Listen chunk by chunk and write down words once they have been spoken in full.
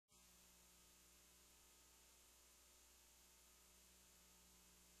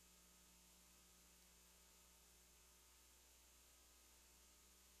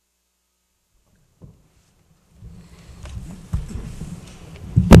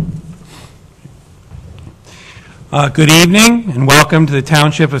Good evening and welcome to the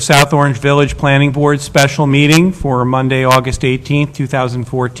Township of South Orange Village Planning Board special meeting for Monday, August 18th,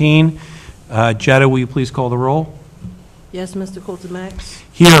 2014. Jetta, will you please call the roll? Yes, Mr. Coltemax.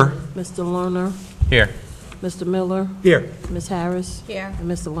 Here. Mr. Lerner. Here. Mr. Miller. Here. Ms. Harris. Here. And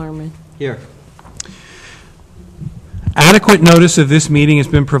Mr. Lerman. Here. Adequate notice of this meeting has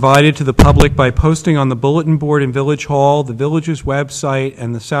been provided to the public by posting on the bulletin board in Village Hall, the Village's website,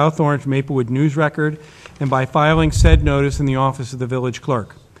 and the South Orange Maplewood News Record, and by filing said notice in the office of the village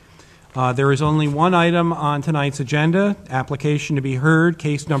clerk. There is only one item on tonight's agenda, application to be heard,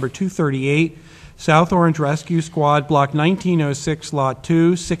 case number 238, South Orange Rescue Squad, Block 1906, Lot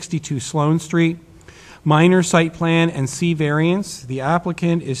 2, 62 Sloan Street. Minor site plan and C variance. The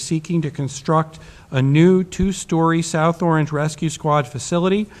applicant is seeking to construct a new two-story South Orange Rescue Squad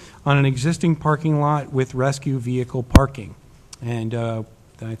facility on an existing parking lot with rescue vehicle parking. And I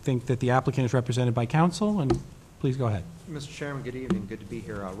think that the applicant is represented by counsel, and please go ahead. Mr. Chairman, good evening. Good to be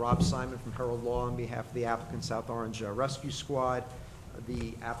here. Rob Simon from Herald Law on behalf of the applicant, South Orange Rescue Squad.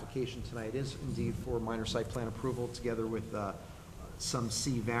 The application tonight is indeed for minor site plan approval together with some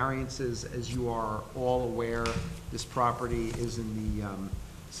C variances. As you are all aware, this property is in the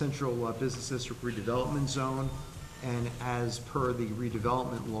Central Business District Redevelopment Zone, and as per the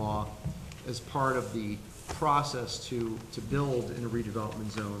redevelopment law, as part of the process to build in a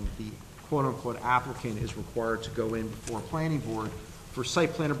redevelopment zone, the quote-unquote applicant is required to go in before a planning board for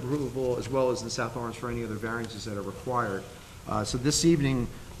site plan approval, as well as in South Orange for any other variances that are required. So this evening,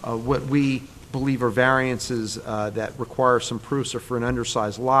 what we believe are variances that require some proofs are for an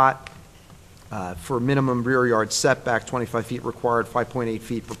undersized lot, for minimum rear yard setback, 25 feet required, 5.8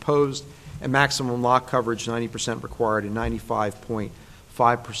 feet proposed, and maximum lot coverage, 90% required and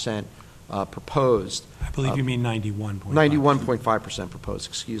 95.5% proposed. I believe you mean 91.5%. 91.5% proposed,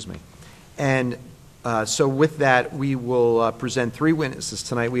 excuse me. And so with that, we will present three witnesses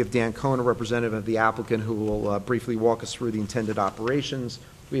tonight. We have Dan Cohen, a representative of the applicant, who will briefly walk us through the intended operations.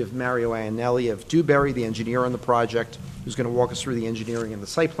 We have Mario Iannelli of Dewberry, the engineer on the project, who's going to walk us through the engineering and the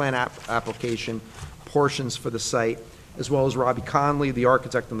site plan application portions for the site, as well as Robbie Conley, the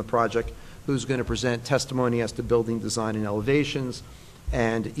architect on the project, who's going to present testimony as to building design and elevations.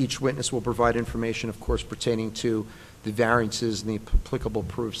 And each witness will provide information, of course, pertaining to the variances and the applicable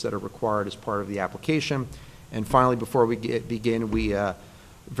proofs that are required as part of the application. And finally, before we begin, we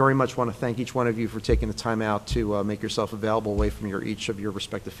very much want to thank each one of you for taking the time out to make yourself available away from each of your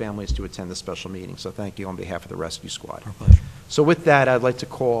respective families to attend this special meeting. So thank you on behalf of the Rescue Squad. Our pleasure. So with that, I'd like to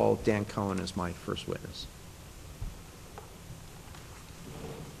call Dan Cohen as my first witness.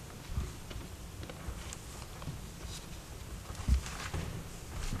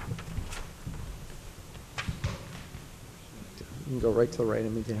 You can go right to the right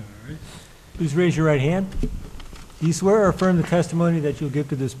of me, Dan. All right. Please raise your right hand. Do you swear or affirm the testimony that you'll give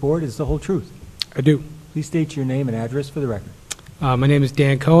to this board is the whole truth? I do. Please state your name and address for the record. My name is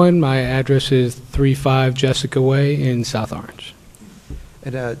Dan Cohen. My address is 35 Jessica Way in South Orange.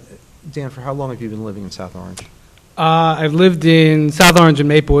 And Dan, for how long have you been living in South Orange? I've lived in South Orange and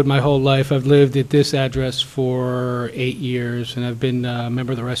Maplewood my whole life. I've lived at this address for 8 years, and I've been a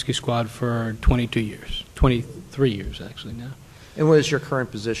member of the Rescue Squad for 22 years, 23 years actually now. And what is your current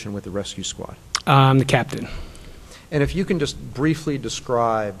position with the Rescue Squad? I'm the captain. And if you can just briefly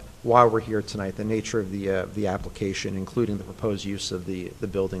describe why we're here tonight, the nature of the application, including the proposed use of the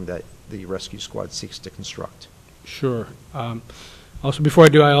building that the Rescue Squad seeks to construct. Sure. Also, before I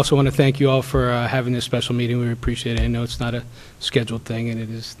do, I also want to thank you all for having this special meeting. We appreciate it. I know it's not a scheduled thing, and it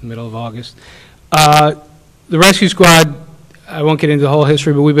is the middle of August. The Rescue Squad, I won't get into the whole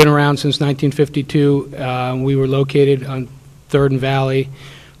history, but we've been around since 1952. We were located on 3rd and Valley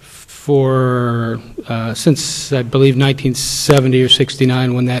for since I believe 1970 or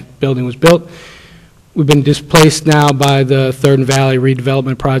 69 when that building was built. We've been displaced now by the 3rd and Valley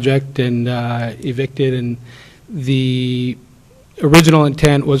redevelopment project and evicted, and the original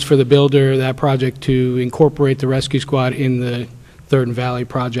intent was for the builder of that project to incorporate the Rescue Squad in the 3rd and Valley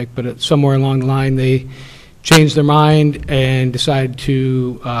project, but somewhere along the line they changed their mind and decided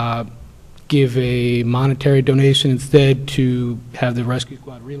to give a monetary donation instead to have the Rescue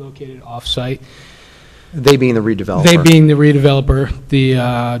Squad relocated off-site. They being the redeveloper. They being the redeveloper,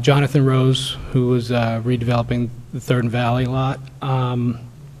 the Jonathan Rose, who was redeveloping the 3rd and Valley lot.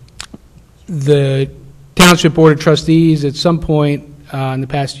 The Township Board of Trustees at some point in the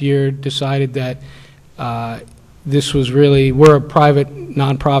past year decided that this was really, we're a private,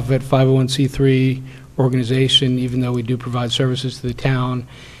 nonprofit 501c3 organization, even though we do provide services to the town.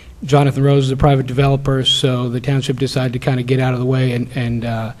 Jonathan Rose is a private developer, so the township decided to kind of get out of the way and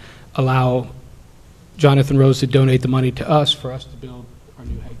allow Jonathan Rose to donate the money to us for us to build our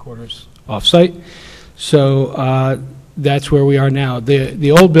new headquarters off-site. So that's where we are now.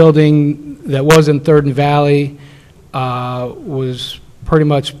 The old building that was in Third and Valley was pretty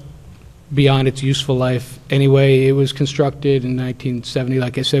much beyond its useful life anyway. It was constructed in 1970,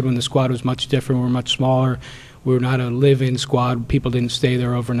 like I said, when the squad was much different. We were much smaller. We were not a live-in squad. People didn't stay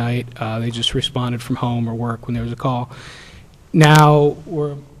there overnight. They just responded from home or work when there was a call. Now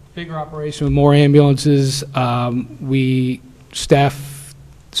we're a bigger operation with more ambulances. We staff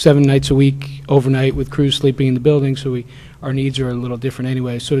 7 nights a week overnight with crews sleeping in the building, so our needs are a little different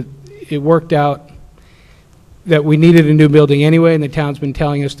anyway. So it worked out that we needed a new building anyway, and the town's been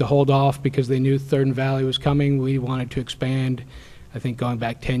telling us to hold off because they knew Third and Valley was coming. We wanted to expand, I think going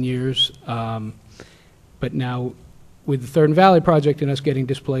back 10 years. But now with the Third and Valley project and us getting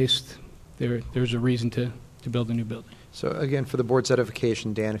displaced, there's a reason to build a new building. So again, for the board's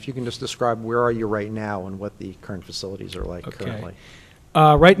edification, Dan, if you can just describe where are you right now and what the current facilities are like currently.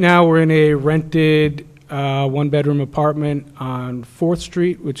 Right now we're in a rented one-bedroom apartment on 4th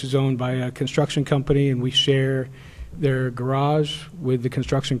Street, which is owned by a construction company, and we share their garage with the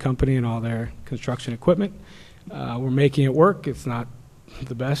construction company and all their construction equipment. We're making it work. It's not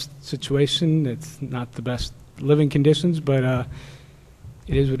the best situation. It's not the best living conditions, but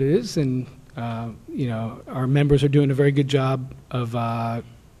it is what it is, and you know, our members are doing a very good job of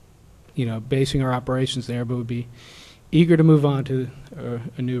you know, basing our operations there, but would be eager to move on to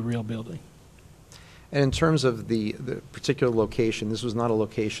a new real building. And in terms of the particular location, this was not a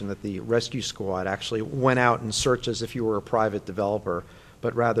location that the rescue squad actually went out and searched as if you were a private developer,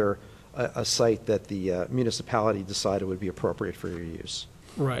 but rather a site that the municipality decided would be appropriate for your use.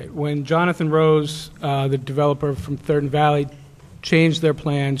 Right. When Jonathan Rose, the developer from Third and Valley, changed their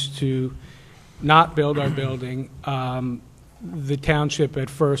plans to not build our building, the township at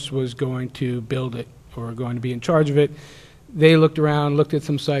first was going to build it or going to be in charge of it. They looked around, looked at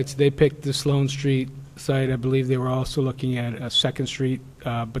some sites. They picked the Sloan Street site. I believe they were also looking at 2nd Street,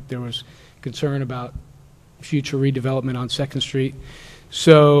 but there was concern about future redevelopment on 2nd Street.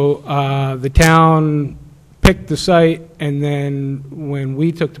 So the town picked the site, and then when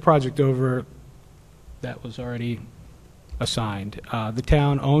we took the project over, that was already assigned. The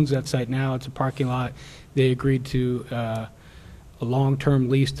town owns that site now. It's a parking lot. They agreed to a long-term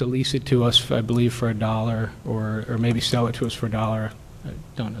lease to lease it to us, I believe, for $1 or maybe sell it to us for $1. I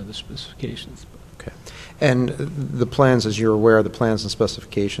don't know the specifications. Okay. And the plans, as you're aware, the plans and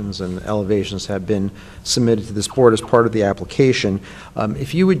specifications and elevations have been submitted to this board as part of the application.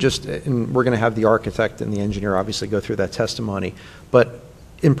 If you would just, and we're going to have the architect and the engineer obviously go through that testimony, but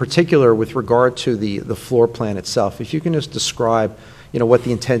in particular with regard to the floor plan itself, if you can just describe, you know, what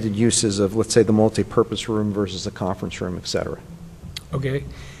the intended uses of, let's say, the multi-purpose room versus the conference room, et cetera. Okay.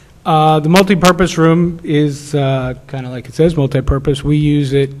 The multi-purpose room is kind of like it says, multi-purpose. We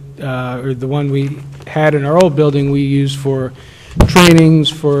use it, or the one we had in our old building, we use for trainings,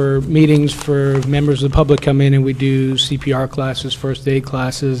 for meetings, for members of the public come in and we do CPR classes, first aid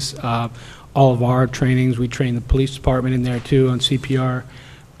classes, all of our trainings. We train the police department in there too on CPR.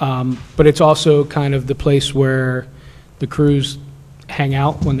 But it's also kind of the place where the crews hang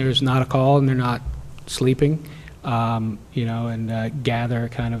out when there's not a call and they're not sleeping. You know, and gather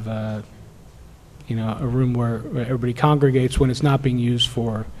kind of you know, a room where everybody congregates when it's not being used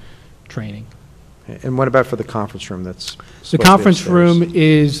for training. And what about for the conference room that's The conference room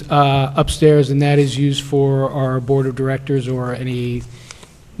is upstairs, and that is used for our board of directors or any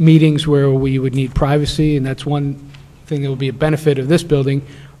meetings where we would need privacy, and that's one thing that will be a benefit of this building.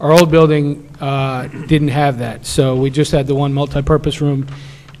 Our old building didn't have that, so we just had the one multi-purpose room.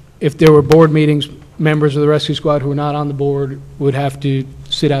 If there were board meetings, members of the rescue squad who were not on the board would have to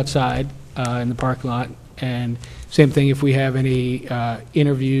sit outside in the parking lot. And same thing if we have any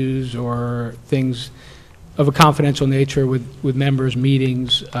interviews or things of a confidential nature with members'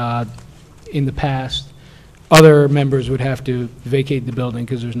 meetings in the past, other members would have to vacate the building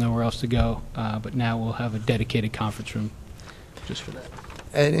because there's nowhere else to go. But now we'll have a dedicated conference room just for that.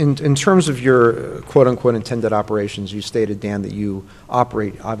 And in terms of your quote-unquote intended operations, you stated, Dan, that you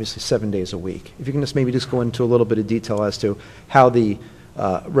operate obviously 7 days a week. If you can just maybe just go into a little bit of detail as to how the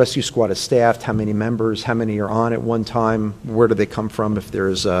rescue squad is staffed, how many members, how many are on at one time, where do they come from if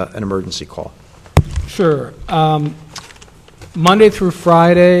there's an emergency call? Sure. Monday through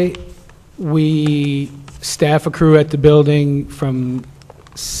Friday, we staff a crew at the building from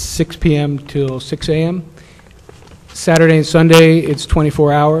 6 p.m. till 6 a.m. Saturday and Sunday, it's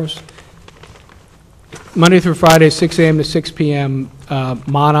 24 hours. Monday through Friday, 6 a.m. to 6 p.m.,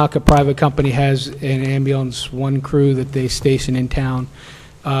 Monarch, a private company, has an ambulance, one crew that they station in town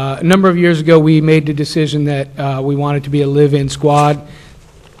A number of years ago, we made the decision that we wanted to be a live-in squad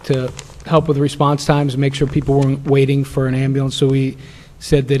to help with response times and make sure people weren't waiting for an ambulance. So we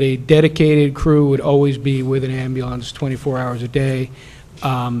said that a dedicated crew would always be with an ambulance 24 hours a day.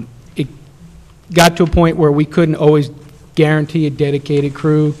 It got to a point where we couldn't always guarantee a dedicated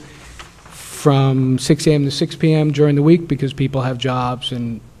crew from 6 a.m. to 6 p.m. during the week because people have jobs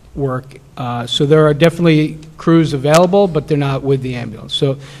and work. So there are definitely crews available, but they're not with the ambulance.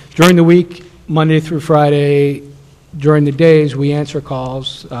 So during the week, Monday through Friday, during the days, we answer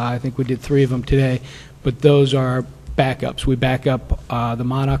calls. I think we did 3 of them today, but those are backups. We back up the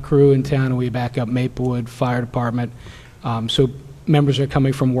Monarch crew in town, and we back up Maplewood Fire Department. So members are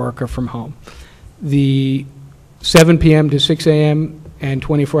coming from work or from home. The 7 p.m. to 6 a.m. and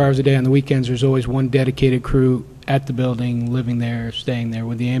 24 hours a day on the weekends, there's always one dedicated crew at the building, living there, staying there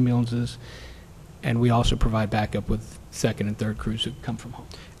with the ambulances, and we also provide backup with second and third crews that come from home.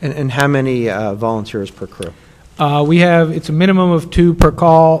 And how many volunteers per crew? It's a minimum of 2 per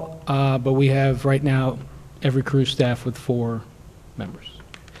call, but we have right now every crew staffed with 4 members.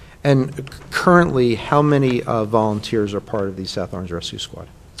 And currently, how many volunteers are part of the South Orange Rescue Squad?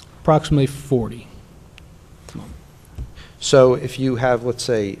 Approximately 40. So if you have, let's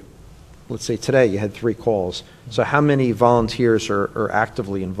say today you had 3 calls, so how many volunteers are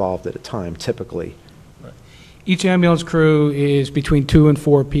actively involved at a time, typically? Each ambulance crew is between 2 and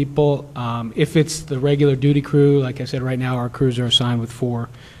 4 people. If it's the regular duty crew, like I said, right now our crews are assigned with 4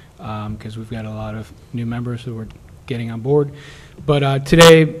 because we've got a lot of new members who are getting on board. But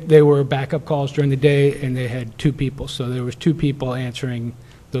today they were backup calls during the day, and they had 2 people. So there was 2 people answering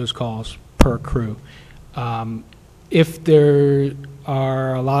those calls per crew. If there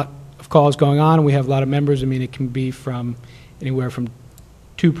are a lot of calls going on and we have a lot of members, I mean, it can be from anywhere from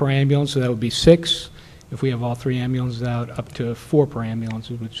 2 per ambulance, so that would be 6. If we have all 3 ambulances out, up to 4 per ambulance,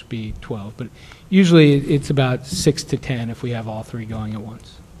 which would be 12. But usually it's about 6 to 10 if we have all 3 going at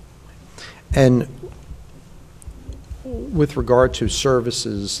once. And with regard to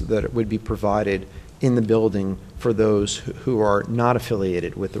services that would be provided in the building for those who are not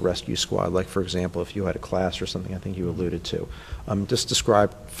affiliated with the rescue squad, like, for example, if you had a class or something I think you alluded to, just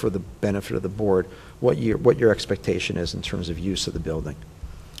describe for the benefit of the board what your expectation is in terms of use of the building.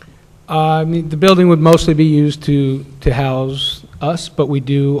 I mean, the building would mostly be used to house us, but we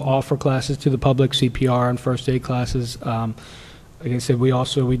do offer classes to the public, CPR and first aid classes. Like I said,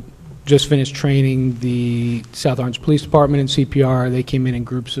 we just finished training the South Orange Police Department in CPR. They came in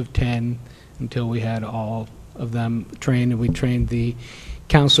groups of 10 until we had all of them trained, and we trained the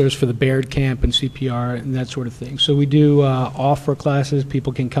counselors for the Baird camp and CPR and that sort of thing. So we do offer classes.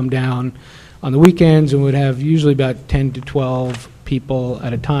 People can come down on the weekends, and we'd have usually about 10 to 12 people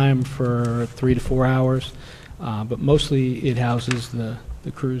at a time for 3 to 4 hours, but mostly it houses the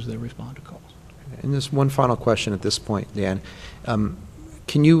crews that respond to calls. And just one final question at this point, Dan.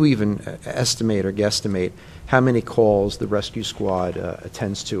 Can you even estimate or guesstimate how many calls the rescue squad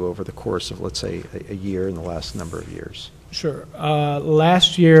attends to over the course of, let's say, a year in the last number of years? Sure.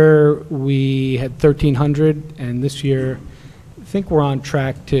 Last year we had 1,300, and this year I think we're on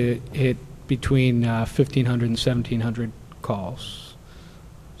track to hit between 1,500 and 1,700 calls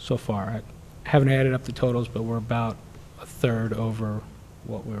so far. I haven't added up the totals, but we're about a third over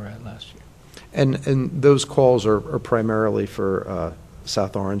what we were at last year. And those calls are primarily for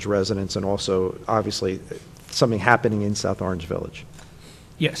South Orange residents, and also, obviously, something happening in South Orange Village.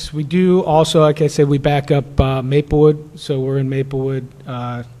 Yes, we do also, like I said, we back up Maplewood, so we're in Maplewood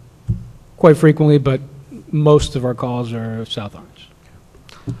quite frequently, but most of our calls are South Orange.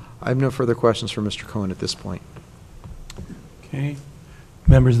 I have no further questions for Mr. Cohen at this point. Okay.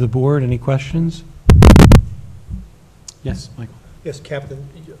 Members of the board, any questions? Yes, Michael. Yes, Captain,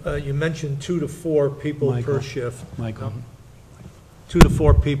 you mentioned 2 to 4 people Michael. per shift. Michael. 2 to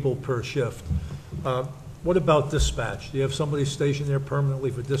 4 people per shift. What about dispatch? Do you have somebody stationed there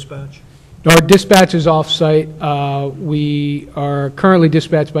permanently for dispatch? Our dispatch is off-site. We are currently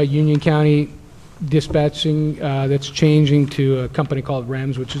dispatched by Union County Dispatching. That's changing to a company called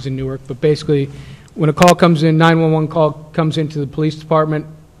REMS, which is in Newark. But basically, when a call comes in, 911 call comes into the police department,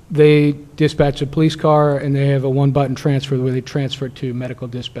 they dispatch a police car, and they have a one-button transfer where they transfer it to medical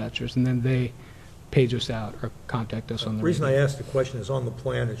dispatchers, and then they page us out or contact us on the The reason I radio. asked the question is on the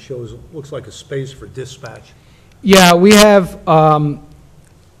plan, it shows, looks like a space for dispatch. Yeah, we have a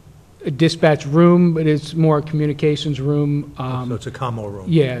dispatch room, but it's more a communications room. So it's a commo room.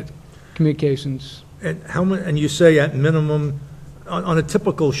 Yeah, communications. And how many, and you say at minimum, on a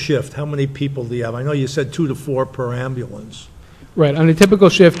typical shift, how many people do you have? I know you said 2 to 4 per ambulance. Right, on a typical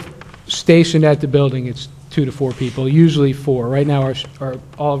shift stationed at the building, it's 2 to 4 people, usually 4. Right now,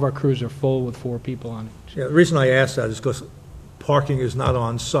 all of our crews are full with 4 people on it. Yeah, the reason I ask that is because parking is not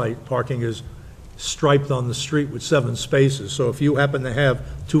on site. Parking is striped on the street with 7 spaces. So if you happen to have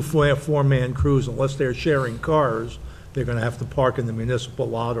 2 four-man crews, unless they're sharing cars, they're going to have to park in the municipal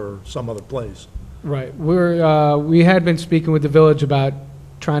lot or some other place. Right. We had been speaking with the village about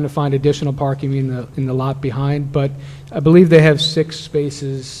trying to find additional parking in the lot behind, but I believe they have 6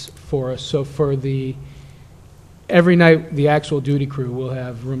 spaces for us. So for every night, the actual duty crew will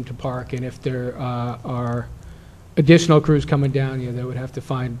have room to park, and if there are additional crews coming down, they would have to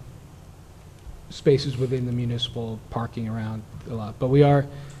find spaces within the municipal parking around the lot. But we are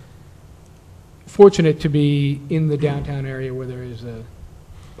fortunate to be in the downtown area where there is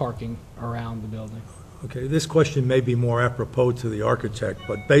parking around the building. Okay, this question may be more apropos to the architect,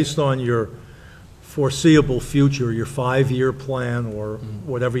 but based on your foreseeable future, your 5-year plan or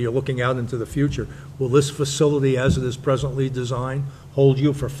whatever you're looking out into the future, will this facility as it is presently designed hold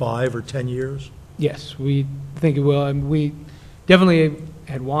you for 5 or 10 years? Yes, we think it will. And we definitely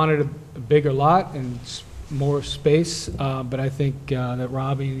had wanted a bigger lot and more space, but I think that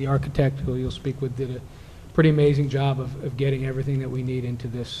Robbie, the architect who you'll speak with, did a pretty amazing job of getting everything that we need into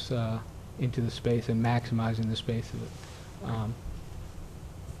this into the space and maximizing the space of it.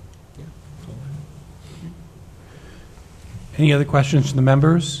 Any other questions from the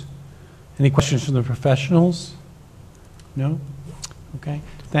members? Any questions from the professionals? No? Okay.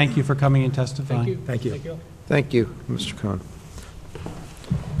 Thank you for coming and testifying. Thank you. Thank you. Thank you. Thank you, Mr. Cohn.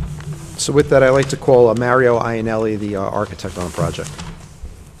 So with that, I'd like to call Mario Iannelli, the architect on the project.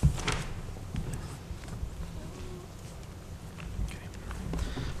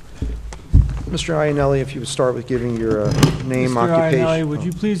 Mr. Iannelli, if you would start with giving your name, occupation. Mr. Iannelli, would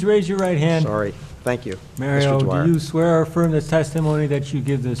you please raise your right hand? Sorry. Thank you. Mario, Mr. Dwyer. do you swear or affirm the testimony that you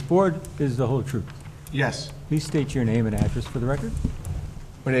give this board is the whole truth? Yes. Please state your name and address for the record.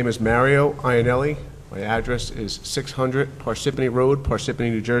 My name is Mario Iannelli. My address is 600 Parsippany Road, Parsippany,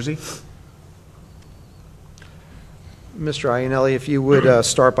 New Jersey. Mr. Iannelli, if you would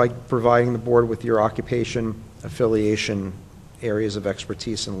start by providing the board with your occupation, affiliation, areas of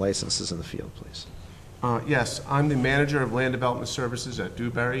expertise, and licenses in the field, please. Yes, I'm the manager of land development services at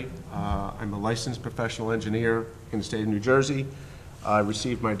Dewberry. I'm a licensed professional engineer in the state of New Jersey. I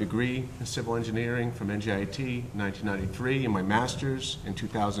received my degree in civil engineering from NJIT in 1993 and my master's in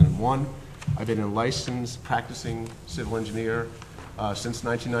 2001. I've been a licensed practicing civil engineer since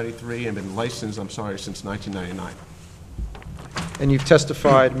 1993 and been licensed, since 1999. And you've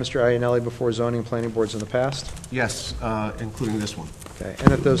testified, Mr. Iannelli, before zoning and planning boards in the past? Yes, including this one. Okay.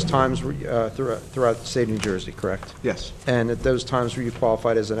 And at those times, throughout the state of New Jersey, correct? Yes. And at those times, were you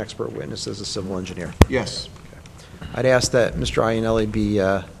qualified as an expert witness as a civil engineer? Yes. I'd ask that Mr. Iannelli be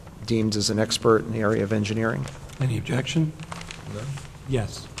deemed as an expert in the area of engineering. Any objection? No.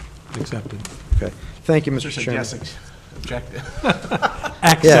 Yes. Accepted. Okay. Thank you, Mr. Just said Chairman. yes, objective.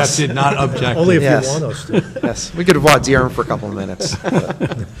 Accepted, not objected. Only if Yes. you want us to. Yes, we could have watched Deer for a couple of minutes.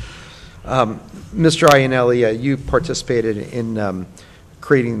 Mr. Iannelli, you participated in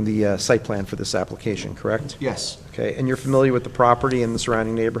creating the site plan for this application, correct? Yes. Okay, and you're familiar with the property and the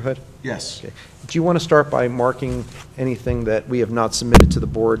surrounding neighborhood? Yes. Okay. Do you want to start by marking anything that we have not submitted to the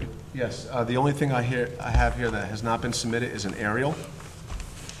board? Yes, the only thing I have here that has not been submitted is an aerial.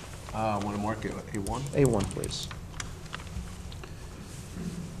 I want to mark it A1. A1, please.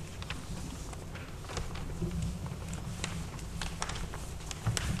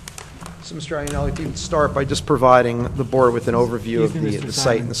 So, Mr. Iannelli, if you could start by just providing the board with an overview of Excuse me, Mr. the site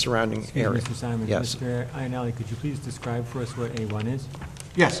Simon. and the surrounding Excuse area. me, Mr. Simon. Yes. Mr. Iannelli, could you please describe for us what A1 is?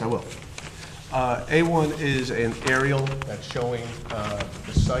 Yes, I will. A1 is an aerial that's showing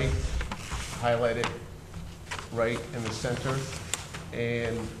the site highlighted right in the center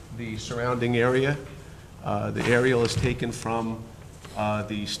and the surrounding area. The aerial is taken from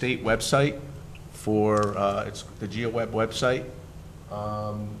the state website for, it's the GeoWeb website.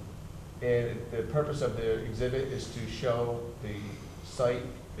 And the purpose of the exhibit is to show the site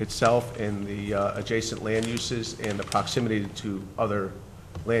itself and the adjacent land uses and the proximity to other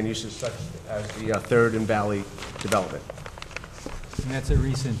land uses such as the Third and Valley development. And that's a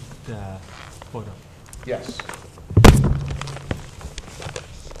recent photo. Yes.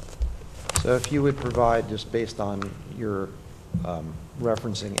 So if you would provide, just based on your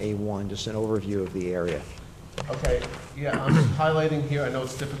referencing A1, just an overview of the area. Okay, yeah, I'm highlighting here, I know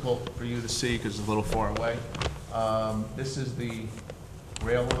it's difficult for you to see because it's a little far away. This is the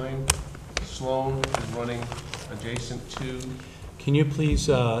rail line. Sloan is running adjacent to, Can you please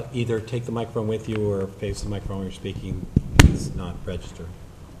either take the microphone with you or face the microphone when you're speaking? It's not registered.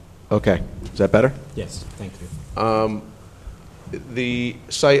 Okay, is that better? Yes, thank you. The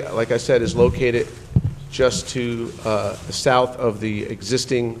site, like I said, is located just to the south of the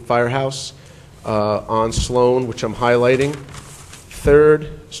existing firehouse on Sloan, which I'm highlighting.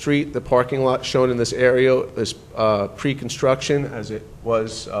 3rd Street, the parking lot shown in this area is pre-construction, as it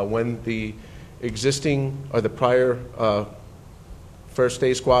was when the existing, or the prior First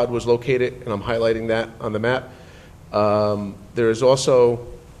Day Squad was located, and I'm highlighting that on the map. There is also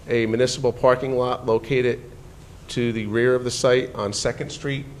a municipal parking lot located to the rear of the site on 2nd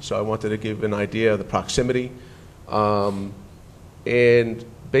Street, so I wanted to give an idea of the proximity. And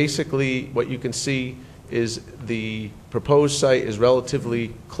basically, what you can see is the proposed site is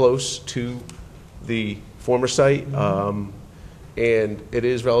relatively close to the former site, and it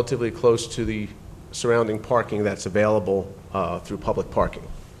is relatively close to the surrounding parking that's available through public parking.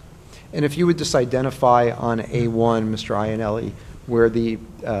 And if you would just identify on A1, Mr. Iannelli, where the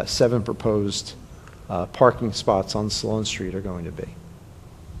 7 proposed parking spots on Sloan Street are going to be.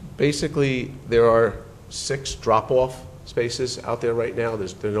 Basically, there are 6 drop-off spaces out there right now.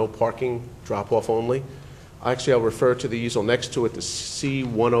 There's no parking, drop-off only. Actually, I'll refer to the easel next to it, the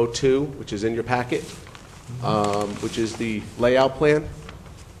C102, which is in your packet, which is the layout plan.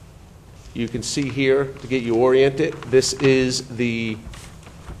 You can see here, to get you oriented, this is the...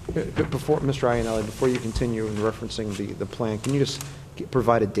 Before, Mr. Iannelli, before you continue in referencing the plan, can you just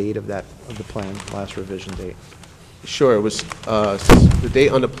provide a date of the plan, last revision date? Sure, it was, the date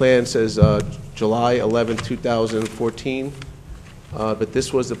on the plan says July 11, 2014, but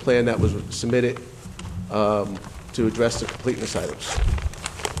this was the plan that was submitted to address the completeness items.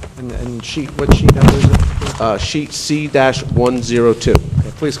 And what sheet number is it? Sheet C-102.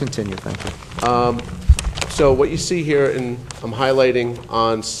 Okay, please continue, thank you. So what you see here, and I'm highlighting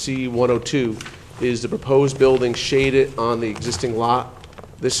on C-102, is the proposed building shaded on the existing lot.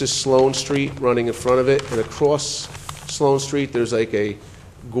 This is Sloan Street running in front of it, and across Sloan Street there's like a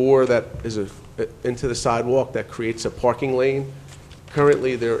gore that is into the sidewalk that creates a parking lane.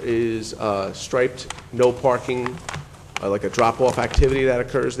 Currently there is striped no parking, like a drop-off activity that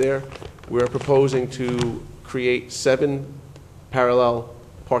occurs there. We're proposing to create 7 parallel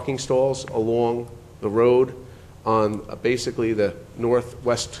parking stalls along the road on basically the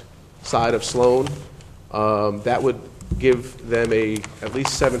northwest side of Sloan. That would give them at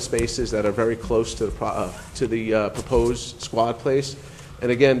least 7 spaces that are very close to the proposed squad place.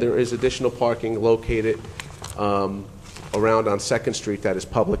 And again, there is additional parking located around on 2nd Street that is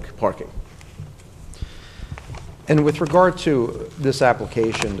public parking. And with regard to this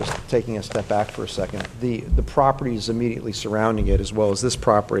application, just taking a step back for a second, the properties immediately surrounding it, as well as this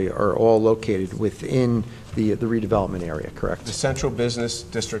property, are all located within the redevelopment area, correct? The Central Business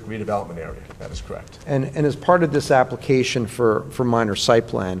District redevelopment area, that is correct. And as part of this application for minor site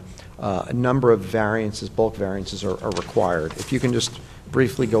plan, a number of variances, bulk variances are required. If you can just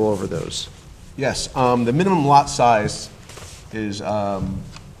briefly go over those. Yes, the minimum lot size is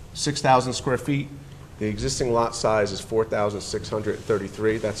 6,000 square feet. The existing lot size is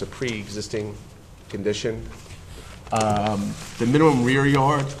 4,633. That's a pre-existing condition. The minimum rear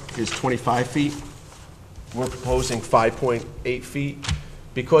yard is 25 feet. We're proposing 5.8 feet.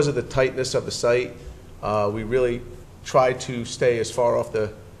 Because of the tightness of the site, we really tried to stay as far off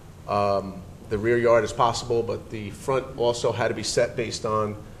the rear yard as possible, but the front also had to be set based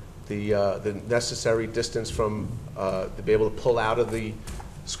on the necessary distance from to be able to pull out of the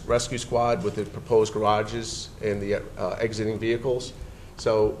rescue squad with the proposed garages and the exiting vehicles.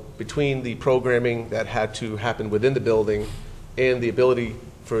 So between the programming that had to happen within the building and the ability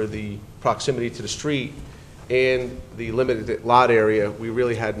for the proximity to the street and the limited lot area, we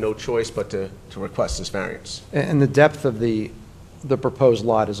really had no choice but to request this variance. And the depth of the proposed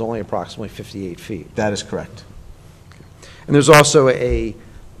lot is only approximately 58 feet. That is correct. And there's also a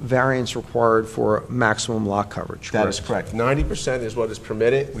variance required for maximum lot coverage, correct? That is correct. 90% is what is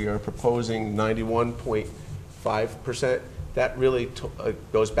permitted. We are proposing 91.5%. That really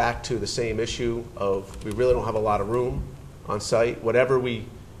goes back to the same issue of we really don't have a lot of room on site. Whatever we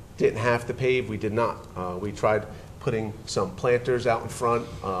didn't have to pave, we did not. We tried putting some planters out in front.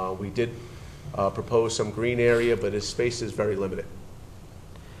 We did propose some green area, but the space is very limited.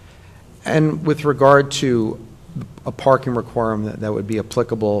 And with regard to a parking requirement that would be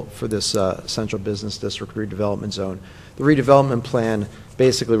applicable for this Central Business District redevelopment zone, the redevelopment plan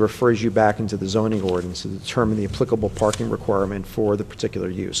basically refers you back into the zoning ordinance to determine the applicable parking requirement for the particular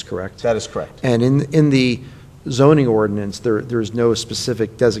use, correct? That is correct. And in the zoning ordinance, there's no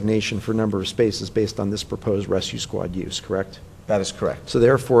specific designation for number of spaces based on this proposed rescue squad use, correct? That is correct. So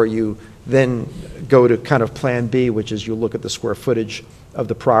therefore, you then go to kind of Plan B, which is you look at the square footage of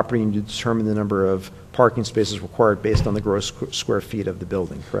the property and you determine the number of parking spaces required based on the gross square feet of the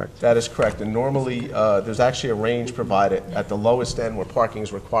building, correct? That is correct. And normally, there's actually a range provided. At the lowest end where parking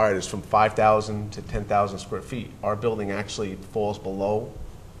is required is from 5,000 to 10,000 square feet. Our building actually falls below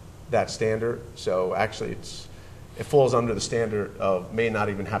that standard. So actually, it falls under the standard of may not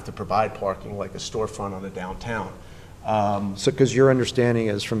even have to provide parking like a storefront on the downtown. So, because your understanding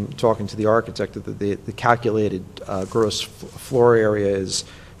is from talking to the architect that the calculated gross floor area is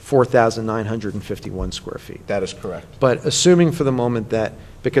 4,951 square feet. That is correct. But assuming for the moment that,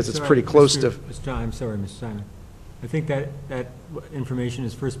 because it's pretty close to, Mr. John, I'm sorry, Mr. Simon. I think that information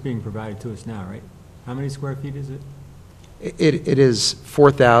is first being provided to us now, right? How many square feet is it? it is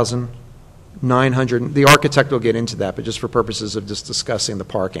 4,900, the architect will get into that, but just for purposes of just discussing the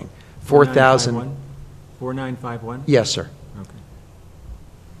parking. 4,000, 4951? yes, sir. Okay.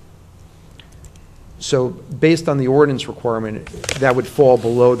 So based on the ordinance requirement, that would fall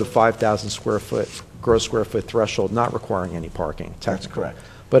below the 5,000 square foot, gross square foot threshold, not requiring any parking, That's technically. correct.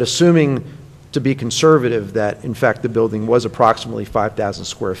 But assuming, to be conservative, that in fact the building was approximately 5,000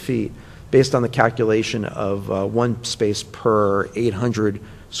 square feet, based on the calculation of one space per 800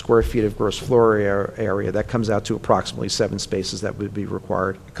 square feet of gross floor area, that comes out to approximately 7 spaces that would be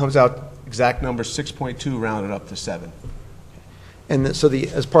required. It comes out exact number 6.2 rounded up to 7. And so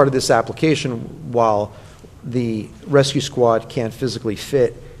as part of this application, while the rescue squad can't physically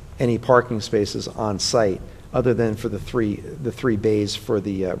fit any parking spaces on site, other than for the three bays for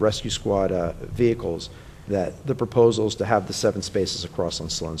the rescue squad vehicles, that the proposal is to have the 7 spaces across on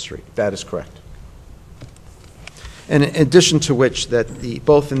Sloan Street. That is correct. And in addition to which, that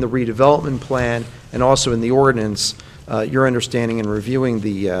both in the redevelopment plan and also in the ordinance, your understanding in reviewing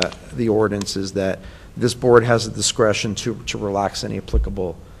the ordinance is that this board has the discretion to relax any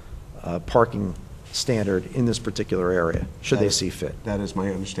applicable parking standard in this particular area, should they see fit. That is my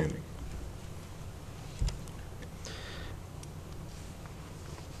understanding.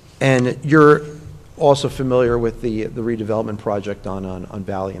 And you're also familiar with the redevelopment project on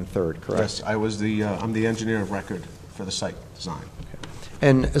Valley and Third, correct? Yes, I'm the engineer of record for the site design.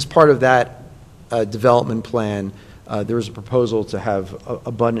 And as part of that development plan, there is a proposal to have an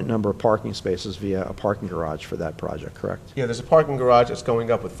abundant number of parking spaces via a parking garage for that project, correct? Yeah, there's a parking garage that's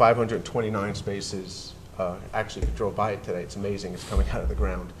going up with 529 spaces. Actually, if you drove by it today, it's amazing. It's coming out of the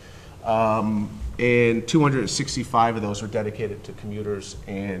ground. And 265 of those were dedicated to commuters,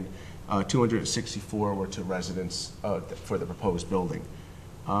 and 264 were to residents for the proposed building.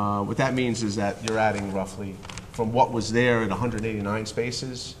 What that means is that you're adding roughly, from what was there at 189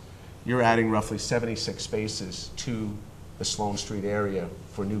 spaces, you're adding roughly 76 spaces to the Sloan Street area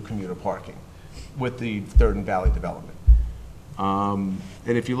for new commuter parking with the Third and Valley development. And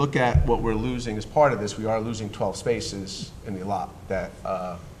if you look at what we're losing as part of this, we are losing 12 spaces in the lot that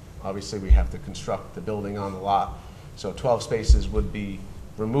obviously we have to construct the building on the lot. So 12 spaces would be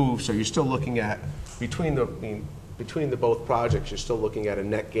removed. So you're still looking at, between the both projects, you're still looking at a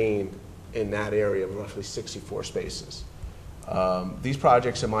net gain in that area of roughly 64 spaces. These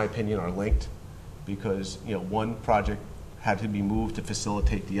projects, in my opinion, are linked because one project had to be moved to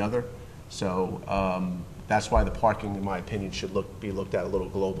facilitate the other. So that's why the parking, in my opinion, should be looked at a little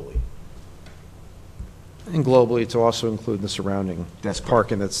globally. And globally, to also include the surrounding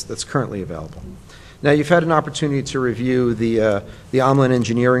parking that's currently available. Now, you've had an opportunity to review the Omlin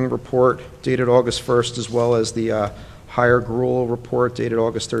Engineering report dated August 1st, as well as the Higher Gruel report dated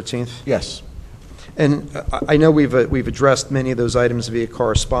August 13th? Yes. And I know we've addressed many of those items via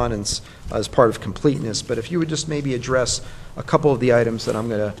correspondence as part of completeness, but if you would just maybe address a couple of the items that I'm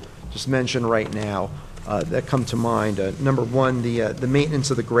going to just mention right now that come to mind. Number one, the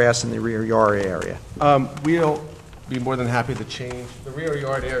maintenance of the grass in the rear yard area. We'll be more than happy to change. The rear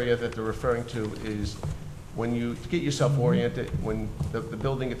yard area that they're referring to is when you get yourself oriented, when the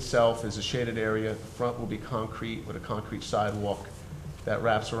building itself is a shaded area, the front will be concrete with a concrete sidewalk that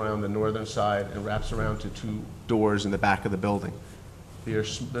wraps around the northern side and wraps around to 2 doors in the back of the building.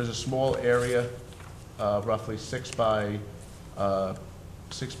 There's a small area, roughly 6 by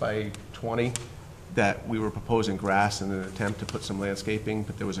 20, that we were proposing grass in an attempt to put some landscaping,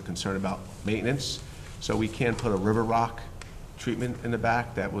 but there was a concern about maintenance. So we can put a river rock treatment in the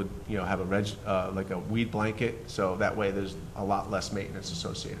back that would, have like a weed blanket, so that way there's a lot less maintenance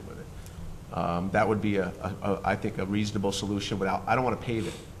associated with it. That would be I think a reasonable solution without, I don't want to pave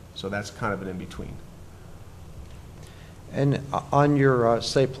it, so that's kind of an in-between. And on your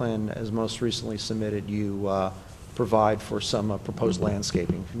site plan, as most recently submitted, you provide for some proposed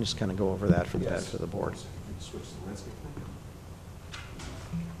landscaping. Can you just kind of go over that for the board?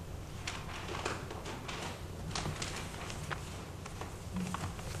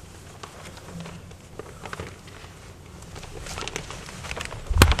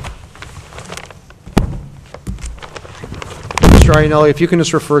 Mr. Iannelli, if you can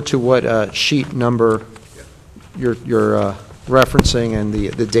just refer to what sheet number you're referencing and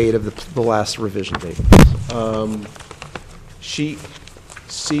the date of the last revision date. Sheet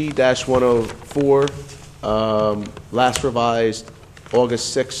C-104, last revised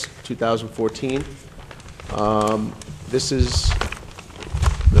August 6, 2014. This is,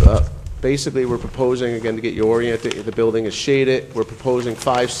 basically, we're proposing, again, to get you oriented, the building is shaded. We're proposing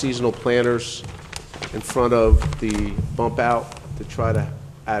 5 seasonal planters in front of the bump out to try to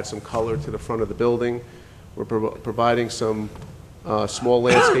add some color to the front of the building. We're providing some small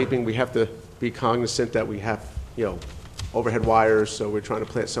landscaping. We have to be cognizant that we have, overhead wires, so we're trying to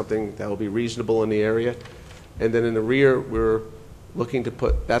plant something that will be reasonable in the area. And then in the rear, we're looking to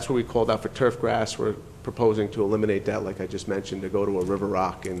put, that's what we called out for turf grass. We're proposing to eliminate that, like I just mentioned, to go to a river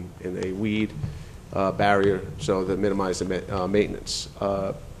rock and a weed barrier, so to minimize the maintenance.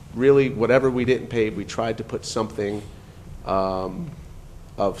 Really, whatever we didn't pave, we tried to put something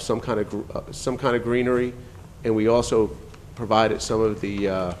of some kind of greenery, and we also provided some of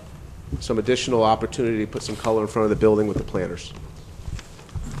the some additional opportunity to put some color in front of the building with the planters.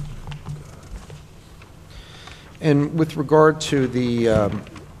 And with regard to the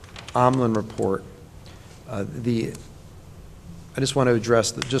Omlin report, I just want to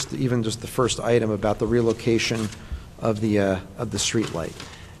address just the first item about the relocation of the street light.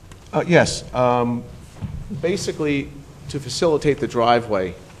 Yes. Basically, to facilitate the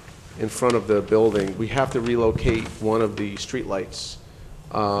driveway in front of the building, we have to relocate one of the streetlights.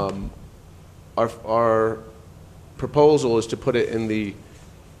 Our proposal is to put it in the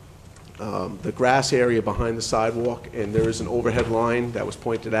grass area behind the sidewalk, and there is an overhead line that was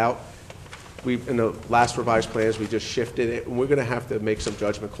pointed out. In the last revised plans, we just shifted it, and we're going to have to make some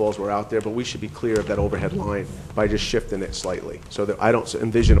judgment calls. We're out there, but we should be clear of that overhead line by just shifting it slightly, so that I don't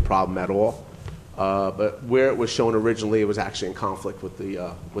envision a problem at all. But where it was shown originally, it was actually in conflict with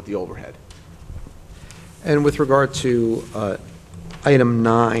the overhead. And with regard to item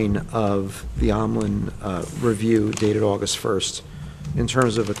 9 of the Omlin review dated August 1st, in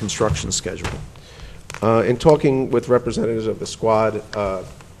terms of a construction schedule. In talking with representatives of the squad,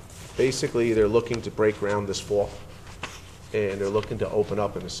 basically they're looking to break ground this fall, and they're looking to open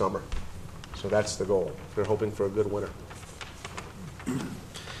up in the summer. So that's the goal. They're hoping for a good winter.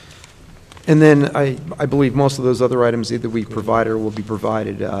 And then I believe most of those other items either we provide or will be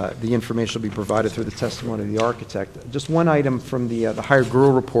provided, the information will be provided through the testimony of the architect. Just one item from the hired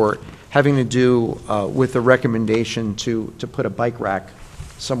Gruhl report having to do with the recommendation to put a bike rack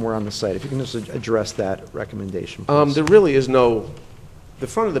somewhere on the site. If you can just address that recommendation, please. There really is no, the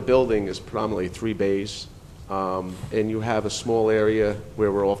front of the building is predominantly 3 bays, and you have a small area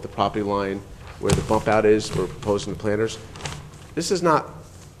where we're off the property line, where the bump out is, we're proposing the planters. This is not,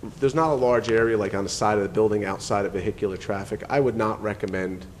 there's not a large area like on the side of the building outside of vehicular traffic. I would not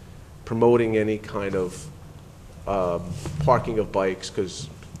recommend promoting any kind of parking of bikes, because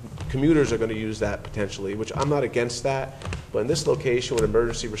commuters are going to use that potentially, which I'm not against that, but in this location with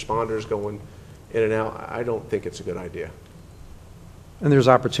emergency responders going in and out, I don't think it's a good idea. And there's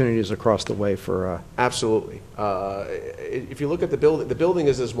opportunities across the way for... Absolutely. If you look at the building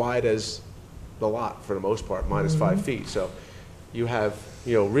is as wide as the lot for the most part, minus 5 feet. So you have,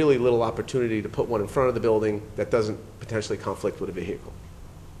 really little opportunity to put one in front of the building that doesn't potentially conflict with a vehicle.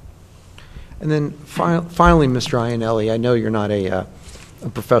 And then finally, Mr. Iannelli, I know you're not a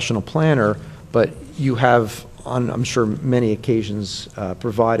professional planner, but you have, on I'm sure many occasions,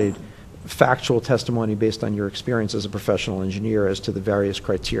 provided factual testimony based on your experience as a professional engineer as to the various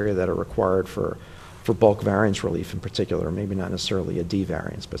criteria that are required for bulk variance relief in particular, maybe not necessarily a D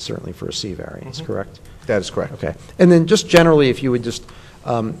variance, but certainly for a C variance, correct? That is correct. Okay. And then just generally, if you would just,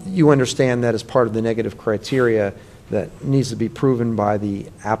 you understand that as part of the negative criteria that needs to be proven by the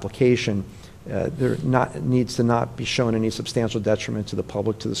application, there needs to not be shown any substantial detriment to the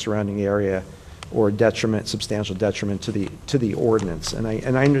public, to the surrounding area, or substantial detriment to the ordinance.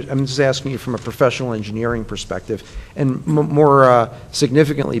 And I'm just asking you from a professional engineering perspective, and more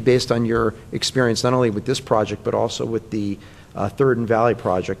significantly based on your experience not only with this project but also with the Third and Valley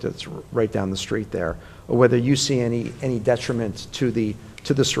project that's right down the street there, or whether you see any detriment to the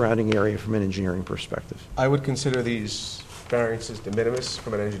surrounding area from an engineering perspective. I would consider these variances de minimis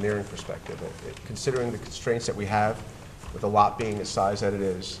from an engineering perspective. Considering the constraints that we have, with the lot being the size that it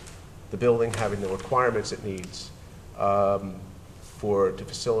is, the building having the requirements it needs to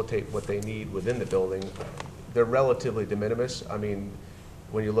facilitate what they need within the building, they're relatively de minimis. I mean,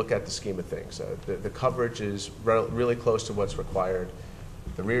 when you look at the scheme of things, the coverage is really close to what's required.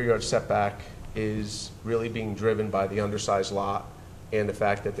 The rear yard setback is really being driven by the undersized lot. and the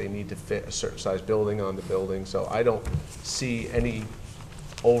fact that they need to fit a certain size building on the building. So I don't see any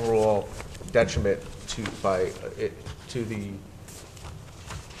overall detriment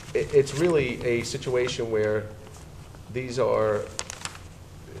it's really a situation where these are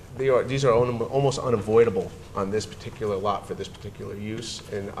almost unavoidable on this particular lot for this particular use,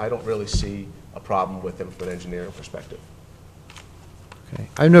 and I don't really see a problem with them from an engineering perspective. Okay.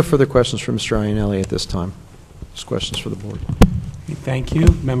 I have no further questions for Mr. Iannelli at this time. Just questions for the board. Thank you.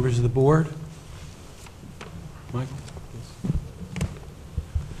 Members of the board? Michael?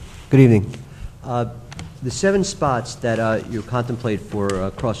 Good evening. The 7 spots that you contemplate for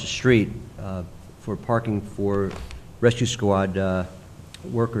across the street for parking for rescue squad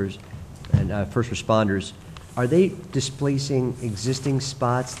workers and first responders, are they displacing existing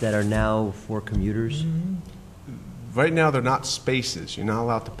spots that are now for commuters? Right now, they're not spaces. You're not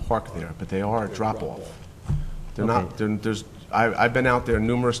allowed to park there, but they are a drop-off. They're not, I've been out there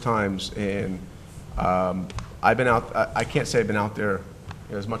numerous times, and I've been out, I can't say I've been out there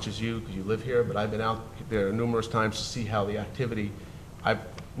as much as you, because you live here, but I've been out there numerous times to see how the activity, I've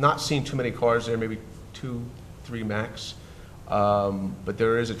not seen too many cars there, maybe 2, 3 max, but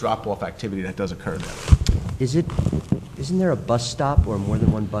there is a drop-off activity that does occur there. Isn't there a bus stop or more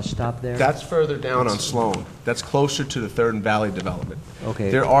than one bus stop there? That's further down on Sloan. That's closer to the Third and Valley development.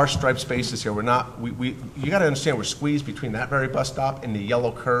 Okay. There are striped spaces here. We're not, you got to understand, we're squeezed between that very bus stop and the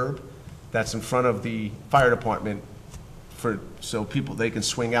yellow curb that's in front of the fire department so people, they can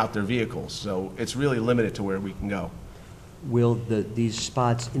swing out their vehicles. So it's really limited to where we can go. Will these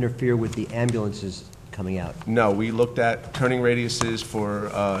spots interfere with the ambulances coming out? No, we looked at turning radiuses for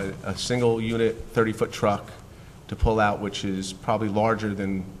a single unit 30-foot truck to pull out, which is probably larger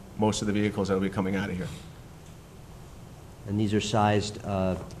than most of the vehicles that will be coming out of here. And these are sized,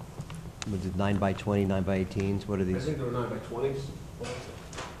 was it 9 by 20, 9 by 18s? What are I these? think they were 9 by 20s.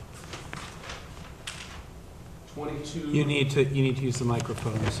 22. You need to use the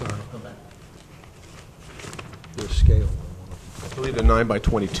microphone, sorry. Your scale. I believe they're 9 by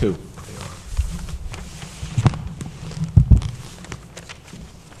 22.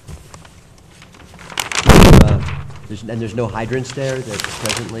 And there's no hydrants there that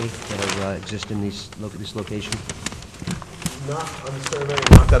presently that exist in this location? Not on the survey,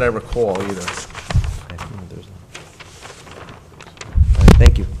 not that I recall either. Okay. All right,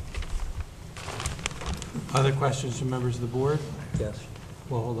 thank you. Other questions from members of the board? Yes.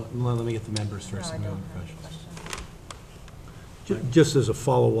 Well, hold on, let me get the members first. and then questions. Just as a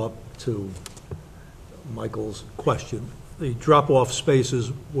follow-up to Michael's question, the drop-off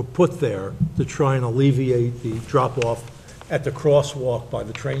spaces were put there to try and alleviate the drop-off at the crosswalk by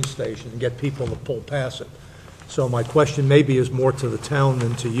the train station and get people to pull past it. So my question maybe is more to the town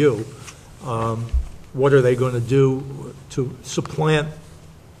than to you. What are they going to do to supplant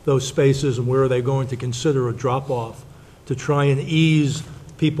those spaces, and where are they going to consider a drop-off to try and ease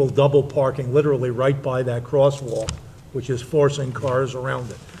people double parking literally right by that crosswalk, which is forcing cars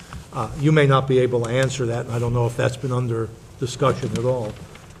around it? You may not be able to answer that, and I don't know if that's been under discussion at all.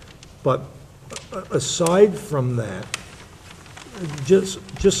 But aside from that, just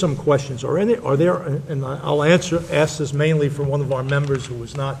some questions. Are there, and I'll ask this mainly from one of our members who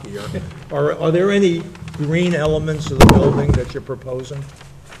was not here, are there any green elements of the building that you're proposing?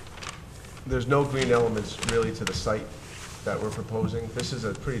 There's no green elements really to the site that we're proposing. This is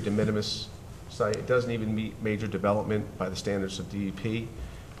a pretty de minimis site. It doesn't even meet major development by the standards of DEP.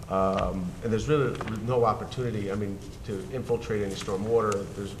 And there's really no opportunity, I mean, to infiltrate any storm water.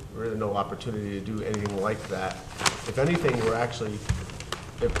 There's really no opportunity to do anything like that. If anything, we're actually,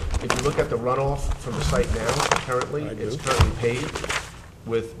 if you look at the runoff from the site now, currently, it's currently paved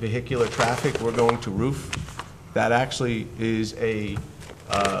with vehicular traffic. We're going to roof. That actually is the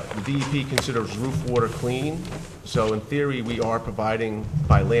DEP considers roof water clean. So in theory, we are providing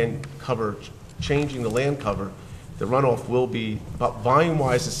by land cover, changing the land cover, the runoff will be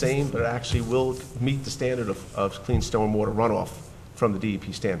volume-wise the same, but it actually will meet the standard of clean stormwater runoff from the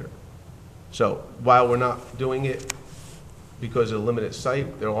DEP standard. So while we're not doing it because of a limited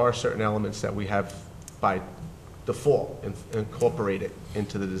site, there are certain elements that we have by default incorporated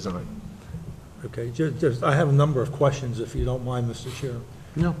into the design. Okay, I have a number of questions, if you don't mind, Mr. Chair.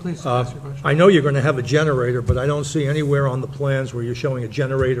 No, please, ask your question. I know you're going to have a generator, but I don't see anywhere on the plans where you're showing a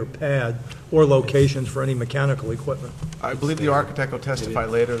generator pad or locations for any mechanical equipment. I believe the architect will testify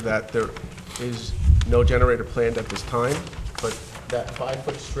later that there is no generator planned at this time, but that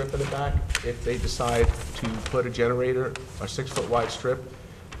 5-foot strip in the back, if they decide to put a generator, a 6-foot wide strip,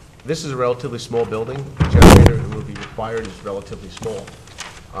 this is a relatively small building. The generator that will be required is relatively small.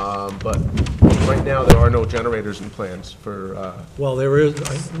 But Right now, there are no generators in plans for, Well, there is,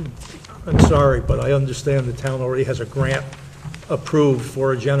 I'm sorry, but I understand the town already has a grant approved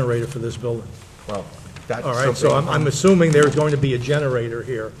for a generator for this building. well, that's All something. right, so I'm assuming there's going to be a generator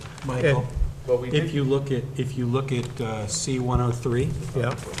here. Michael, Well, we did- if you look at C-103,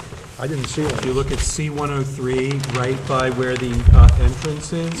 Yeah, I didn't see if you one. look at C-103, right by where the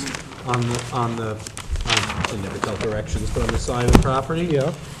entrance is, I can never tell directions, but on the side of the property.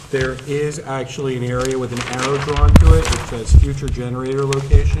 Yeah. There is actually an area with an arrow drawn to it, which says future generator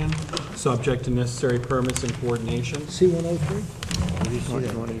location, subject to necessary permits and coordination. C-103?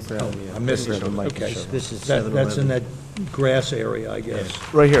 I missed it. Okay. This is That's in that grass area, I guess.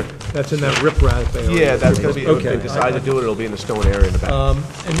 Right here. That's in that riprap area. Yeah, that's going to be, if Okay. they decide to do it, it'll be in the stone area in the back.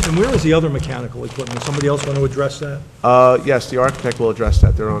 And where is the other mechanical equipment? Somebody else want to address that? Yes, the architect will address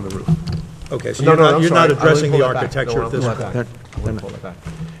that. They're on the roof. Okay, so No, no, I'm you're not sorry. addressing Let me the pull that back. architecture No, at this I'm point? back. I'm gonna pull that back.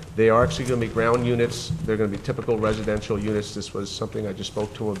 They are actually going to be ground units. They're going to be typical residential units. This was something I just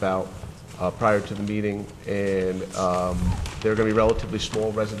spoke to him about prior to the meeting, and they're going to be relatively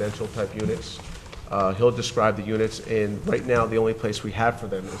small residential type units. He'll describe the units, and right now, the only place we have for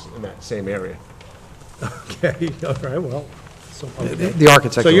them is in that same area. Okay, all right, well. The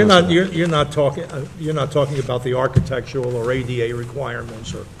architect. So you're not talking about the architectural or ADA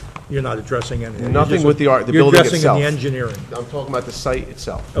requirements, or you're not addressing anything? Nothing with the building You're addressing itself. the engineering. I'm talking about the site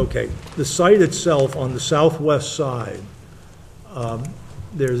itself. Okay, the site itself, on the southwest side,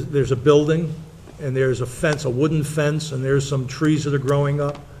 there's a building, and there's a fence, a wooden fence, and there's some trees that are growing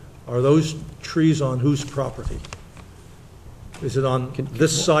up. Are those trees on whose property? Is it on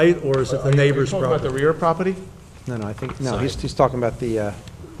this site, or is it the neighbor's Are you talking about the property? rear property? No, I think, no, he's talking about the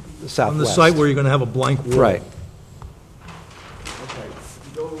southwest. On the site where you're going to have a blank wall? Right. Okay.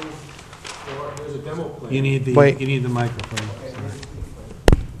 There's a demo plan. You need Wait. the microphone.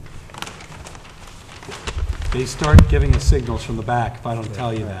 They start giving us signals from the back if I don't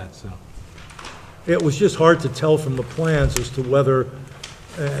tell you that, so. It was just hard to tell from the plans as to whether,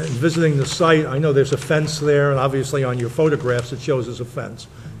 visiting the site, I know there's a fence there, and obviously on your photographs, it shows there's a fence.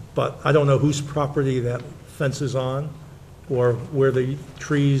 But I don't know whose property that fence is on, or where the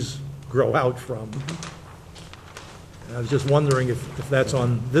trees grow out from. And I was just wondering if that's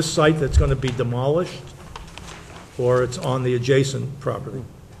on this site that's going to be demolished, or it's on the adjacent property.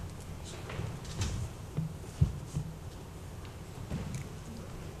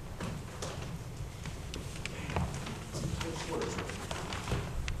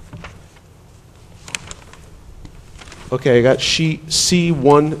 Okay, I got sheet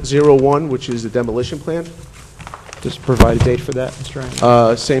C101, which is the demolition plan. Just provide a date for that, Mr.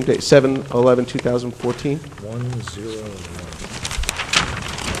 Ryan. Same date, 7/11/2014. 101.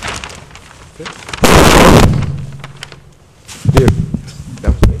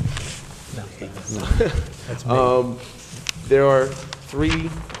 That was me. That's me. There are 3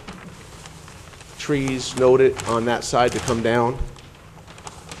 trees noted on that side to come down.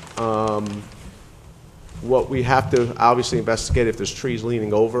 What we have to obviously investigate, if there's trees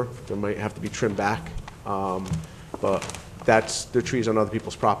leaning over, there might have to be trimmed back. But they're trees on other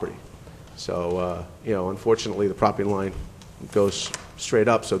people's property. So, unfortunately, the property line goes straight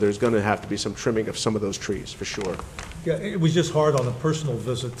up, so there's going to have to be some trimming of some of those trees, for sure. Yeah, it was just hard on a personal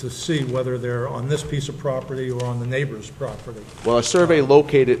visit to see whether they're on this piece of property or on the neighbor's property. Well, a survey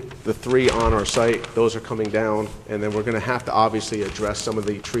located the 3 on our site. Those are coming down, and then we're going to have to obviously address some of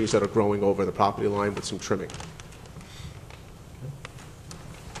the trees that are growing over the property line with some trimming.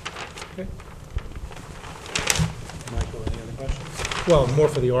 Okay. Michael, any other questions? Well, more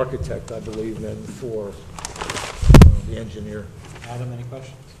for the architect, I believe, than for the engineer. Adam, any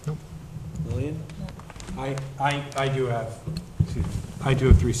questions? No. Lillian? I do have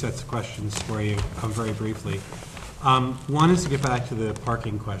 3 sets of questions for you, very briefly. One is to get back to the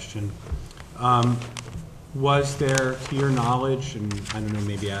parking question. Was there, to your knowledge, and I don't know,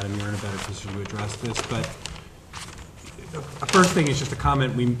 maybe Adam, you're in a better position to address this, but the first thing is just a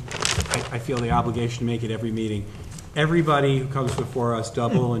comment I feel the obligation to make at every meeting. Everybody who comes before us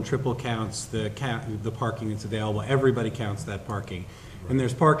double and triple counts the parking that's available. Everybody counts that parking. And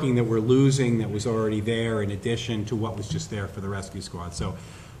there's parking that we're losing that was already there in addition to what was just there for the rescue squad. So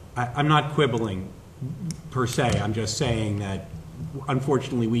I'm not quibbling per se. I'm just saying that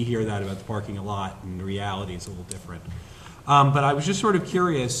unfortunately we hear that about the parking a lot, and the reality is a little different. But I was just sort of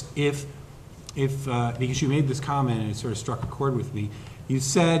curious if because you made this comment and it sort of struck a chord with me. You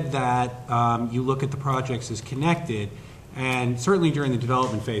said that you look at the projects as connected, and certainly during the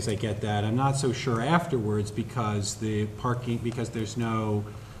development phase I get that. I'm not so sure afterwards because there's no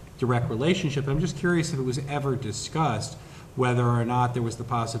direct relationship. I'm just curious if it was ever discussed whether or not there was the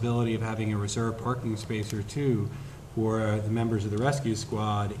possibility of having a reserved parking space or two for the members of the rescue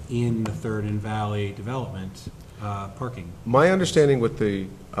squad in the Third and Valley development parking. My understanding with the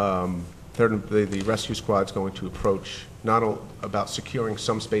the rescue squad's going to approach not about securing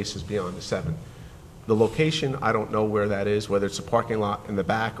some spaces beyond the 7. The location, I don't know where that is, whether it's a parking lot in the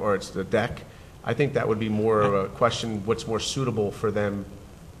back or it's the deck. I think that would be more of a question, what's more suitable for them,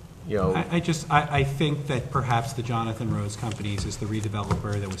 you know. I think that perhaps the Jonathan Rose Companies is the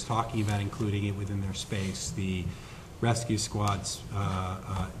redeveloper that was talking about including it within their space. The rescue squad's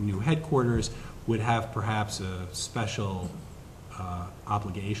new headquarters would have perhaps a special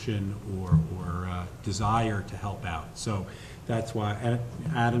obligation or desire to help out. So that's why.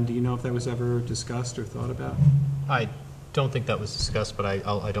 Adam, do you know if that was ever discussed or thought about? I don't think that was discussed, but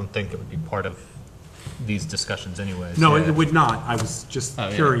I don't think it would be part of these discussions anyways. No, Yeah. it would not. I was just Oh,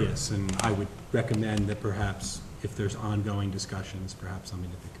 yeah. curious, and I would recommend that perhaps if there's ongoing discussions, perhaps something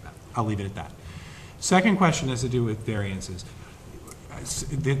to think about. I'll leave it at that. Second question has to do with variances.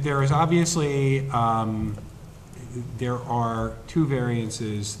 There is obviously, there are 2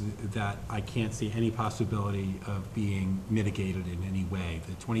 variances that I can't see any possibility of being mitigated in any way.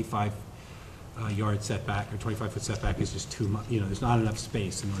 The 25-yard setback or 25-foot setback is just too much, there's not enough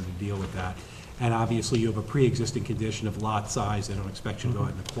space in order to deal with that. And obviously, you have a pre-existing condition of lot size. They don't expect you to go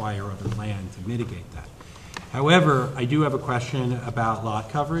out and acquire other land to mitigate that. However, I do have a question about lot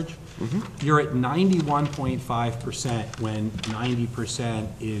coverage. You're at 91.5% when 90%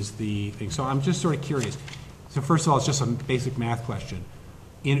 is the thing. So I'm just sort of curious. So first of all, it's just a basic math question.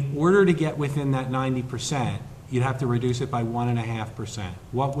 In order to get within that 90%, you'd have to reduce it by 1.5%.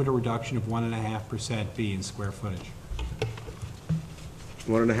 What would a reduction of 1.5% be in square footage?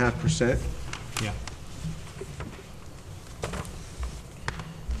 1.5%? Yeah.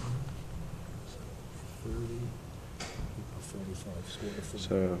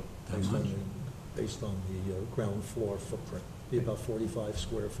 So, Based on the ground floor footprint, be about 45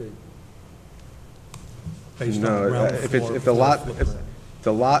 square feet. Based on the no, ground if floor if footprint.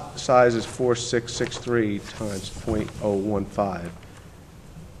 the lot size is 4663 times .015,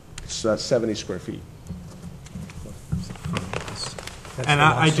 so that's 70 square feet. That's And the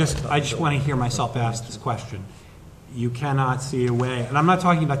lot I size just of the want to building. hear myself ask this question. You cannot see a way, and I'm not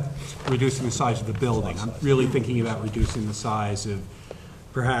talking about reducing the size of the building. I'm really thinking about reducing the size of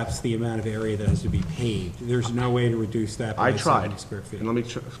perhaps the amount of area that has to be paved. There's no way to reduce that I by tried, 70 square feet. and let me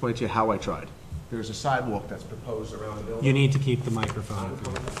explain to you how I tried. There's a sidewalk that's proposed around the building. You need to keep the microphone.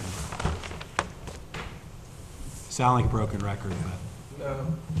 Sound like a broken record,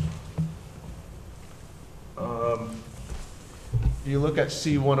 but. If you look at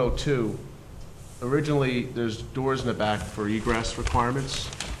C102, originally, there's doors in the back for egress requirements,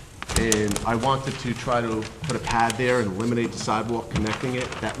 and I wanted to try to put a pad there and eliminate the sidewalk connecting it.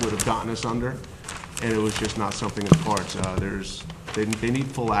 That would have gotten us under, and it was just not something in the cards. They need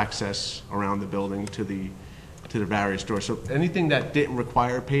full access around the building to the various doors. So anything that didn't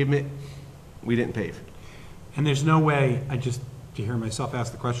require pavement, we didn't pave. And there's no way, to hear myself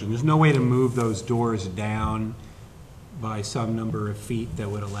ask the question, there's no way to move those doors down by some number of feet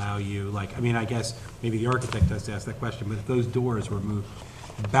that would allow you, I guess maybe the architect has to ask that question, but if those doors were moved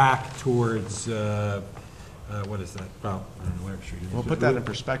back towards, what is that? Well, I don't know where street it is. Well, put that in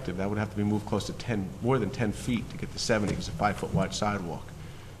perspective, that would have to be moved close to more than 10 feet to get to 70, because it's a 5-foot wide sidewalk.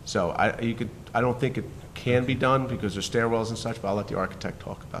 So I don't think it can be done because there's stairwells and such, but I'll let the architect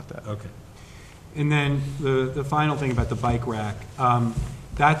talk about that. Okay. And then the final thing about the bike rack,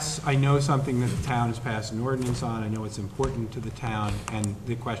 that's, I know, something that the town has passed an ordinance on. I know it's important to the town, and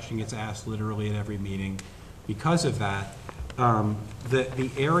the question gets asked literally at every meeting because of that.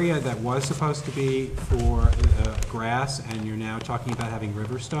 The area that was supposed to be for grass, and you're now talking about having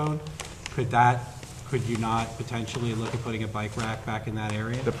Riverstone, could you not potentially look at putting a bike rack back in that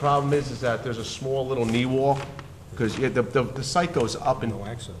area? The problem is that there's a small little knee wall, because the site goes up in No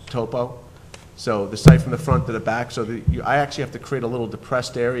access. topo, so the site from the front to the back, so I actually have to create a little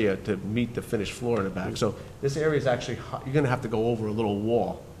depressed area to meet the finished floor in the back. So this area is actually, you're gonna have to go over a little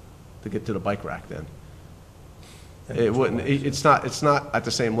wall to get to the bike rack then. It wouldn't, it's not at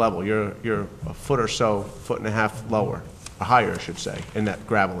the same level. You're a foot or so, 1.5 feet lower, or higher, I should say, in that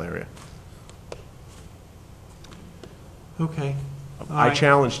gravel area. Okay. All I right.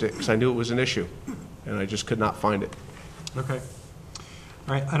 challenged it because I knew it was an issue, and I just could not find it. Okay.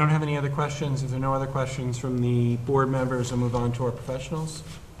 All right, I don't have any other questions. If there are no other questions from the board members, I'll move on to our professionals.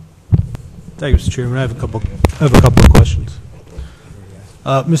 Thank you, Mr. Chairman. I have a couple of questions.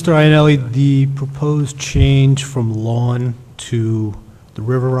 Mr. Iannelli, the proposed change from lawn to the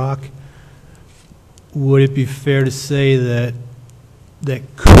River Rock, would it be fair to say that that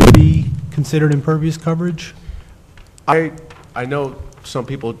could be considered impervious coverage? I know some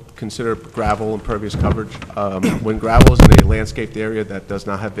people consider gravel impervious coverage. When gravel is in a landscaped area that does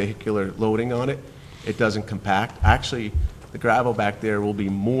not have vehicular loading on it, it doesn't compact. Actually, the gravel back there will be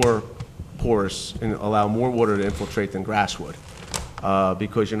more porous and allow more water to infiltrate than grass would,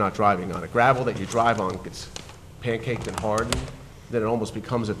 because you're not driving on it. Gravel that you drive on gets pancaked and hardened, then it almost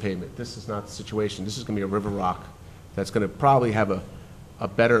becomes a pavement. This is not the situation. This is going to be a river rock that's going to probably have a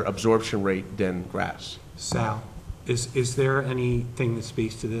better absorption rate than grass. Sal, is there anything that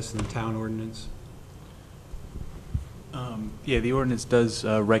speaks to this in the town ordinance? Yeah, the ordinance does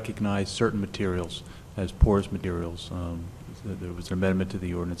recognize certain materials as porous materials. There was an amendment to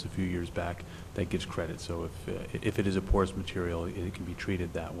the ordinance a few years back that gives credit. So if it is a porous material, it can be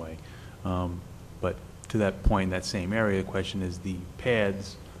treated that way. But to that point, in that same area, the question is the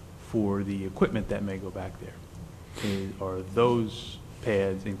pads for the equipment that may go back there. Are those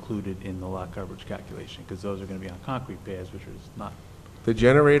pads included in the lot coverage calculation? Because those are going to be on concrete pads, which is not. The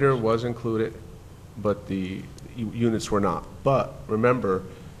generator was included, but the units were not. But remember,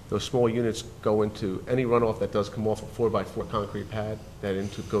 those small units go into any runoff that does come off a 4x4 concrete pad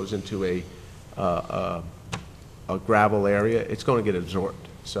that goes into a gravel area. It's going to get absorbed.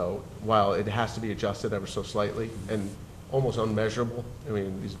 So while it has to be adjusted ever so slightly and almost unmeasurable, I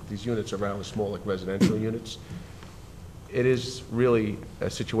mean, these units are rather small, like residential units, it is really a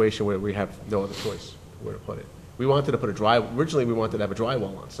situation where we have no other choice where to put it. We wanted to put originally we wanted to have a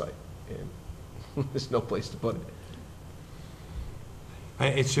drywall on site, and there's no place to put it.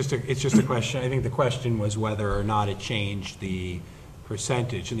 It's just a question. I think the question was whether or not it changed the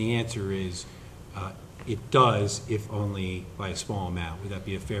percentage, and the answer is it does, if only by a small amount. Would that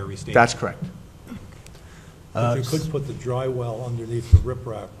be a fair restatement? That's correct. But you could put the dry well underneath the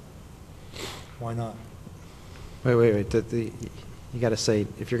riprap. Why not? Wait. You got to say,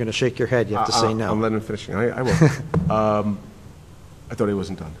 if you're going to shake your head, you have to say no. I'm letting him finish. I will. I thought he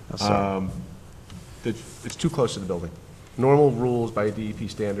wasn't done. Oh, sorry. It's too close to the building. Normal rules by DEP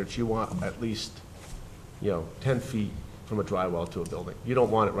standards, you want at least, 10 feet from a dry well to a building. You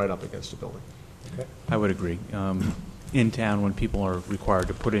don't want it right up against a building. Okay. I would agree. In town, when people are required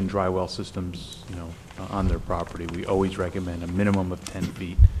to put in dry well systems, on their property, we always recommend a minimum of 10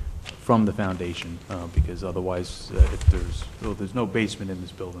 feet from the foundation, because otherwise, if there's no basement in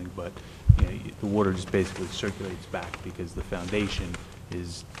this building, but the water just basically circulates back because the foundation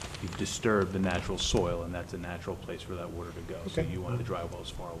you've disturbed the natural soil, and that's a natural place for that water to go. So you want the dry well as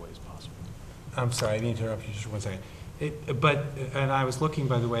far away as possible. I'm sorry, I need to interrupt you just 1 second. And I was looking,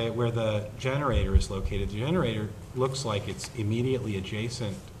 by the way, at where the generator is located. The generator looks like it's immediately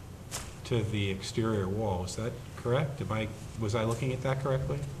adjacent to the exterior wall. Is that correct? Was I looking at that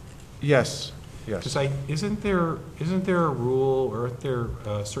correctly? Yes. Because isn't there a rule, or aren't there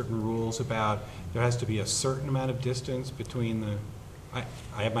certain rules about there has to be a certain amount of distance between the?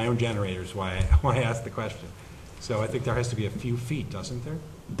 I have my own generators. Why I asked the question. So I think there has to be a few feet, doesn't there?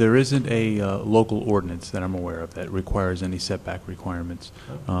 There isn't a local ordinance that I'm aware of that requires any setback requirements.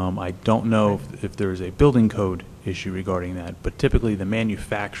 I don't know if there is a building code issue regarding that, but typically the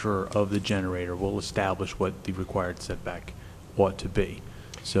manufacturer of the generator will establish what the required setback ought to be.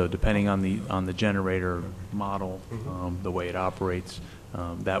 So depending on the generator model, the way it operates,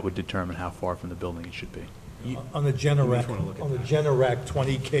 that would determine how far from the building it should be. On the Generac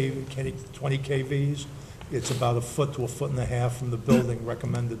 20 kVs, it's about 1 foot to 1.5 feet from the building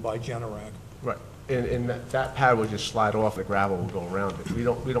recommended by Generac. Right. And that pad will just slide off, the gravel will go around it. We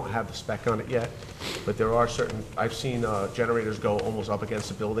don't have the spec on it yet, but there are certain, I've seen generators go almost up against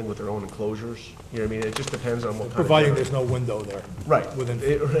the building with their own enclosures. You know what I mean? It just depends on what kind Providing of there's no window there. Right. Within.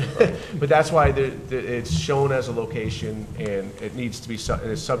 But that's why it's shown as a location, and it needs to be,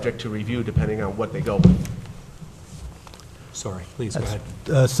 and it's subject to review depending on what they go with. Sorry, please go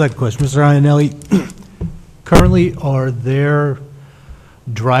ahead. Second question, Mr. Iannelli, currently are there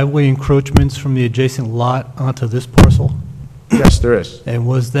driveway encroachments from the adjacent lot onto this parcel? Yes, there is. And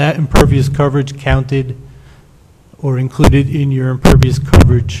was that impervious coverage counted or included in your impervious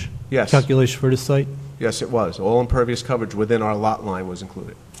coverage Yes. calculation for the site? Yes, it was. All impervious coverage within our lot line was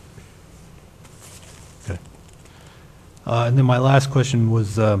included. Okay. And then my last question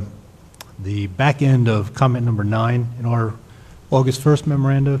was the back end of comment number 9 in our August 1st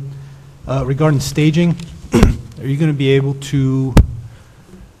memoranda regarding staging. Are you going to be able to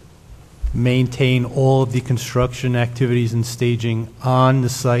maintain all of the construction activities and staging on the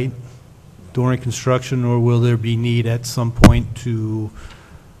site during construction, or will there be need at some point to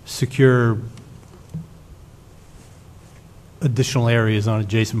secure additional areas on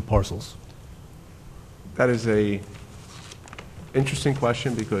adjacent parcels? That is a interesting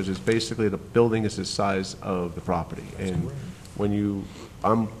question because it's basically the building is the size of the property. And when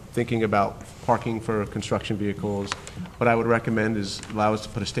I'm thinking about parking for construction vehicles, what I would recommend is allow us to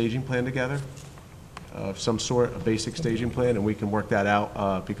put a staging plan together of some sort, a basic staging plan, and we can work that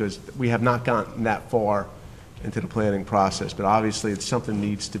out because we have not gotten that far into the planning process. But obviously, it's something that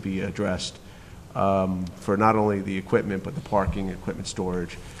needs to be addressed for not only the equipment, but the parking, equipment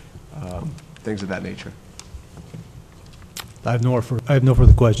storage, things of that nature. I have no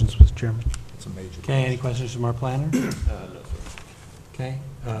further questions, Mr. Chairman. Okay, any questions from our planner? No, sir. Okay,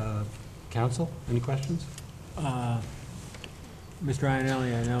 council, any questions? Mr.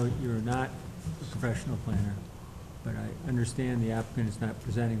 Ionelli, I know you're not a professional planner, but I understand the applicant is not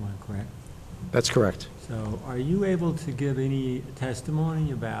presenting one, correct? That's correct. So are you able to give any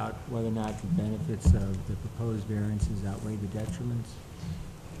testimony about whether or not the benefits of the proposed variances outweigh the detriments?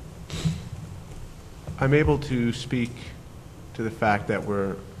 I'm able to speak to the fact that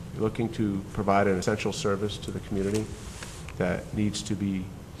we're looking to provide an essential service to the community that needs to be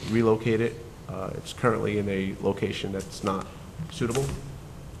relocated. It's currently in a location that's not suitable.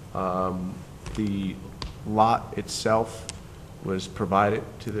 The lot itself was provided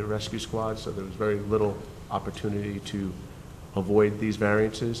to the rescue squad, so there was very little opportunity to avoid these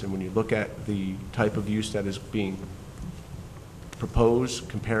variances. And when you look at the type of use that is being proposed,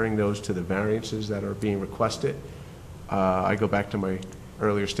 comparing those to the variances that are being requested, I go back to my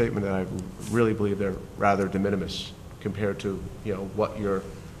earlier statement that I really believe they're rather de minimis compared to, you know, what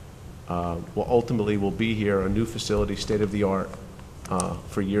ultimately will be here, a new facility, state-of-the-art,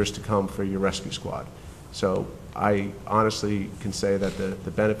 for years to come for your rescue squad. So I honestly can say that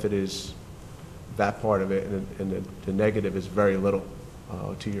the benefit is that part of it, and the negative is very little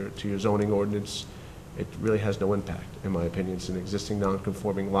to your zoning ordinance. It really has no impact, in my opinion. It's an existing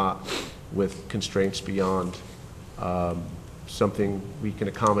non-conforming lot with constraints beyond something we can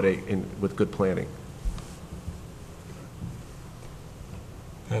accommodate with good planning.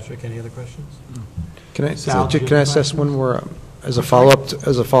 Patrick, any other questions? Can I, Sal, do you can I have a assess one more, as a follow-up to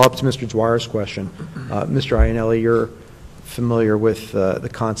Mr. Dwyer's question? Mr. Ionelli, you're familiar with the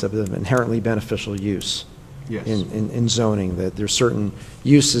concept of inherently beneficial use Yes. in zoning, that there's certain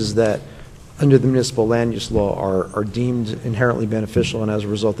uses that, under the municipal land use law, are deemed inherently beneficial, and as a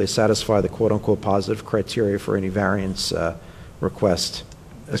result, they satisfy the quote-unquote positive criteria for any variance request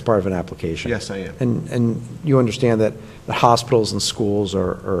as part of an application. Yes, I am. And you understand that the hospitals and schools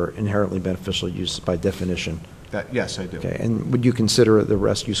are inherently beneficial use by definition? Yes, I do. Okay, and would you consider the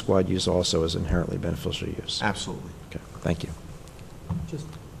rescue squad use also as inherently beneficial use? Absolutely. Okay, thank you.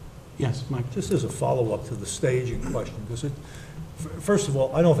 Yes, Mike? Just as a follow-up to the staging question, because first of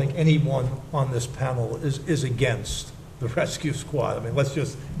all, I don't think anyone on this panel is against the rescue squad. I mean, let's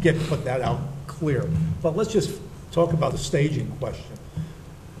just put that out clear. But let's just talk about the staging question.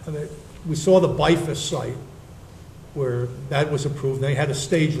 I mean, we saw the Bifus site where that was approved. They had a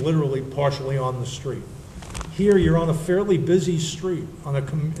stage literally partially on the street. Here, you're on a fairly busy street in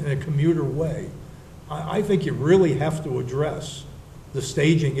a commuter way. I think you really have to address the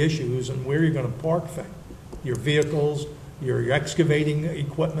staging issues and where you're going to park things. Your vehicles, your excavating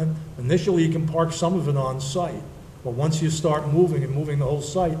equipment. Initially, you can park some of it on site, but once you start moving the whole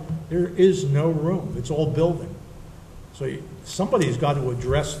site, there is no room. It's all building. So somebody's got to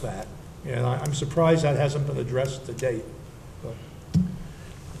address that, and I'm surprised that hasn't been addressed to date. But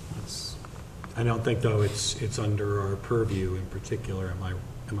I don't think, though, it's under our purview in particular.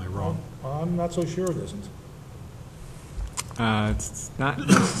 Am I wrong? I'm not so sure it isn't. It's not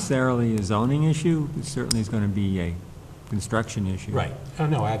necessarily a zoning issue. It certainly is going to be a construction issue. Right. Oh,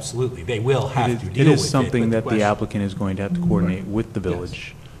 no, absolutely. They will have to deal with it. It is something but that the question- applicant is going to have to coordinate with the Yes.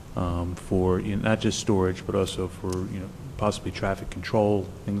 village for, not just storage, but also for, possibly traffic control,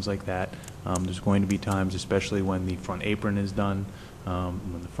 things like that. There's going to be times, especially when the front apron is done,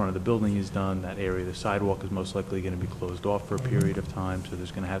 when the front of the building is done, that area, the sidewalk is most likely going to be closed off for a period of time, so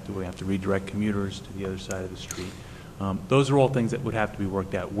we have to redirect commuters to the other side of the street. Those are all things that would have to be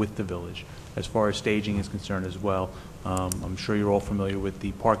worked out with the village. As far as staging is concerned as well, I'm sure you're all familiar with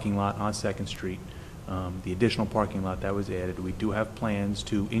the parking lot on 2nd Street, the additional parking lot that was added. We do have plans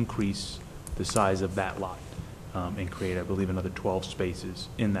to increase the size of that lot and create, I believe, another 12 spaces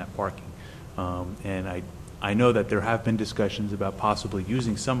in that parking. And I know that there have been discussions about possibly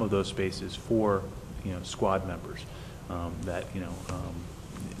using some of those spaces for, squad members that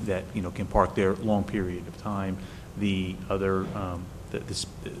can park there a long period of time. The other,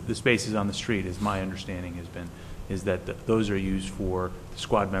 the spaces on the street, as my understanding has been, is that those are used for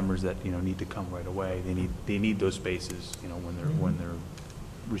squad members that, need to come right away. They need those spaces, when they're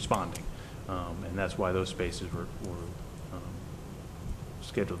responding. And that's why those spaces were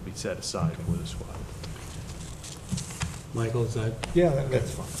scheduled to be set aside for the squad. Michael, is that? Yeah,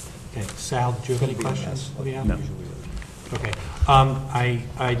 that's fine. Okay, Sal, do you have any questions? No. Okay.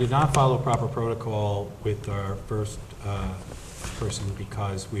 I did not follow proper protocol with our first person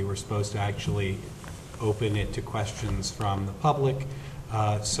because we were supposed to actually open it to questions from the public.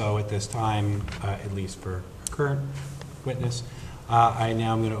 So at this time, at least for our current witness, I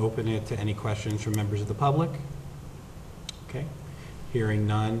now am going to open it to any questions from members of the public. Okay. Hearing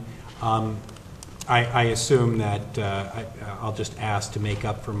none. I assume that I'll just ask to make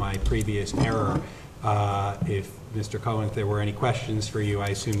up for my previous error. If Mr. Cohen, if there were any questions for you, I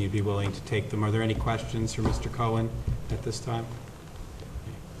assume you'd be willing to take them. Are there any questions for Mr. Cohen at this time?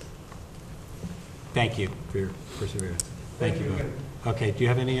 Thank you for your perseverance. Thank you. Okay, do you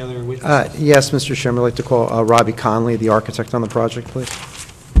have any other witnesses? Yes, Mr. Chairman, I'd like to call Robbie Conley, the architect on the project, please.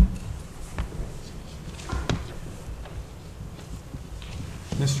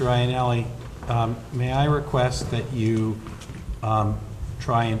 Mr. Iannelli, may I request that you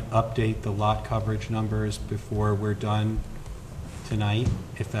try and update the lot coverage numbers before we're done tonight,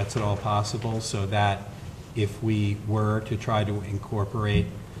 if that's at all possible, so that if we were to try to incorporate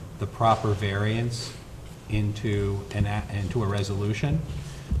the proper variance into a resolution,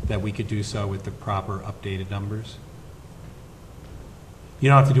 that we could do so with the proper updated numbers? You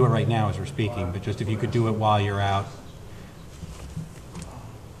don't have to do it right now as we're speaking, but just if you could do it while you're out.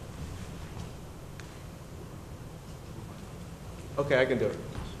 Okay, I can do it.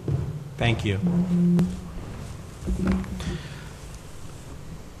 Thank you.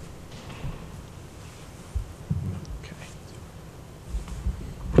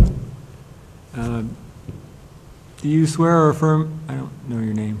 Do you swear or affirm, I don't know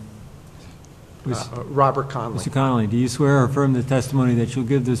your name. Robert Conley. Mr. Connolly, do you swear or affirm the testimony that you'll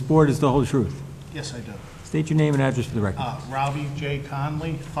give this board is the whole truth? Yes, I do. State your name and address for the record. Robbie J.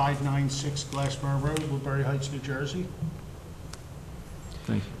 Conley, 596 Glassboro Road, Woodbury Heights, New Jersey.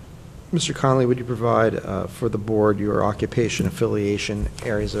 Thank you. Mr. Conley, would you provide for the board your occupation, affiliation,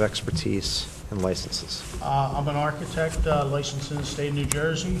 areas of expertise, and licenses? I'm an architect licensed in the state of New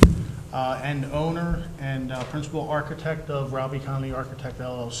Jersey and owner and principal architect of Robbie Conley Architect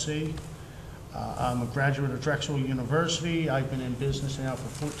LLC. I'm a graduate of Drexel University. I've been in business now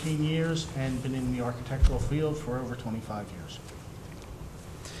for 14 years and been in the architectural field for over 25 years.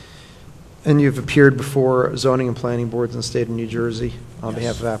 And you've appeared before zoning and planning boards in the state of New Jersey on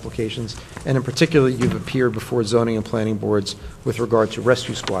behalf of applications, and in particular, you've appeared before zoning and planning boards with regard to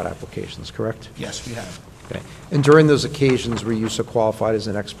rescue squad applications, correct? Yes, we have. Okay. And during those occasions, were you so qualified as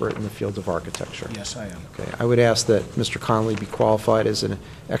an expert in the field of architecture? Yes, I am. Okay. I would ask that Mr. Conley be qualified as an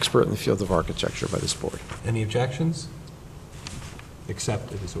expert in the field of architecture by this board. Any objections?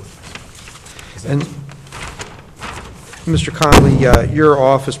 Accepted as well. And Mr. Conley, your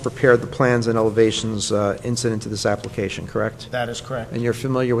office prepared the plans and elevations incident to this application, correct? That is correct. And you're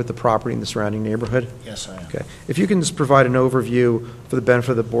familiar with the property and the surrounding neighborhood? Yes, I am. Okay. If you can just provide an overview for the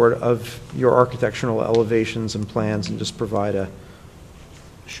benefit of the board of your architectural elevations and plans, and just provide a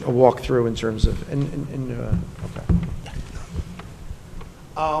walkthrough in terms of,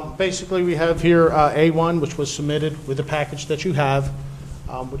 okay. Basically, we have here A1, which was submitted with the package that you have.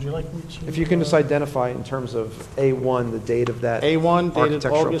 Would you like me to? If you can just identify in terms of A1, the date of that A1 dated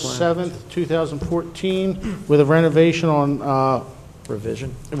architectural August plan. 7th, 2014, with a renovation on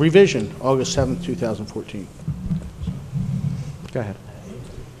Revision? revision, August 7th, 2014. Go ahead.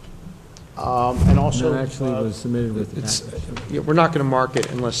 And also, That actually was submitted with the It's, package. yeah, we're not going to mark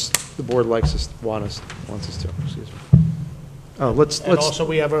it unless the board wants us to, excuse me. Oh, and also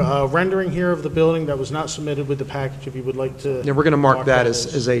we have a rendering here of the building that was not submitted with the package, if you would like to. yeah, we're going to mark that as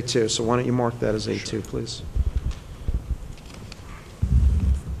A2, so why don't you mark that as A2, please?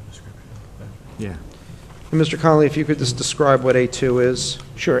 Yeah. And Mr. Conley, if you could just describe what A2 is?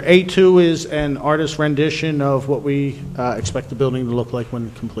 Sure. A2 is an artist's rendition of what we expect the building to look like when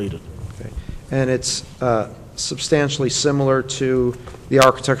completed. Okay. And it's substantially similar to the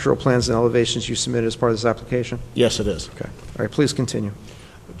architectural plans and elevations you submitted as part of this application? Yes, it is. Okay. All right, please continue.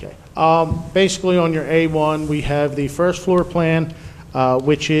 Okay. Basically, on your A1, we have the first floor plan,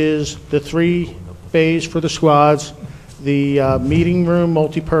 which is the 3 bays for the squads, the meeting room,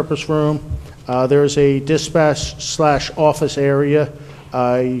 multipurpose room. There's a dispatch/office area,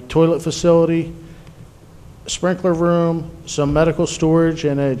 a toilet facility, sprinkler room, some medical storage,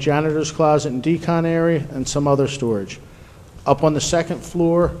 and a janitor's closet and decon area, and some other storage. Up on the second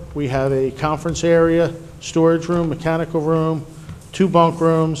floor, we have a conference area, storage room, mechanical room, 2 bunk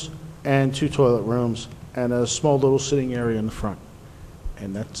rooms, and 2 toilet rooms, and a small little sitting area in the front.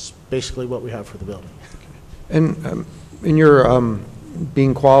 And that's basically what we have for the building. And in your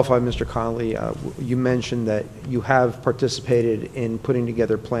being qualified, Mr. Connolly, you mentioned that you have participated in putting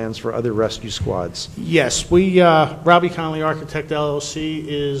together plans for other rescue squads. Yes, Robbie Connolly Architect LLC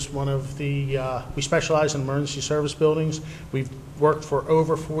is one of the, we specialize in emergency service buildings. We've worked for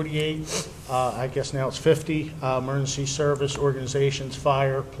over 48, I guess now it's 50, emergency service organizations,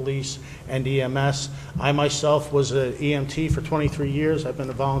 fire, police, and EMS. I myself was an EMT for 23 years. I've been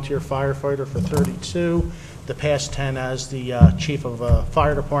a volunteer firefighter for 32. The past 10 as the chief of a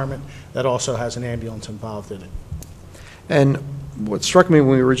fire department that also has an ambulance involved in it. And what struck me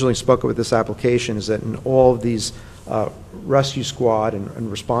when we originally spoke with this application is that in all of these rescue squad and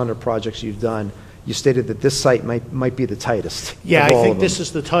responder projects you've done, you stated that this site might be the tightest. Yeah, I think this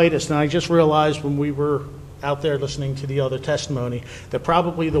is the tightest, and I just realized when we were out there listening to the other testimony that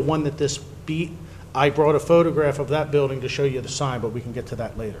probably the one that this beat, I brought a photograph of that building to show you the sign, but we can get to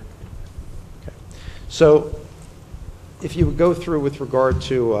that later. So if you would go through with regard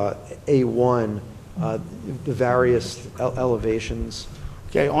to A1, the various elevations.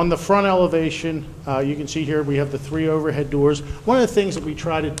 Okay, on the front elevation, you can see here we have the 3 overhead doors. One of the things that we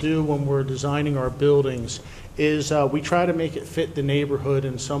try to do when we're designing our buildings is we try to make it fit the neighborhood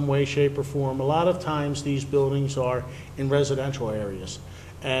in some way, shape, or form. A lot of times these buildings are in residential areas.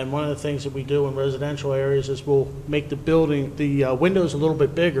 And one of the things that we do in residential areas is we'll make the building, the windows a little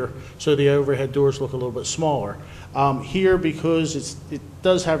bit bigger so the overhead doors look a little bit smaller. Here, because it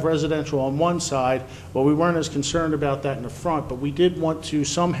does have residential on one side, well, we weren't as concerned about that in the front, but we did want to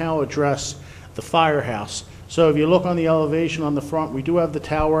somehow address the firehouse. So if you look on the elevation on the front, we do have the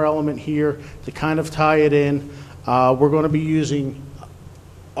tower element here to kind of tie it in. We're going to be using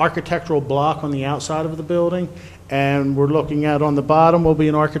architectural block on the outside of the building. And we're looking at on the bottom will be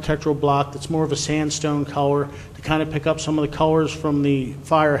an architectural block that's more of a sandstone color to kind of pick up some of the colors from the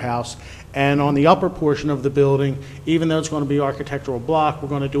firehouse. And on the upper portion of the building, even though it's going to be architectural block, we're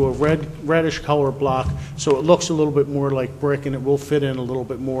going to do a reddish color block so it looks a little bit more like brick and it will fit in a little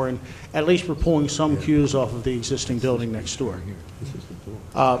bit more. And at least we're pulling some cues off of the existing building next door.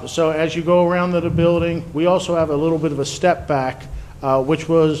 So as you go around the building, we also have a little bit of a step back, which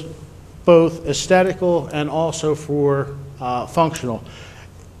was both aesthetical and also for functional.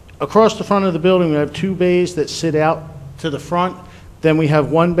 Across the front of the building, we have 2 bays that sit out to the front. Then we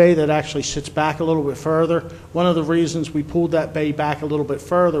have 1 bay that actually sits back a little bit further. One of the reasons we pulled that bay back a little bit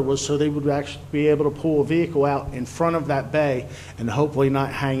further was so they would actually be able to pull a vehicle out in front of that bay and hopefully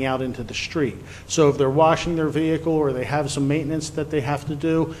not hang out into the street. So if they're washing their vehicle or they have some maintenance that they have to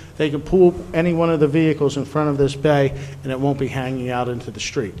do, they can pull any one of the vehicles in front of this bay and it won't be hanging out into the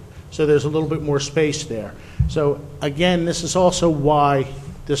street. So there's a little bit more space there. So again, this is also why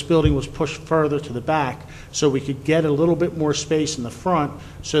this building was pushed further to the back, so we could get a little bit more space in the front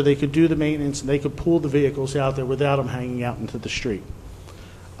so they could do the maintenance and they could pull the vehicles out there without them hanging out into the street.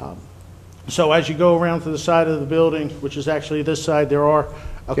 So as you go around to the side of the building, which is actually this side, there are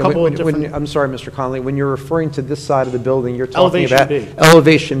a couple of different... I'm sorry, Mr. Connolly, when you're referring to this side of the building, you're talking about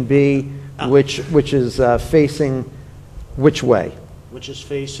Elevation B. Elevation B, which is facing which way? Which is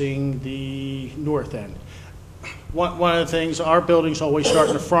facing the north end. One of the things, our buildings always start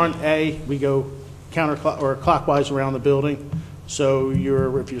in the front. We go clockwise around the building. So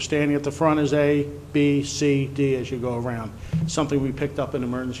if you're standing at the front is A, B, C, D as you go around. Something we picked up in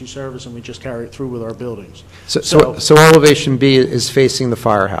emergency service and we just carry it through with our buildings. So elevation B is facing the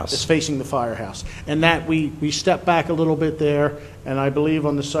firehouse? It's facing the firehouse. And that we step back a little bit there, and I believe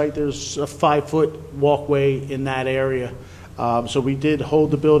on the site there's a 5-foot walkway in that area. So we did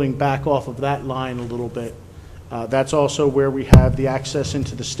hold the building back off of that line a little bit. That's also where we have the access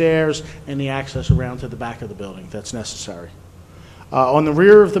into the stairs and the access around to the back of the building that's necessary. On the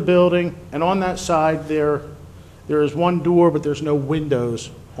rear of the building and on that side there is 1 door, but there's no windows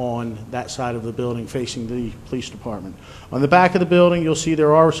on that side of the building facing the police department. On the back of the building, you'll see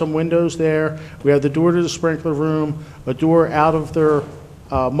there are some windows there. We have the door to the sprinkler room, a door out of their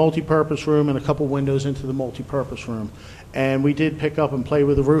multi-purpose room, and a couple windows into the multi-purpose room. And we did pick up and play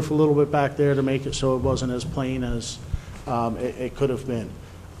with the roof a little bit back there to make it so it wasn't as plain as it could have been.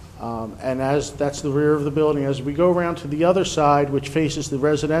 And that's the rear of the building. As we go around to the other side, which faces the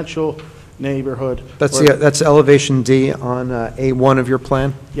residential neighborhood. That's elevation D on A1 of your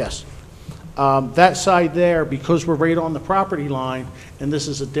plan? Yes. That side there, because we're right on the property line, and this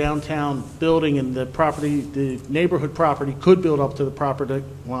is a downtown building, and the neighborhood property could build up to the property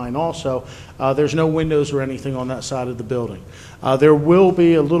line also, there's no windows or anything on that side of the building. There will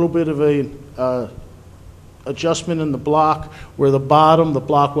be a little bit of a adjustment in the block where the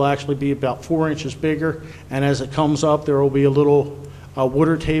block will actually be about 4 inches bigger, and as it comes up, there will be a little a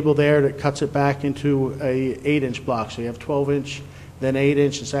water table there that cuts it back into a 8-inch block. So you have 12-inch, then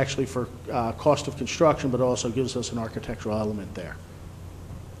 8-inch. It's actually for cost of construction, but also gives us an architectural element there.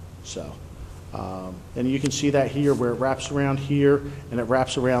 So, and you can see that here where it wraps around here and it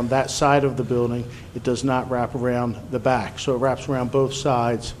wraps around that side of the building. It does not wrap around the back. So it wraps around both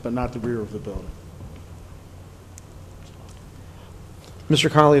sides, but not the rear of the building. Mr.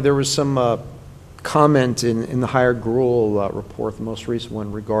 Connolly, there was some comment in the Higher Gruel report, the most recent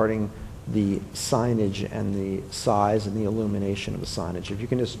one, regarding the signage and the size and the illumination of the signage. If you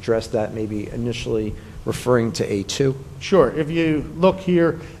can just address that, maybe initially referring to A2. Sure. If you look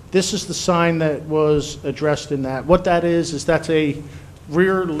here, this is the sign that was addressed in that. What that is that's a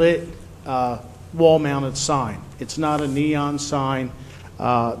rear-lit wall-mounted sign. It's not a neon sign.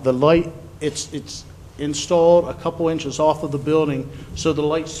 The light, it's installed a couple inches off of the building, so the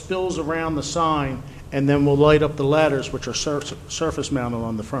light spills around the sign and then will light up the letters, which are surface mounted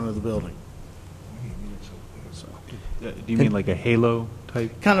on the front of the building. Do you mean like a halo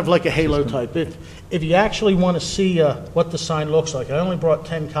type? Kind of like a halo type. If you actually want to see what the sign looks like, I only brought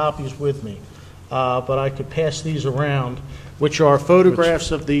 10 copies with me, but I could pass these around, which are photographs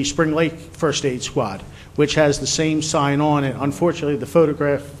of the Spring Lake First Aid Squad, which has the same sign on it. Unfortunately, the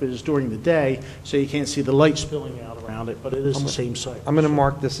photograph is during the day, so you can't see the light spilling out around it, but it is the same sign. I'm going to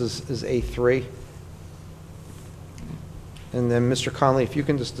mark this as A3. And then, Mr. Connolly, if you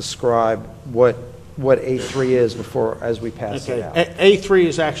can just describe what A3 is as we pass it out. A3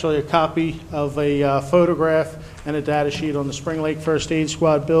 is actually a copy of a photograph and a data sheet on the Spring Lake First Aid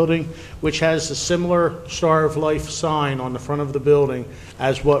Squad building, which has a similar Star of Life sign on the front of the building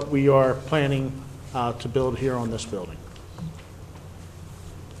as what we are planning to build here on this building.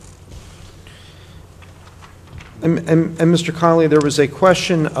 And Mr. Connolly, there was a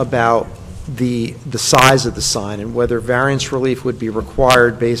question about the size of the sign and whether variance relief would be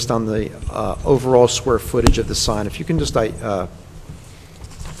required based on the overall square footage of the sign. If you can just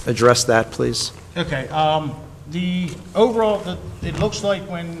address that, please. Okay. The overall, it looks like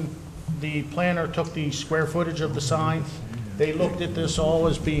when the planner took the square footage of the sign, they looked at this all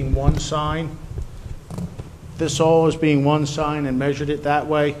as being one sign. This all as being one sign and measured it that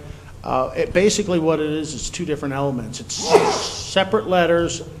way. Basically what it is, it's two different elements. It's separate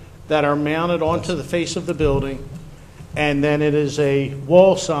letters that are mounted onto the face of the building, and then it is a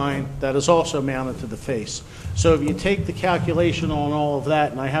wall sign that is also mounted to the face. So if you take the calculation on all of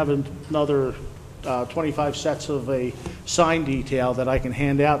that, and I have another 25 sets of a sign detail that I can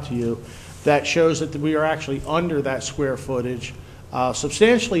hand out to you, that shows that we are actually under that square footage,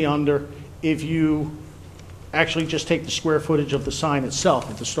 substantially under if you actually just take the square footage of the sign itself,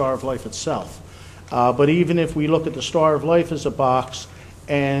 of the Star of Life itself. But even if we look at the Star of Life as a box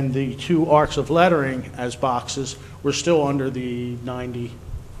and the two arcs of lettering as boxes, we're still under the 90.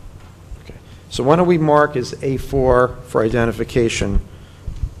 Okay. So why don't we mark as A4 for identification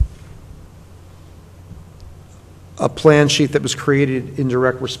a plan sheet that was created in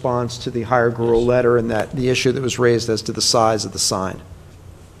direct response to the Higher Gruel letter and that the issue that was raised as to the size of the sign.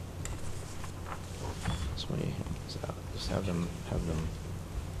 So just have them.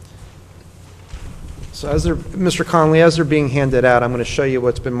 So as they're, Mr. Connolly, as they're being handed out, I'm going to show you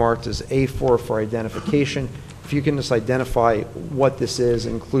what's been marked as A4 for identification. If you can just identify what this is,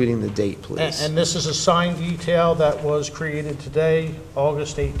 including the date, please. And this is a sign detail that was created today,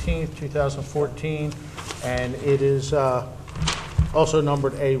 August 18th, 2014, and it is also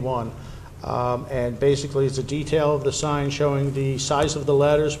numbered A1. And basically it's a detail of the sign showing the size of the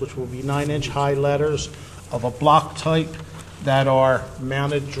letters, which will be 9-inch high letters of a block type that are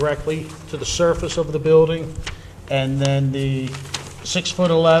mounted directly to the surface of the building, and then the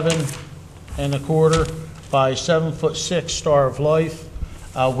 6'11" and a quarter by 7'6" Star of Life,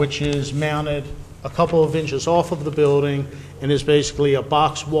 which is mounted a couple of inches off of the building and is basically a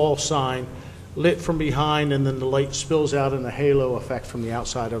box wall sign lit from behind, and then the light spills out in a halo effect from the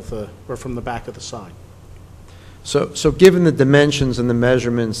outside of the, or from the back of the sign. So given the dimensions and the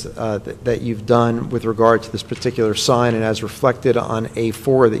measurements that you've done with regard to this particular sign and as reflected on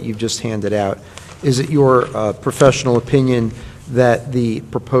A4 that you've just handed out, is it your professional opinion that the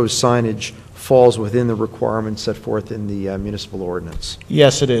proposed signage falls within the requirements set forth in the municipal ordinance?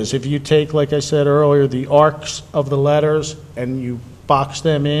 Yes, it is. If you take, like I said earlier, the arcs of the letters and you box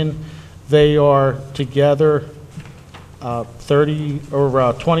them in, they are together 30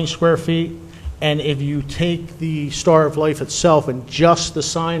 or 20 square feet. And if you take the Star of Life itself and just the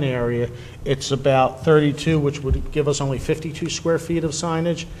sign area, it's about 32, which would give us only 52 square feet of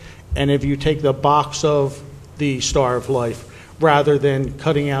signage. And if you take the box of the Star of Life, rather than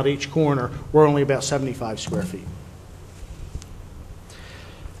cutting out each corner, we're only about 75 square feet.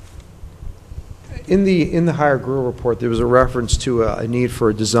 In the Higher Grill report, there was a reference to a need for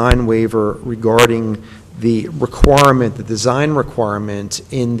a design waiver regarding the requirement, the design requirement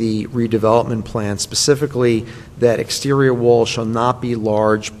in the redevelopment plan, specifically that exterior walls shall not be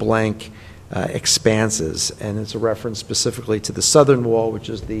large blank expanses. And it's a reference specifically to the southern wall, which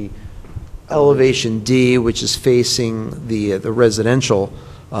is the elevation D, which is facing the residential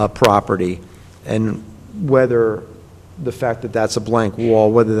property, and whether the fact that that's a blank wall,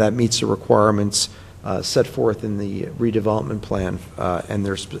 whether that meets the requirements set forth in the redevelopment plan and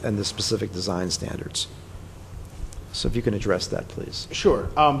the specific design standards. So if you can address that, please. Sure.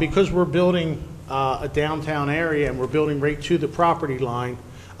 Because we're building a downtown area and we're building right to the property line,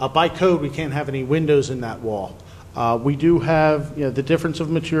 by code, we can't have any windows in that wall. We do have, the difference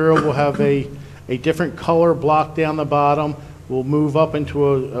of material. We'll have a different color block down the bottom. We'll move up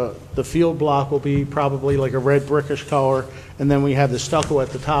into the field block will be probably like a red brickish color, and then we have the stucco at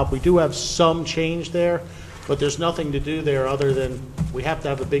the top. We do have some change there, but there's nothing to do there other than we have to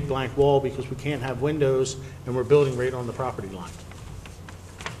have a big blank wall because we can't have windows, and we're building right on the property line.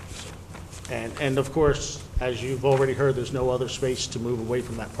 And of course, as you've already heard, there's no other space to move away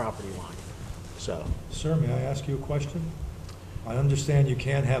from that property line. So, Sir, may I ask you a question? I understand you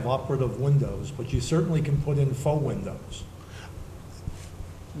can't have operative windows, but you certainly can put in faux windows.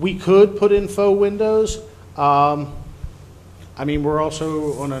 we could put in faux windows. I mean, we're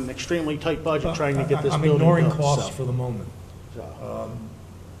also on an extremely tight budget trying to get this building built. I'm ignoring costs for the moment.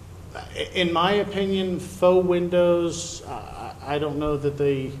 In my opinion, faux windows, I don't know that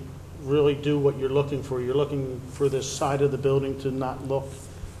they really do what you're looking for. You're looking for this side of the building to not look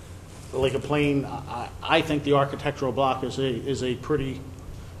like a plain. I think the architectural block is a pretty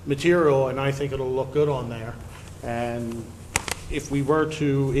material, and I think it'll look good on there. And if we were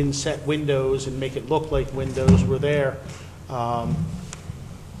to inset windows and make it look like windows were there,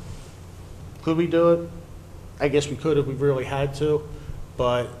 could we do it? I guess we could if we really had to,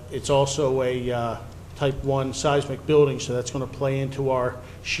 but it's also a type 1 seismic building, so that's going to play into our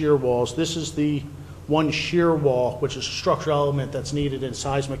shear walls. This is the one shear wall, which is a structural element that's needed in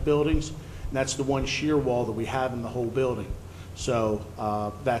seismic buildings, and that's the one shear wall that we have in the whole building. So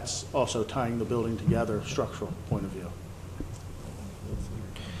that's also tying the building together, structural point of view.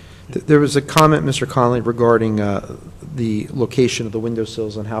 There was a comment, Mr. Connolly, regarding the location of the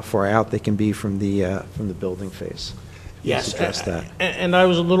windowsills and how far out they can be from the building face. Yes, address that. And I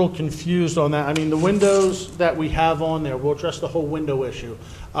was a little confused on that. I mean, the windows that we have on there, we'll address the whole window issue.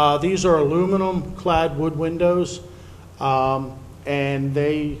 These are aluminum-clad wood windows, and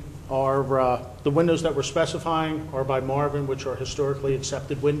they are, the windows that we're specifying are by Marvin, which are historically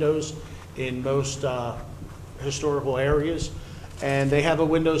accepted windows in most historical areas. And they have a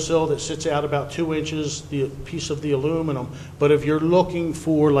windowsill that sits out about 2 inches, the piece of the aluminum. But if you're looking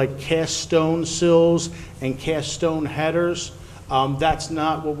for like cast stone sills and cast stone headers, that's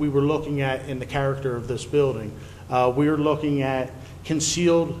not what we were looking at in the character of this building. We were looking at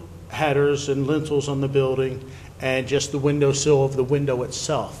concealed headers and lintels on the building and just the windowsill of the window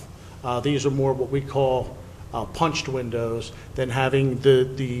itself. These are more what we call punched windows than having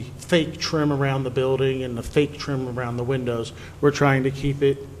the fake trim around the building and the fake trim around the windows. We're trying to keep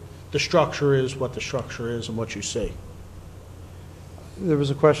it, the structure is what the structure is and what you see. There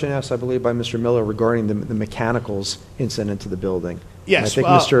was a question asked, I believe, by Mr. Miller regarding the mechanicals incident to the building. Yes. And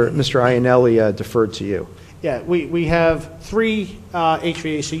I think Mr. Iannelli deferred to you. Yeah, we have 3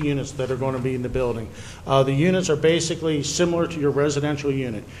 HVAC units that are going to be in the building. The units are basically similar to your residential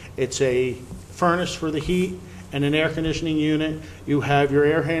unit. It's a furnace for the heat and an air conditioning unit. You have your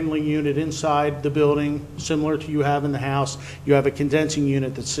air handling unit inside the building, similar to you have in the house. You have a condensing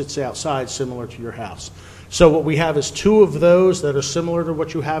unit that sits outside, similar to your house. So what we have is 2 of those that are similar to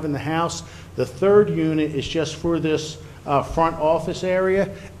what you have in the house. The 3rd unit is just for this front office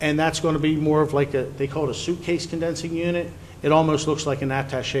area, and that's going to be more of like they call it a suitcase condensing unit. It almost looks like an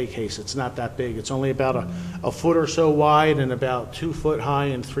attaché case. It's not that big. It's only about a foot or so wide and about 2 foot high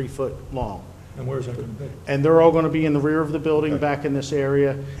and 3 foot long. And where's that going to be? And they're all going to be in the rear of the building, back in this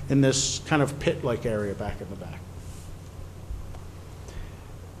area, in this kind of pit-like area back in the back.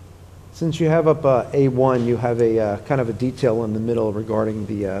 Since you have up A1, you have a kind of a detail in the middle regarding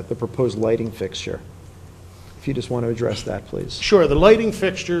the proposed lighting fixture. If you just want to address that, please. Sure. The lighting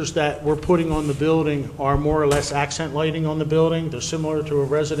fixtures that we're putting on the building are more or less accent lighting on the building. They're similar to a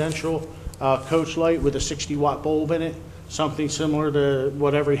residential coach light with a 60-watt bulb in it, something similar to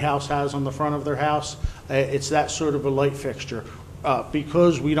what every house has on the front of their house. It's that sort of a light fixture.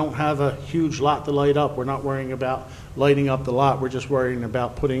 Because we don't have a huge lot to light up, we're not worrying about lighting up the lot. We're just worrying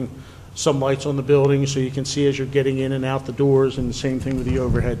about putting some lights on the building so you can see as you're getting in and out the doors, and the same thing with the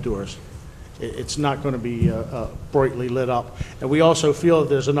overhead doors. It's not going to be brightly lit up. And we also feel that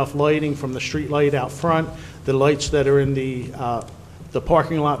there's enough lighting from the street light out front, the lights that are in the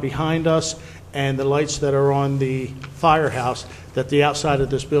parking lot behind us, and the lights that are on the firehouse, that the outside of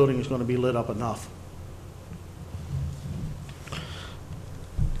this building is going to be lit up enough.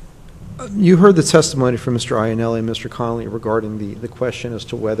 You heard the testimony from Mr. Iannelli and Mr. Connolly regarding the question as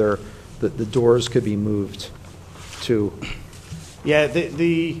to whether the doors could be moved to... Yeah,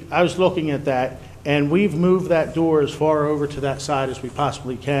 I was looking at that, and we've moved that door as far over to that side as we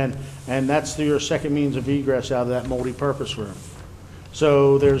possibly can, and that's your second means of egress out of that multi-purpose room.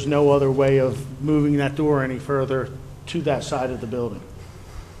 So there's no other way of moving that door any further to that side of the building.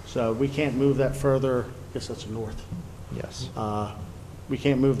 So we can't move that further. I guess that's north. Yes. We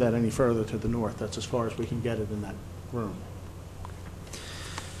can't move that any further to the north. That's as far as we can get it in that room.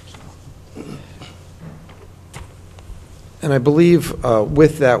 And I believe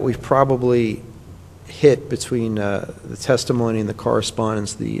with that, we've probably hit between the testimony and the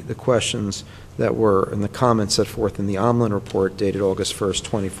correspondence, the questions that were and the comments set forth in the Omlin report dated August 1st,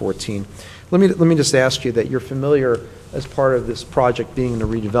 2014. Let me just ask you that you're familiar, as part of this project being in the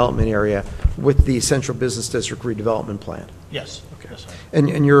redevelopment area, with the Central Business District redevelopment plan. Yes. Okay. Yes,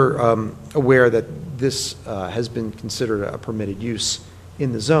 And you're aware that this has been considered a permitted use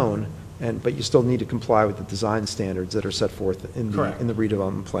in the zone, but you still need to comply with the design standards that are set forth in the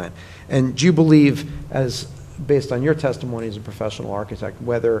redevelopment plan. And do you believe, as based on your testimony as a professional architect,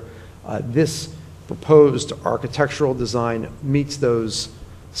 whether this proposed architectural design meets those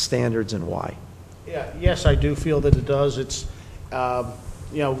standards and why? Yeah, yes, I do feel that it does. It's,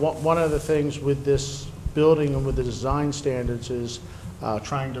 one of the things with this building and with the design standards is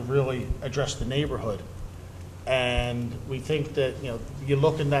trying to really address the neighborhood. And we think that, you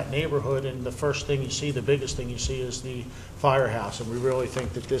look in that neighborhood and the first thing you see, the biggest thing you see is the firehouse. And we really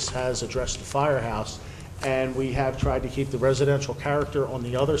think that this has addressed the firehouse. And we have tried to keep the residential character on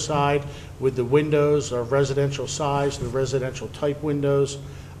the other side with the windows of residential size, the residential type windows.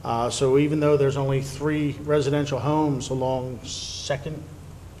 So even though there's only 3 residential homes along Second,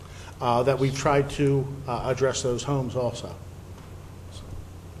 that we've tried to address those homes also.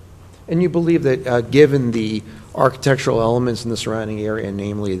 And you believe that given the architectural elements in the surrounding area,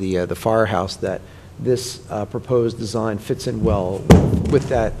 namely the firehouse, that this proposed design fits in well with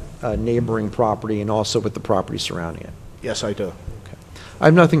that neighboring property and also with the property surrounding it? Yes, I do. Okay. I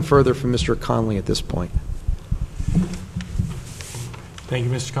have nothing further from Mr. Connolly at this point. Thank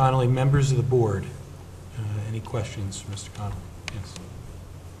you, Mr. Connolly. Members of the board, any questions for Mr. Connolly? Yes.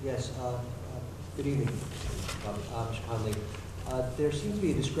 Yes. Good evening, Mr. Connolly. There seems to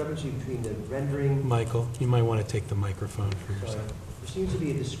be a discrepancy between the rendering... Michael, you might want to take the microphone for yourself. There seems to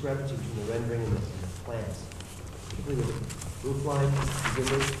be a discrepancy between the rendering and the plans. Particularly the roof line to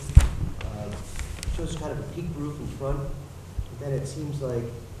begin with. Shows kind of a peaked roof in front. But then it seems like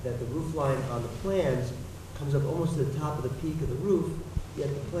that the roof line on the plans comes up almost to the top of the peak of the roof, yet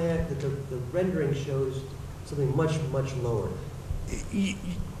the rendering shows something much, much lower.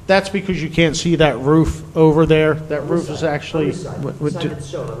 That's because you can't see that roof over there. That roof is actually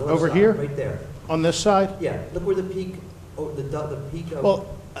over here, right there. On this side. Yeah, look where the peak, the peak of.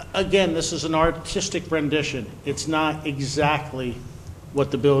 Well, again, this is an artistic rendition. It's not exactly what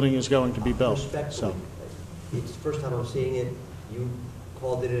the building is going to be built. Respectfully, it's the first time I'm seeing it. You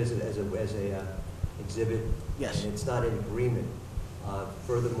called it as a exhibit. Yes. And it's not in agreement.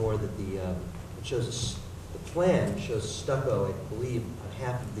 Furthermore, that it shows the plan shows stucco, I believe, on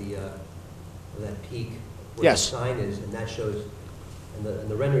half of that peak where yes. the sign is, and that shows, and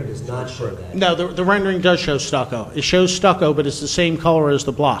the rendering does not show that. No, the rendering does show stucco. It shows stucco, but it's the same color as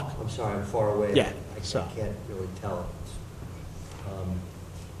the block. I'm sorry, I'm far away. Yeah. I can't really tell.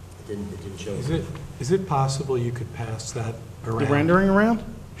 It didn't show. Is it possible you could pass that around? The rendering around?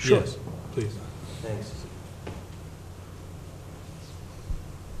 Sure. Yes, please. Thanks.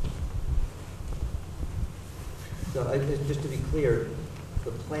 So just to be clear,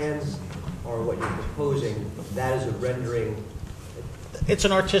 the plans are what you're proposing. That is a rendering. It's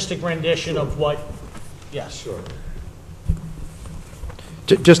an artistic rendition of what, yes. Sure.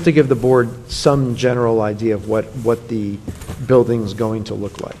 Just to give the board some general idea of what the building's going to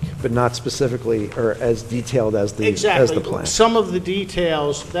look like, but not specifically or as detailed as the plan. Some of the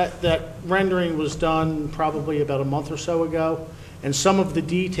details, that rendering was done probably about a month or so ago, and some of the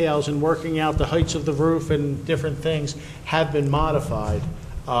details in working out the heights of the roof and different things have been modified,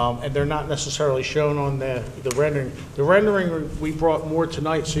 and they're not necessarily shown on the rendering. The rendering we brought more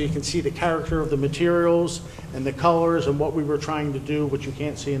tonight so you can see the character of the materials and the colors and what we were trying to do, which you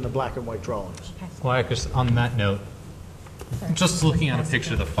can't see in the black and white drawings. Well, just on that note, just looking at a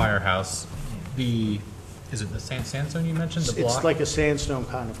picture of the firehouse, is it the sandstone you mentioned, the block? It's like a sandstone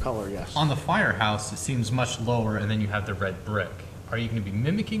kind of color, yes. On the firehouse, it seems much lower, and then you have the red brick. Are you going to be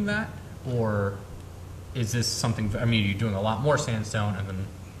mimicking that, or is this something, I mean, you're doing a lot more sandstone, and then,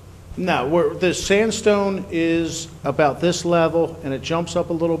 No, the sandstone is about this level, and it jumps up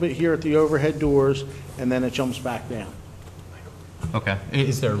a little bit here at the overhead doors, and then it jumps back down. okay.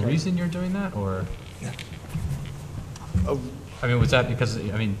 Is there a reason you're doing that, or? I mean, was that because,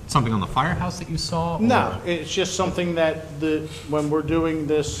 I mean, something on the firehouse that you saw? No, or- it's just something that when we're doing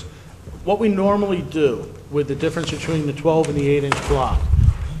this, what we normally do with the difference between the 12 and the 8-inch block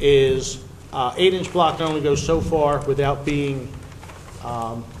is 8-inch block only goes so far without being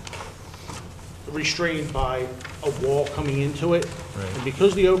restrained by a wall coming into it. Right. And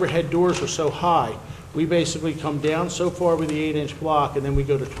because the overhead doors are so high, we basically come down so far with the 8-inch block, and then we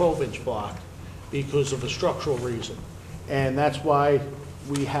go to 12-inch block because of a structural reason. And that's why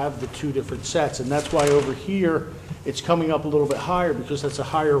we have the two different sets. And that's why over here, it's coming up a little bit higher, because that's a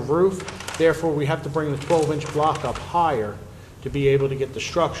higher roof. Therefore, we have to bring the 12-inch block up higher to be able to get the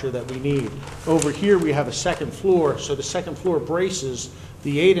structure that we need. Over here, we have a second floor, so the second floor braces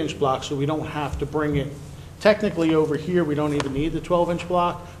the 8-inch block, so we don't have to bring it. Technically, over here, we don't even need the 12-inch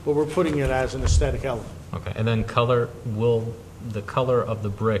block, but we're putting it as an aesthetic element. Okay, and then will the color of the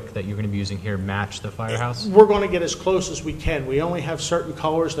brick that you're going to be using here match the firehouse? We're going to get as close as we can. We only have certain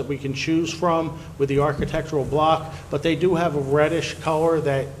colors that we can choose from with the architectural block, but they do have a reddish color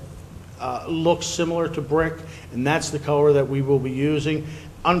that looks similar to brick, and that's the color that we will be using.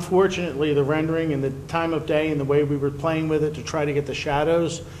 Unfortunately, the rendering and the time of day and the way we were playing with it to try to get the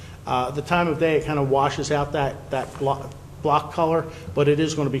shadows, the time of day, it kind of washes out that block color, but it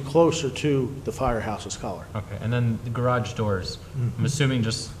is going to be closer to the firehouse's color. Okay, and then the garage doors, I'm assuming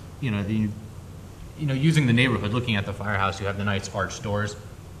just, using the neighborhood, looking at the firehouse, you have the nice arched doors.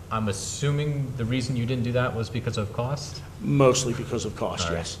 I'm assuming the reason you didn't do that was because of cost? Mostly because of cost,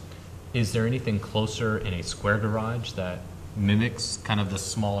 All right. yes. Is there anything closer in a square garage that mimics kind of the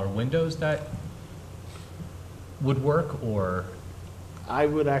smaller windows that would work, or? I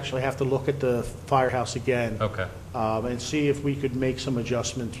would actually have to look at the firehouse again. Okay, And see if we could make some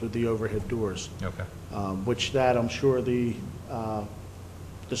adjustments with the overhead doors. okay. Which that I'm sure the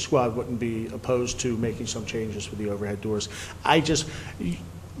squad wouldn't be opposed to making some changes with the overhead doors.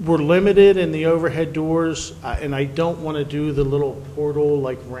 We're limited in the overhead doors, and I don't want to do the little portal,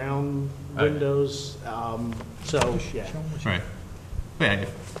 like round Right. windows, so, yeah. Right. Yeah,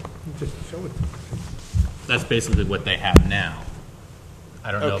 that's basically what they have now.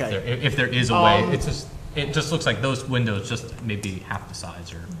 I don't know Okay. if there is a way, it just looks like those windows just maybe half the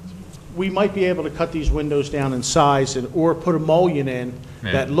size, or, We might be able to cut these windows down in size or put a mullion in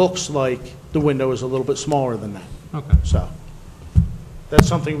Yeah. that looks like the window is a little bit smaller than that. okay. So that's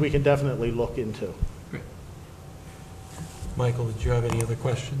something we can definitely look into. Michael, did you have any other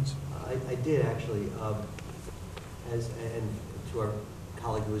questions? I did, actually. And to our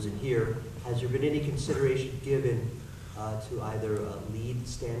colleague who isn't here, has there been any consideration given to either a LEED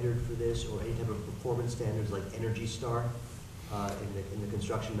standard for this or any type of performance standards like Energy Star in the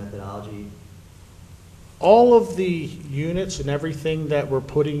construction methodology? All of the units and everything that we're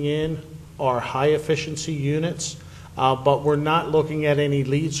putting in are high-efficiency units, but we're not looking at any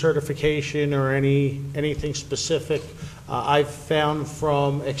LEED certification or anything specific. I've found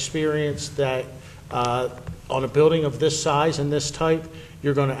from experience that on a building of this size and this type,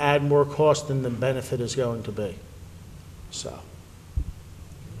 you're going to add more cost than the benefit is going to be. So,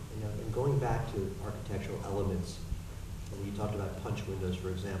 And going back to architectural elements, when you talked about punch windows, for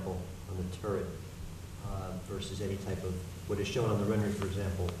example, on the turret, versus any type of, what is shown on the rendering, for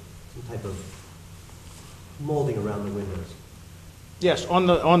example, some type of molding around the windows. yes, on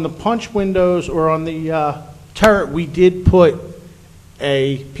the punch windows or on the turret, we did put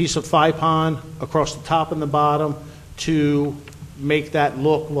a piece of Thipon across the top and the bottom to make that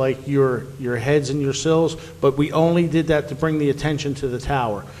look like your heads and your sills, but we only did that to bring the attention to the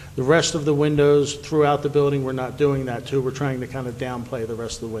tower. The rest of the windows throughout the building, we're not doing that too. We're trying to kind of downplay the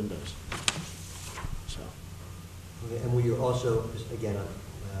rest of the windows. So, Okay, and will you also, just again,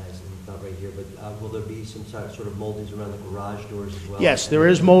 it's not right here, but will there be some sort of moldings around the garage doors as well? yes, there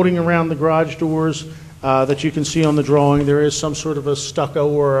is molding around the garage doors that you can see on the drawing. There is some sort of a stucco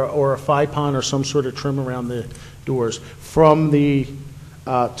or a Thipon or some sort of trim around the doors from the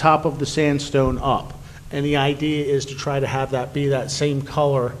top of the sandstone up. And the idea is to try to have that be that same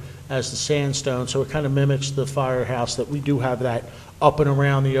color as the sandstone, so it kind of mimics the firehouse, that we do have that up and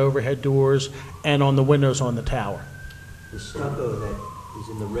around the overhead doors and on the windows on the tower. The stucco that is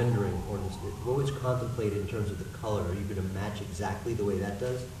in the rendering, or what was contemplated in terms of the color? Are you going to match exactly the way that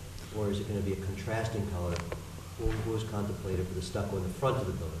does? or is it going to be a contrasting color? What was contemplated for the stucco in the front of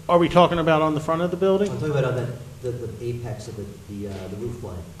the building? Are we talking about on the front of the building? I'm talking about on the apex of the roof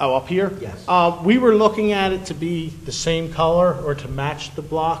line. Oh, up here? Yes. We were looking at it to be the same color or to match the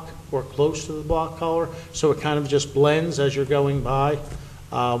block or close to the block color, so it kind of just blends as you're going by.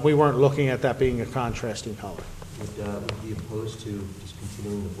 We weren't looking at that being a contrasting color. Would you be opposed to just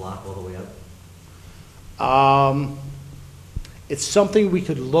continuing the block all the way up? It's something we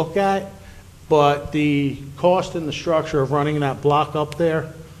could look at, but the cost and the structure of running that block up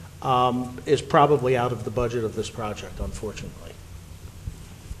there is probably out of the budget of this project, unfortunately.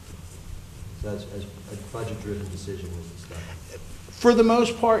 So as a budget-driven decision with the stuff. For the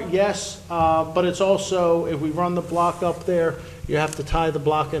most part, yes, but it's also, if we run the block up there, you have to tie the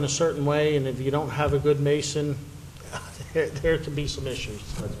block in a certain way, and if you don't have a good mason, there can be some issues.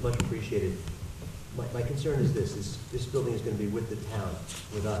 That's much appreciated. My concern is this building is going to be with the town,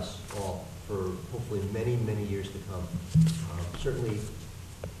 with us all, for hopefully many, many years to come. Certainly,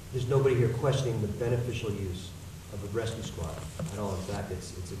 there's nobody here questioning the beneficial use of a rescue squad at all. In fact,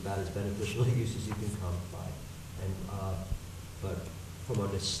 it's about as beneficial a use as you can come by. And but from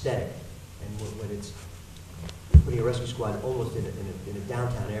an aesthetic, and when it's putting a rescue squad almost in a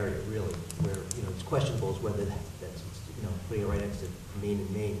downtown area, really, where it's questionable as whether that's putting it right next to Main and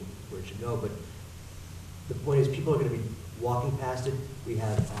Main where it should go. But the point is, people are going to be walking past it. We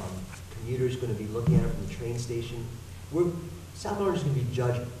have commuters going to be looking at it from the train station. South Orange is going to be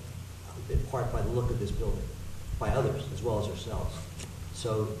judged in part by the look of this building, by others as well as ourselves.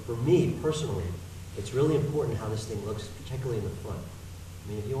 So for me personally, it's really important how this thing looks, particularly in the front. I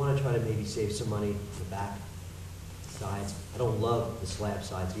mean, if you want to try to maybe save some money in the back sides, I don't love the slab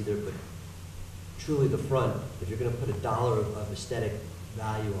sides either, but truly the front, if you're going to put $1 of aesthetic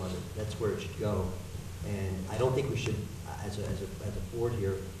value on it, that's where it should go. And I don't think we should, as a board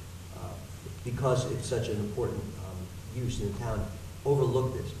here, because it's such an important use in the town,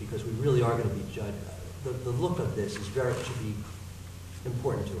 overlook this, because we really are going to be judged. The look of this should be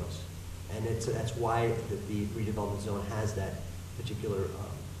important to us. And that's why the redevelopment zone has that particular,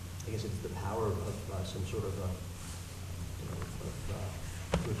 I guess it's the power of some sort of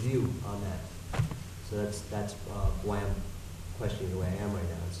review on that. So that's why I'm questioning the way I am right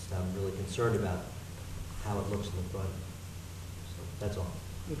now. It's just I'm really concerned about how it looks in the front. So that's all.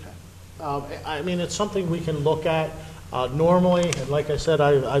 Okay. I mean, it's something we can look at. Normally, and like I said,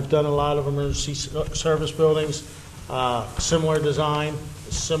 I've done a lot of emergency service buildings, similar design,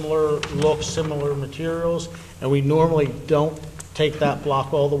 similar look, similar materials, and we normally don't take that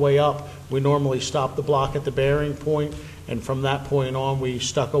block all the way up. We normally stop the block at the bearing point, and from that point on, we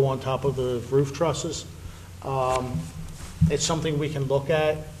stucco on top of the roof trusses. It's something we can look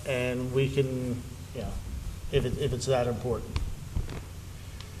at, and we can, if it's that important.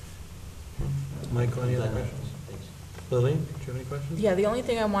 Michael, any other questions? Lillian, do you have any questions? Yeah, the only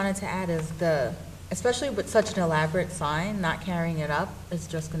thing I wanted to add is especially with such an elaborate sign, not carrying it up is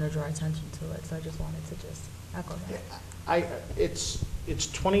just going to draw attention to it. So I just wanted to just echo that.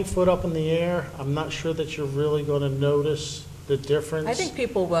 It's 20 foot up in the air. I'm not sure that you're really going to notice the difference. I think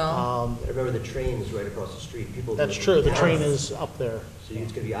people will. Remember, the train is right across the street. That's true. The train is up there. So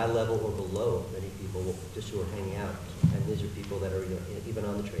it's going to be eye level or below many people just who are hanging out. And these are people that are even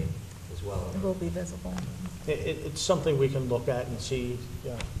on the train as well. It will be visible. It's something we can look at and see.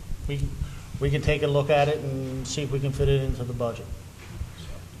 Yeah, we can take a look at it and see if we can fit it into the budget.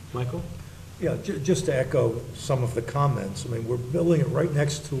 Michael? Yeah, just to echo some of the comments, I mean, we're building it right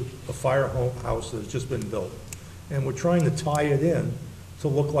next to a firehouse that's just been built. And we're trying to tie it in to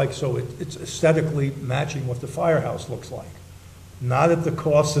look like, so it's aesthetically matching what the firehouse looks like. Not at the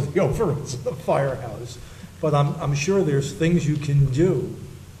cost of the overruns of the firehouse, but I'm sure there's things you can do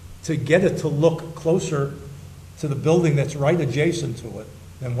to get it to look closer to the building that's right adjacent to it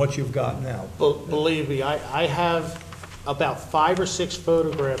than what you've got now. Believe me, I have about 5 or 6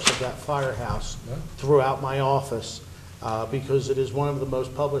 photographs of that firehouse throughout my office because it is one of the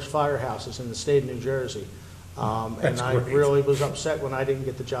most published firehouses in the state of New Jersey. And I really was upset when I didn't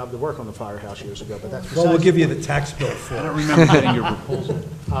get the job to work on the firehouse years ago, but that's well, we'll give you the tax bill for it. I don't remember getting your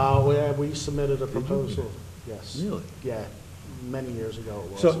proposal. We submitted a proposal, yes. Really? Yeah, many years ago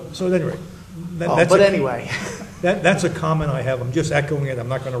it was. So anyway. Anyway. That's a comment I have. I'm just echoing it. I'm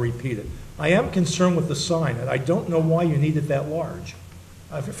not going to repeat it. I am concerned with the sign, and I don't know why you need it that large.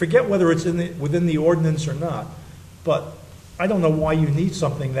 I forget whether it's within the ordinance or not, but I don't know why you need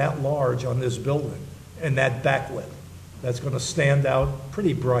something that large on this building and that backlit. That's going to stand out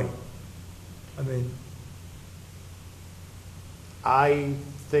pretty bright. I mean, I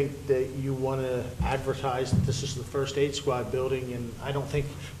think that you want to advertise that this is the first aid squad building, and I don't think,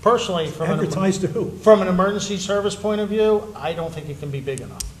 personally, Advertise to who? from an emergency service point of view, I don't think it can be big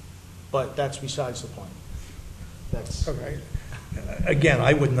enough. But that's besides the point. That's. Okay. Again,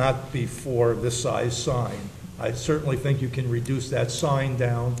 I would not be for this size sign. I certainly think you can reduce that sign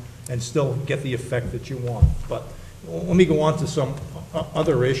down and still get the effect that you want. But let me go on to some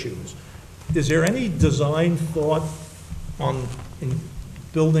other issues. Is there any design thought in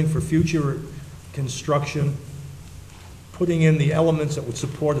building for future construction, putting in the elements that would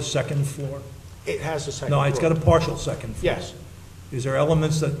support a second floor? It has a second floor. No, it's got a partial second floor. Yes. Is there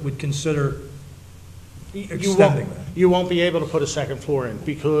elements that would consider extending that? You won't be able to put a second floor in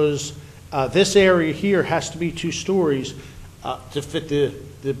because this area here has to be 2 stories to fit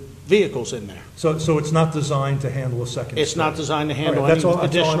the vehicles in there. So it's not designed to handle a second floor? It's not designed to handle All right, any that's all I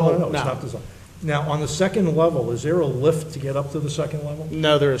additional. wanna know. It's No. not designed. Now, on the second level, is there a lift to get up to the second level?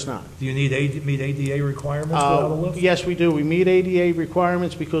 No, there is not. Do you need meet ADA requirements without a lift? Yes, we do. We meet ADA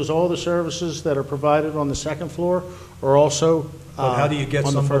requirements because all the services that are provided on the second floor are also But how do you get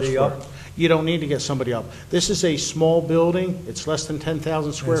on the first somebody floor. up? You don't need to get somebody up. This is a small building. It's less than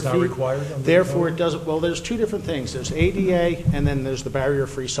 10,000 square It's feet. not required under the Therefore, code? it doesn't, well, there's 2 different things. There's ADA and then there's the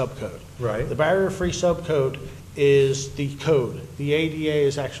barrier-free subcode. Right. The barrier-free subcode is the code. The ADA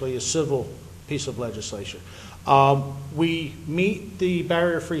is actually a civil piece of legislation. We meet the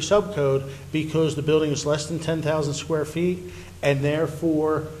barrier-free subcode because the building is less than 10,000 square feet, and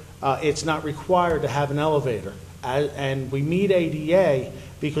therefore, it's not required to have an elevator. And we meet ADA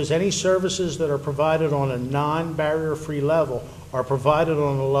because any services that are provided on a non-barrier-free level are provided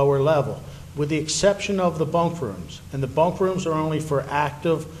on a lower level, with the exception of the bunk rooms. And the bunk rooms are only for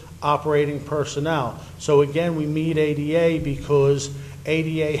active operating personnel. So again, we meet ADA because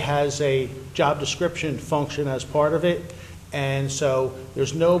ADA has a job description function as part of it, and so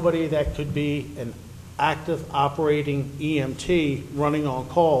there's nobody that could be an active operating EMT running on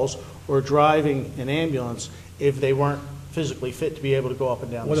calls or driving an ambulance if they weren't physically fit to be able to go up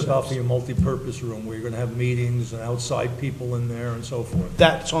and down the What steps. about for your multi-purpose room, where you're going to have meetings and outside people in there and so forth?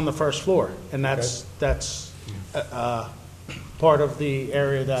 That's on the first floor, and that's part of the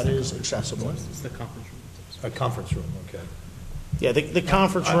area that is accessible. A conference room, okay. Yeah, the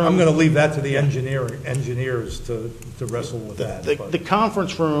conference room. I'm going to leave that to the engineers to wrestle with that. but- The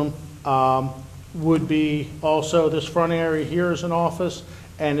conference room would be also, this front area here is an office,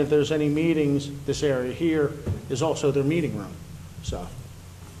 and if there's any meetings, this area here is also their meeting room, so.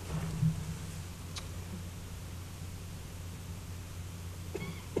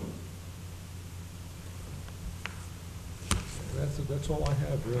 That's all I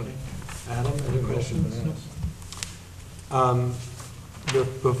have, really. Adam, any questions?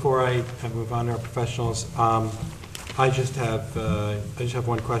 Before I move on to our professionals, I just have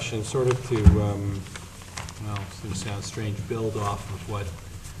one question, sort of to, well, it's going to sound strange, build off of what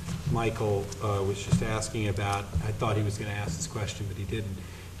Michael was just asking about. I thought he was going to ask this question, but he didn't.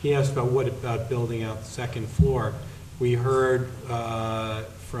 He asked about what about building out the second floor. We heard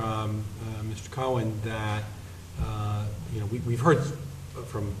from Mr. Cohen that, we've heard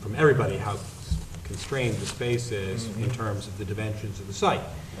from everybody how constrained the space is in terms of the dimensions of the site.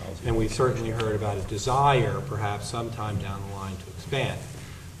 And we've certainly heard about a desire, perhaps sometime down the line, to expand.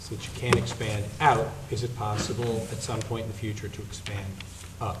 So that you can't expand out, is it possible at some point in the future to expand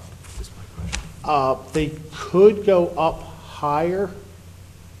up, is my question. They could go up higher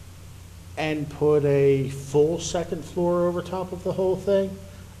and put a full second floor over top of the whole thing,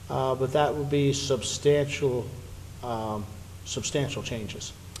 but that would be substantial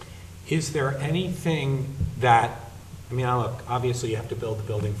changes. Is there anything that, look, obviously you have to build the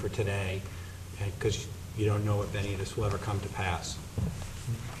building for today, because you don't know if any of this will ever come to pass.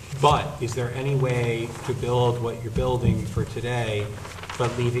 But is there any way to build what you're building for today,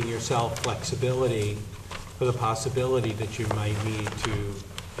 but leaving yourself flexibility for the possibility that you might need to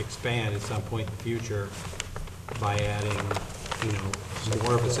expand at some point in the future by adding,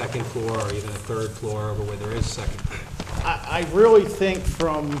 more of a second floor or even a third floor over where there is a second floor? I really think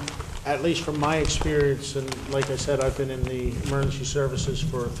at least from my experience, and like I said, I've been in the emergency services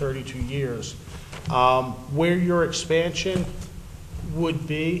for 32 years, where your expansion would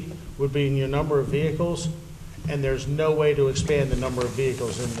be in your number of vehicles, and there's no way to expand the number of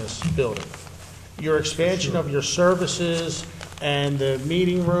vehicles in this building. Your expansion of your services and the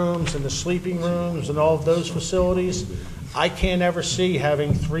meeting rooms and the sleeping rooms and all of those facilities, I can't ever see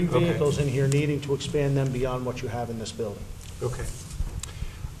having 3 vehicles in here needing to expand them beyond what you have in this building. Okay.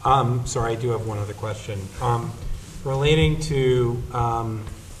 Sorry, I do have one other question. Relating to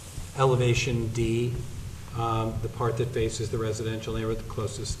elevation D, the part that faces the residential neighborhood, the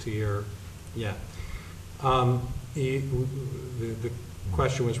closest to your, yeah. The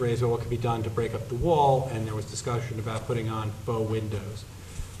question was raised about what could be done to break up the wall, and there was discussion about putting on faux windows.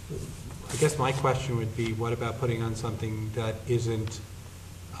 I guess my question would be, what about putting on something that isn't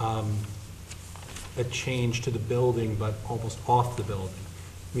a change to the building, but almost off the building?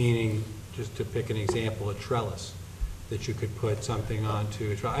 Meaning, just to pick an example, a trellis that you could put something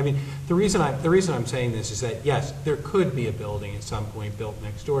onto. I mean, the reason I'm saying this is that, yes, there could be a building at some point built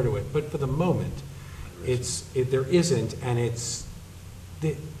next door to it, but for the moment, there isn't, and it's,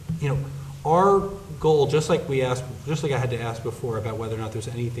 our goal, just like I had to ask before about whether or not there's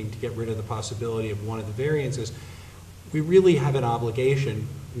anything to get rid of the possibility of one of the variances, we really have an obligation.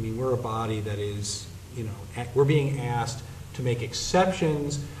 I mean, we're a body that is, we're being asked to make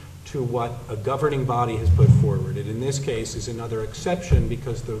exceptions to what a governing body has put forward. And in this case is another exception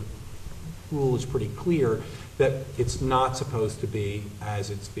because the rule is pretty clear that it's not supposed to be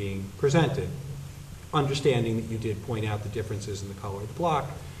as it's being presented. Understanding that you did point out the differences in the color of the block.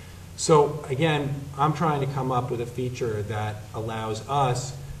 So again, I'm trying to come up with a feature that allows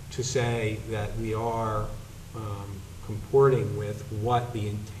us to say that we are comporting with what the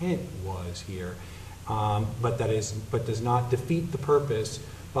intent was here, but does not defeat the purpose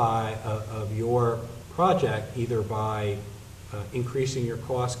of your project, either by increasing your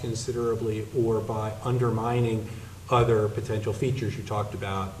cost considerably or by undermining other potential features you talked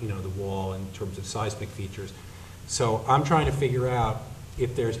about, the wall in terms of seismic features. So I'm trying to figure out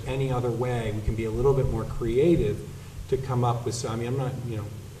if there's any other way we can be a little bit more creative to come up with some, I mean, I'm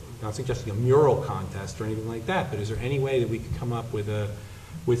not suggesting a mural contest or anything like that, but is there any way that we could come up with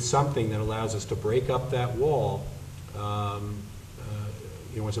something that allows us to break up that wall,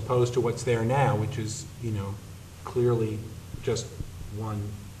 as opposed to what's there now, which is, clearly just one.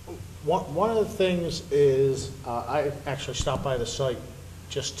 One of the things is, I actually stopped by the site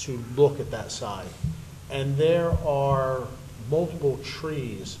just to look at that side, and there are multiple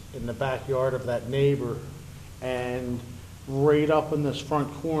trees in the backyard of that neighbor and right up in this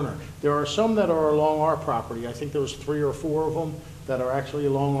front corner. There are some that are along our property. I think there was 3 or 4 of them that are actually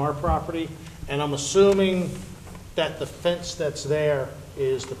along our property, and I'm assuming that the fence that's there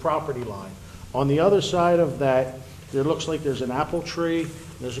is the property line. On the other side of that, there looks like there's an apple tree.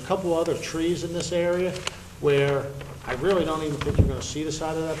 There's a couple other trees in this area where I really don't even think you're going to see the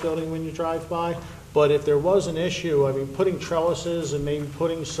side of that building when you drive by. But if there was an issue, I mean, putting trellises and maybe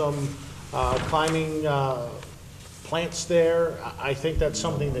putting some climbing plants there, I think that's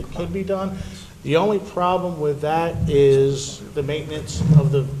something that could be done. The only problem with that is the maintenance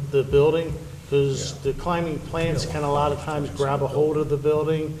of the building, because the climbing plants can a lot of times grab a hold of the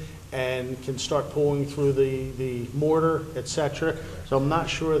building and can start pulling through the mortar, etc. So I'm not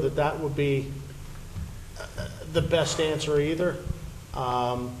sure that that would be the best answer either.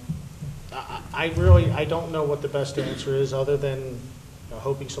 I don't know what the best answer is other than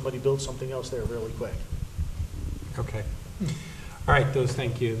hoping somebody builds something else there really quick. Okay. All right,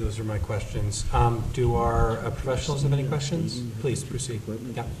 thank you. Those are my questions. Do our professionals have any questions? Please proceed.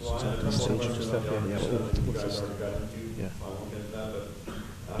 Yeah.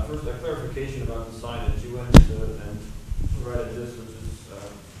 First, a clarification about the signage. You went and provided this, which is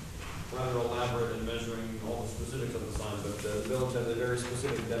rather elaborate in measuring all the specifics of the sign, but the village has a very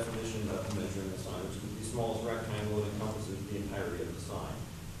specific definition of measuring the sign, which is the smallest rectangle that encompasses the entirety of the sign.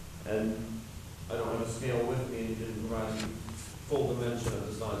 And I don't have a scale with me, and you didn't provide the full dimension of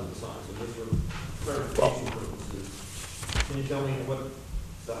the size of the sign. So just for clarification purposes, can you tell me what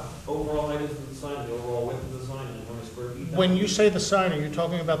the overall height is of the sign, the overall width of the sign, and how many square feet? When you say the sign, are you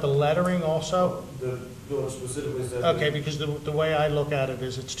talking about the lettering also? The village specifically says... Okay, because the way I look at it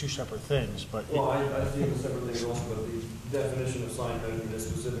is it's 2 separate things, but... Well, I see it as separate things also, but the definition of sign measurement is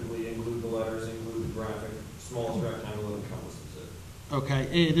specifically include the letters, include the graphic, smallest rectangle that encompasses it.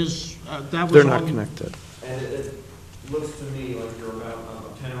 Okay, it is, that was... They're not connected. And it looks to me like you're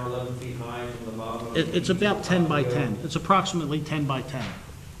about 10 or 11 feet high from the bottom. It's about 10 by 10. It's approximately 10 by 10.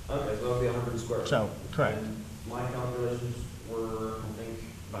 Okay, so that'll be 100 square feet. So, correct. And my calculations were, I think,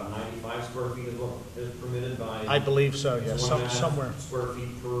 about 95 square feet is permitted by... I believe so, yes, It's 1.5 somewhere. square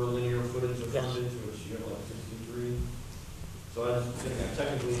feet per linear footage of Yes. frontage, which you have like 63. So I was thinking that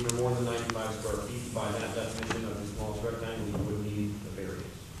technically you're more than 95 square feet by that definition of the smallest rectangle, you would need a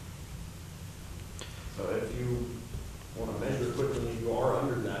variance. So if you want to measure quickly, you are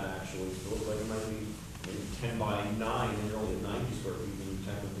under that actually. So it looks like it might be maybe 10 by 9 and you're only at 90 square feet, then you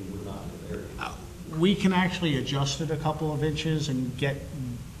technically would not need a variance. We can actually adjust it a couple of inches and get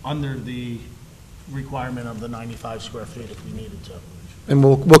under the requirement of the 95 square feet if we needed to. And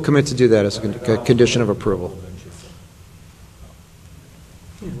we'll commit to do that as a condition of approval.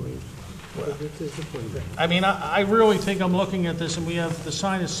 I mean, I really think I'm looking at this, and we have, the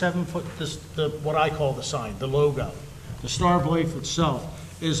sign is 7 foot, what I call the sign, the logo. The Star of Life itself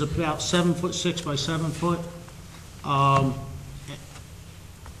is about 7'6" by 7 foot.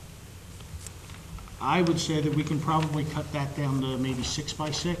 I would say that we can probably cut that down to maybe 6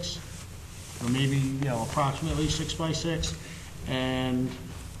 by 6, or maybe, approximately 6 by 6, and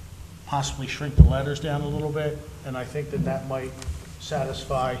possibly shrink the letters down a little bit. And I think that might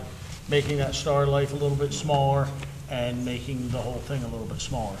satisfy making that Star of Life a little bit smaller and making the whole thing a little bit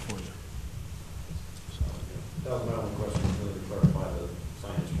smaller for you. That was my only question, really to clarify the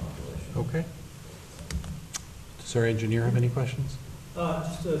signage population. Okay. Does our engineer have any questions?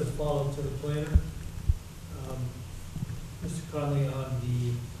 Just a follow-up to the planner. Mr. Conley, on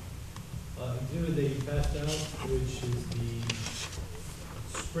the exhibit that you passed out, which is the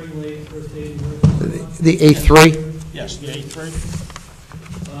Spring Lake First Aid Emergency. The A3? Yes, the A3.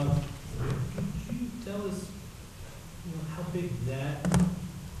 Could you tell us, how big that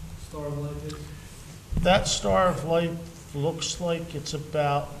Star of Life is? That Star of Life looks like it's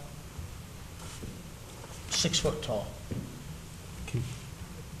about 6 foot tall.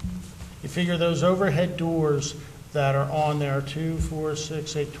 You figure those overhead doors that are on there, 2, 4,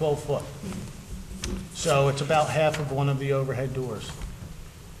 6, 8, 12 foot. So it's about half of one of the overhead doors.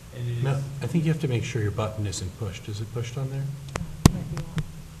 Matt, I think you have to make sure your button isn't pushed. Is it pushed on there?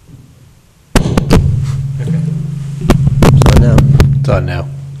 Okay. So now, It's on now.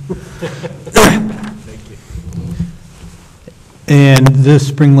 Thank you. And the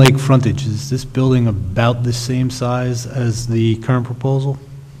Spring Lake frontage, is this building about the same size as the current proposal?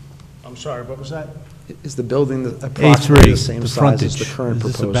 I'm sorry, what was that? Is the building approximately the A3, same the size as the frontage, current is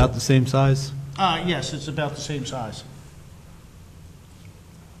this proposal? about the same size? Yes, it's about the same size.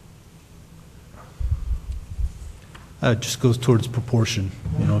 It just goes towards proportion.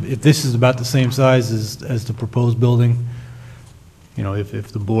 If this is about the same size as the proposed building,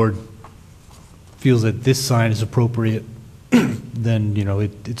 if the board feels that this sign is appropriate, then,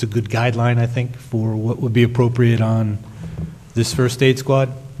 it's a good guideline, I think, for what would be appropriate on this first aid squad.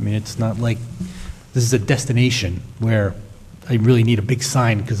 I mean, it's not like this is a destination where I really need a big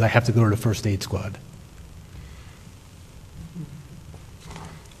sign because I have to go to the first aid squad.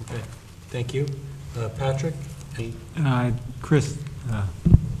 Okay, thank you. Patrick? Chris,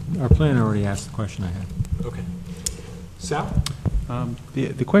 our planner already asked the question I had. Okay. Sal?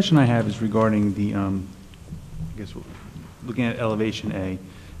 The question I have is regarding the, I guess, looking at elevation A,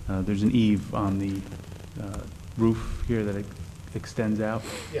 there's an eave on the roof here that extends out.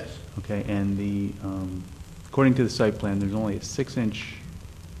 Yes. Okay, and according to the site plan, there's only a 6-inch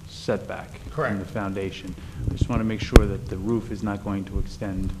setback Correct. from the foundation. I just want to make sure that the roof is not going to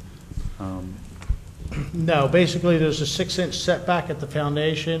extend. No, basically, there's a 6-inch setback at the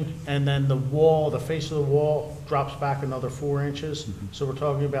foundation, and then the wall, the face of the wall drops back another 4 inches. So we're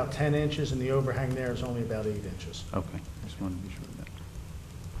talking about 10 inches, and the overhang there is only about 8 inches. Okay, I just wanted to be sure of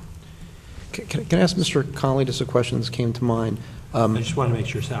that. Can I ask Mr. Conley just a question that came to mind? I just want to make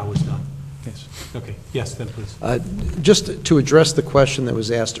sure Sal was done. Yes. Okay, yes, then please. Just to address the question that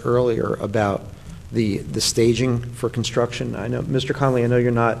was asked earlier about the staging for construction, I know, Mr. Conley, I know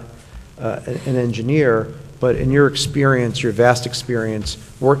you're not an engineer, but in your experience, your vast experience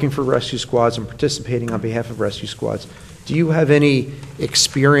working for rescue squads and participating on behalf of rescue squads, do you have any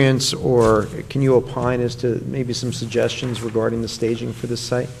experience, or can you opine as to maybe some suggestions regarding the staging for this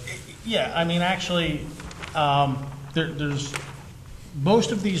site? Yeah, I mean, actually, there's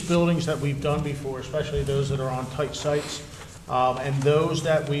most of these buildings that we've done before, especially those that are on tight sites, and those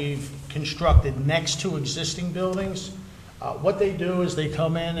that we've constructed next to existing buildings, what they do is they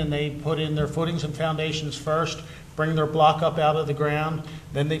come in and they put in their footings and foundations first, bring their block up out of the ground,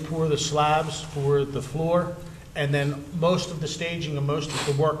 then they pour the slabs for the floor, and then most of the staging and most of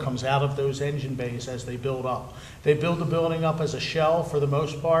the work comes out of those engine bays as they build up. They build the building up as a shell for the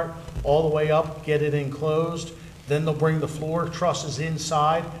most part, all the way up, get it enclosed, then they'll bring the floor trusses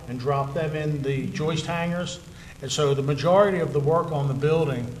inside and drop them in the joist hangers. And so the majority of the work on the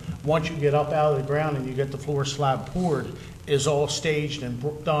building, once you get up out of the ground and you get the floor slab poured, is all staged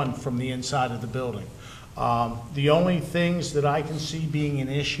and done from the inside of the building. The only things that I can see being an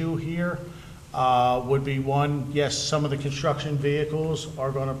issue here would be, one, yes, some of the construction vehicles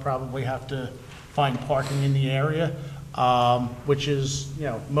are going to probably have to find parking in the area, which is,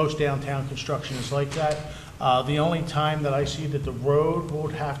 most downtown construction is like that. The only time that I see that the road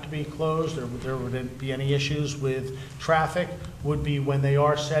would have to be closed, or there wouldn't be any issues with traffic, would be when they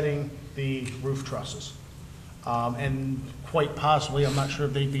are setting the roof trusses. And quite possibly, I'm not sure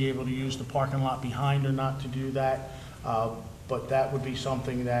if they'd be able to use the parking lot behind or not to do that. But that would be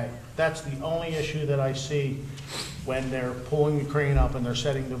something that's the only issue that I see when they're pulling the crane up and they're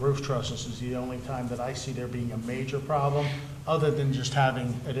setting the roof trusses, is the only time that I see there being a major problem, other than just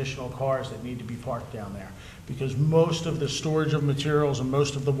having additional cars that need to be parked down there. Because most of the storage of materials and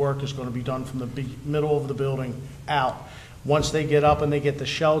most of the work is going to be done from the middle of the building out. Once they get up and they get the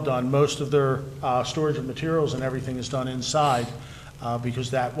shell done, most of their storage of materials and everything is done inside,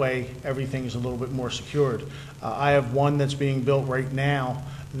 because that way everything is a little bit more secured. I have one that's being built right now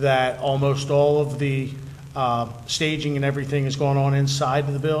that almost all of the staging and everything is going on inside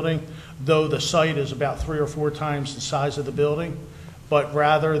of the building, though the site is about 3 or 4 times the size of the building. But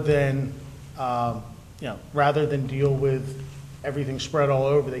rather than deal with everything spread all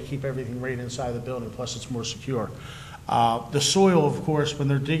over, they keep everything right inside the building, plus it's more secure. The soil, of course, when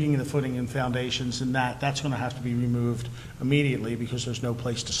they're digging the footing and foundations and that's going to have to be removed immediately, because there's no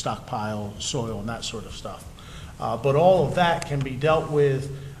place to stockpile soil and that sort of stuff. But all of that can be dealt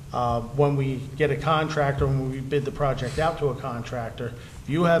with when we get a contractor, when we bid the project out to a contractor. If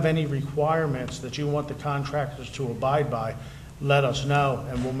you have any requirements that you want the contractors to abide by, let us know,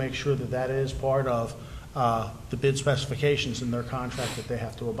 and we'll make sure that that is part of the bid specifications in their contract, that they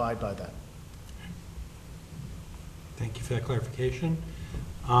have to abide by that. Thank you for that clarification.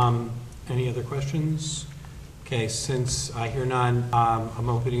 Any other questions? Okay, since I hear none, I'm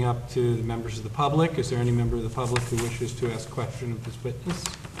opening up to the members of the public. Is there any member of the public who wishes to ask a question of this witness?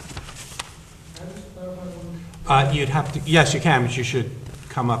 You'd have to, yes, you can, but you should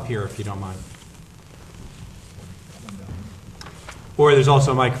come up here if you don't mind. Or there's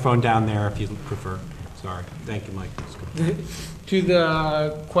also a microphone down there if you prefer. Sorry. Thank you, Mike. To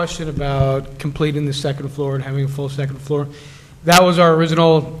the question about completing the second floor and having a full second floor, that was our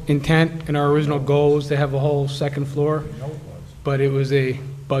original intent, and our original goal was to have a whole second floor, but it was a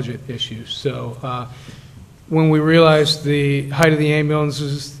budget issue. So when we realized the height of the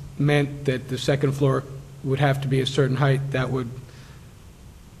ambulances meant that the second floor would have to be a certain height, that would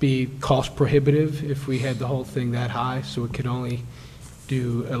be cost prohibitive if we had the whole thing that high, so it could only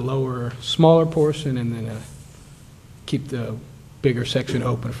do a lower, smaller portion and then keep the bigger section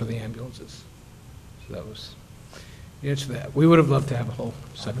open for the ambulances. So that was the answer to that. We would have loved to have a whole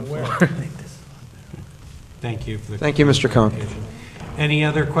second floor. Thank you for the Thank you, Mr. Cohn. Any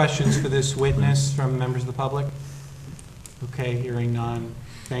other questions for this witness from members of the public? Okay, hearing none.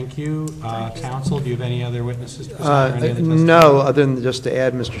 Thank you. Counsel, do you have any other witnesses to present or any other testimony? No, other than just to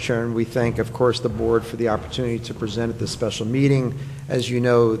add, Mr. Chairman, we thank, of course, the board for the opportunity to present at this special meeting. As you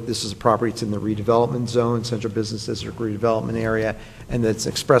know, this is a property that's in the redevelopment zone, Central Business District redevelopment area, and that's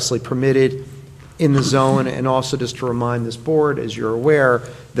expressly permitted in the zone. And also just to remind this board, as you're aware,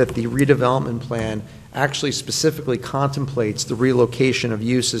 that the redevelopment plan actually specifically contemplates the relocation of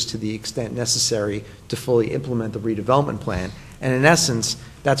uses to the extent necessary to fully implement the redevelopment plan. And in essence,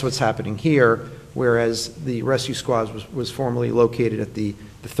 that's what's happening here, whereas the rescue squad was formerly located at the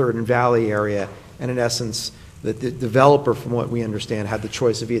Third and Valley area, and in essence, the developer, from what we understand, had the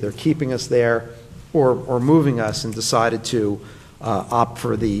choice of either keeping us there or moving us, and decided to opt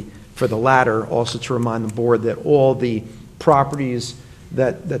for the latter. Also to remind the board that all the properties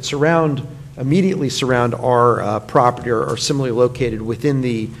that immediately surround our property are similarly located within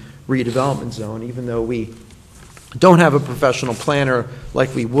the redevelopment zone. Even though we don't have a professional planner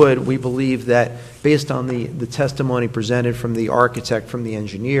like we would, we believe that based on the testimony presented from the architect, from the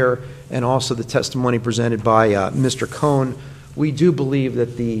engineer, and also the testimony presented by Mr. Cohn, we do believe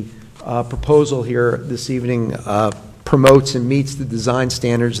that the proposal here this evening promotes and meets the design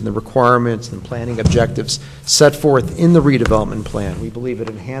standards and the requirements and planning objectives set forth in the redevelopment plan. We believe it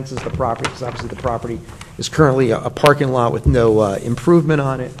enhances the property, because obviously the property is currently a parking lot with no improvement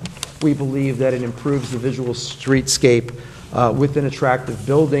on it. We believe that it improves the visual streetscape with an attractive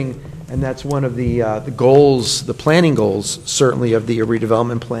building, and that's one of the goals, the planning goals, certainly, of the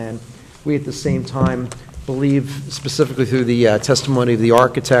redevelopment plan. We, at the same time, believe, specifically through the testimony of the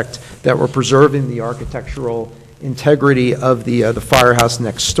architect, that we're preserving the architectural integrity of the firehouse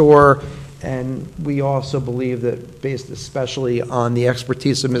next door. And we also believe that, based especially on the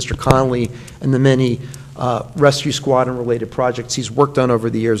expertise of Mr. Connolly and the many rescue squad and related projects he's worked on over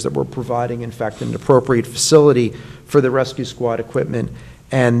the years, that we're providing, in fact, an appropriate facility for the rescue squad equipment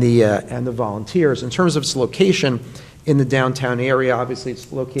and the volunteers. In terms of its location in the downtown area, obviously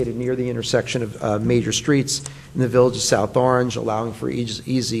it's located near the intersection of major streets in the village of South Orange, allowing for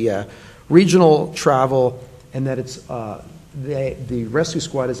easy regional travel, and that it's the rescue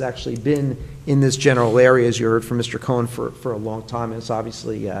squad has actually been in this general area, as you heard from Mr. Cohn, for a long time, and it's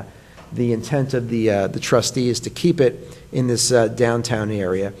obviously the intent of the trustee is to keep it in this downtown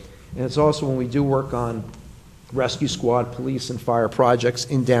area. And it's also when we do work on rescue squad, police, and fire projects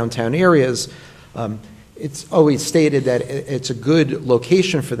in downtown areas, it's always stated that it's a good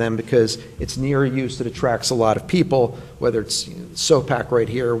location for them because it's near use, it attracts a lot of people, whether it's SOPAC right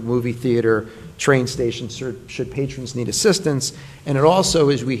here, movie theater, train stations, should patrons need assistance. And it also,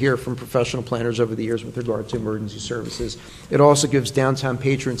 as we hear from professional planners over the years with regard to emergency services, it also gives downtown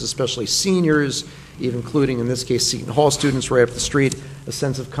patrons, especially seniors, even including in this case Seton Hall students right up the street, a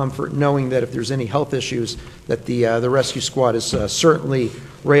sense of comfort knowing that if there's any health issues that the rescue squad is certainly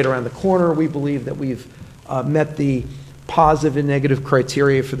right around the corner. We believe that we've met the positive and negative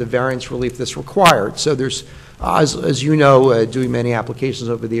criteria for the variance relief that's required. So there's, as you know, doing many applications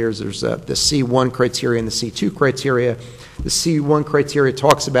over the years, there's the C1 criteria and the C2 criteria. The C1 criteria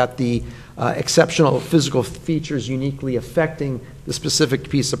talks about the exceptional physical features uniquely affecting the specific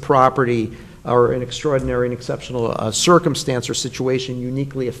piece of property, or an extraordinary and exceptional circumstance or situation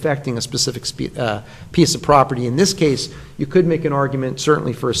uniquely affecting a specific piece of property. In this case, you could make an argument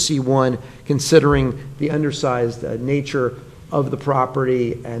certainly for a C1 considering the undersized nature of the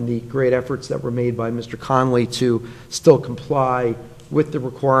property and the great efforts that were made by Mr. Conley to still comply with the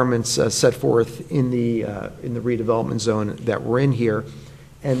requirements set forth in the redevelopment zone that we're in here,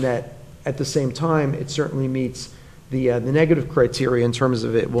 and that at the same time it certainly meets the negative criteria in terms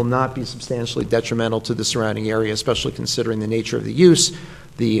of it will not be substantially detrimental to the surrounding area, especially considering the nature of the use,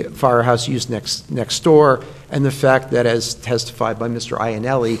 the firehouse use next door, and the fact that, as testified by Mr.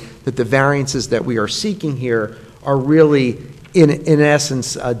 Iannelli, that the variances that we are seeking here are really, in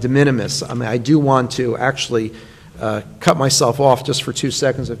essence, de minimis. I mean, I do want to actually cut myself off just for 2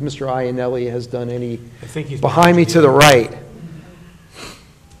 seconds. If Mr. Iannelli has done any, I think he's behind me to the right,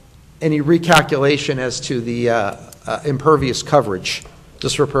 any recalculation as to the impervious coverage,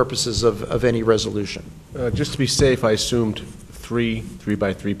 just for purposes of any resolution. Just to be safe, I assumed 3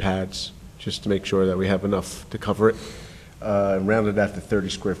 3x3 pads, just to make sure that we have enough to cover it. Rounded out to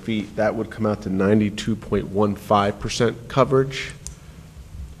 30 square feet, that would come out to 92.15% coverage.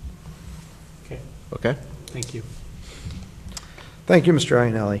 Okay. Okay? Thank you. Thank you, Mr.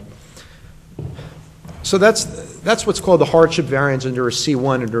 Iannelli. So that's what's called the hardship variance under a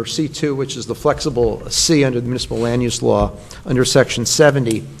C1. Under C2, which is the flexible C under the municipal land use law under Section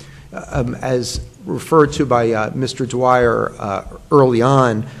 70, as referred to by Mr. Dwyer early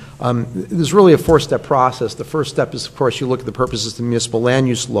on, there's really a 4-step process. The first step is, of course, you look at the purposes of the municipal land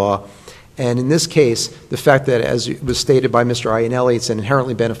use law. And in this case, the fact that, as was stated by Mr. Iannelli, it's an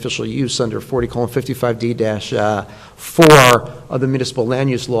inherently beneficial use under 40:55D-4 of the municipal land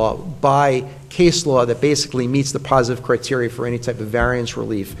use law by case law that basically meets the positive criteria for any type of variance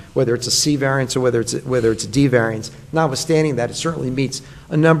relief, whether it's a C variance or whether it's a D variance. Notwithstanding that, it certainly meets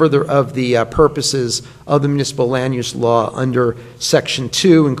a number of the purposes of the municipal land use law under Section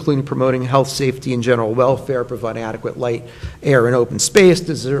 2, including promoting health, safety, and general welfare, providing adequate light, air, and open space,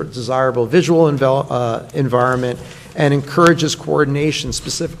 desirable visual environment, and encourages coordination,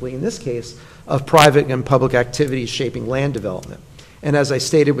 specifically in this case, of private and public activities shaping land development. And as I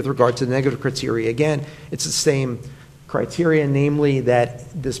stated with regard to the negative criteria, again, it's the same criteria, namely that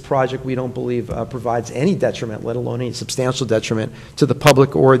this project we don't believe provides any detriment, let alone any substantial detriment, to the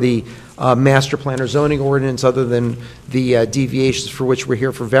public or the master plan or zoning ordinance, other than the deviations for which we're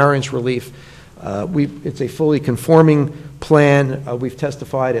here for variance relief. It's a fully conforming plan. We've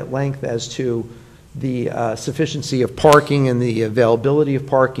testified at length as to the sufficiency of parking and the availability of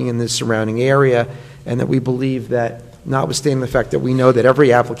parking in the surrounding area, and that we believe that, notwithstanding the fact that we know that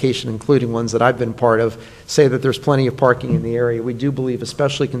every application, including ones that I've been part of, say that there's plenty of parking in the area, we do believe,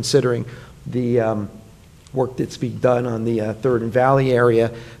 especially considering the work that's being done on the 3rd and Valley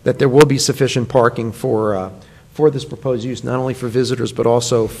area, that there will be sufficient parking for this proposed use, not only for visitors but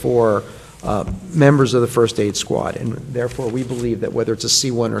also for members of the first aid squad. And therefore, we believe that whether it's a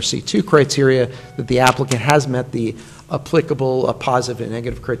C1 or C2 criteria, that the applicant has met the applicable positive and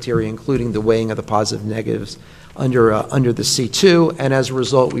negative criteria, including the weighing of the positive and negatives under the C2, and as a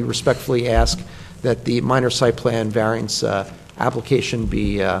result, we respectfully ask that the minor site plan variance application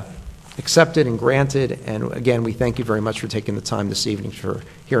be accepted and granted. And again, we thank you very much for taking the time this evening for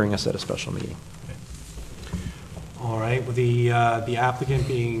hearing us at a special meeting. All right. With the applicant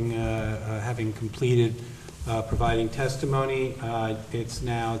being having completed providing testimony, it's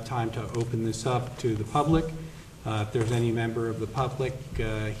now time to open this up to the public. If there's any member of the public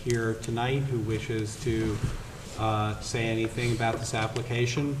here tonight who wishes to say anything about this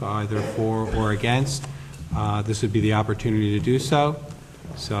application, either for or against, this would be the opportunity to do so.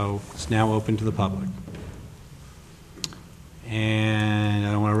 So it's now open to the public. and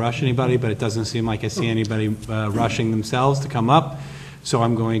I don't want to rush anybody, but it doesn't seem like I see anybody rushing themselves to come up. So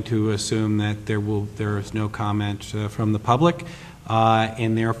I'm going to assume that there is no comment from the public,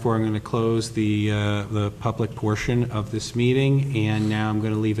 and therefore I'm going to close the public portion of this meeting, and now I'm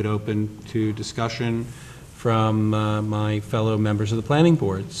going to leave it open to discussion from my fellow members of the planning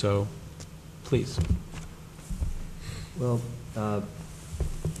board. So, please. Well, I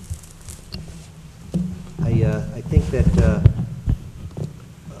think that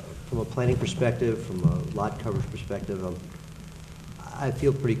from a planning perspective, from a lot coverage perspective, I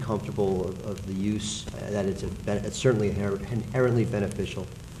feel pretty comfortable of the use, that it's certainly inherently beneficial.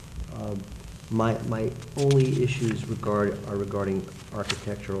 My only issues are regarding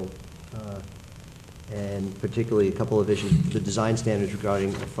architectural, and particularly a couple of issues, the design standards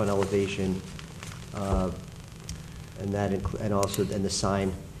regarding the front elevation, and also the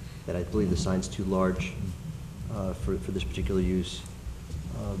sign, that I believe the sign's too large for this particular use.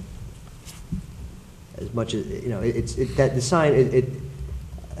 As much as, you know, that the sign,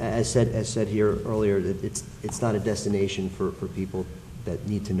 as said here earlier, it's not a destination for people that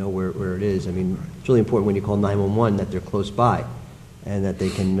need to know where it is. I mean, it's really important when you call 911 that they're close by and that they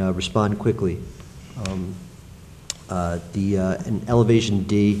can respond quickly. And elevation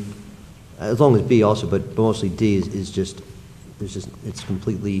D, as long as B also, but mostly D is just it's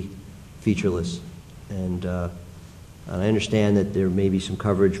completely featureless. And I understand that there may be some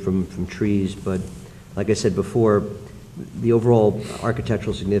coverage from trees, but like I said before, the overall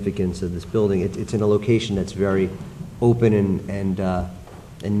architectural significance of this building, it's in a location that's very open and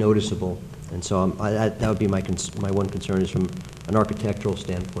noticeable. And so that would be my one concern, is from an architectural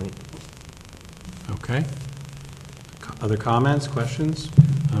standpoint. Okay. Other comments, questions?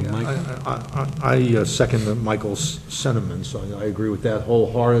 Mike? I second Michael's sentiments. I agree with that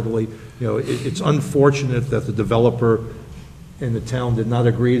wholeheartedly. You know, it's unfortunate that the developer in the town did not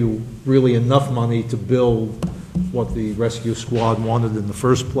agree to really enough money to build what the rescue squad wanted in the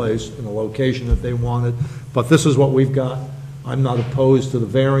first place, in the location that they wanted. But this is what we've got. I'm not opposed to the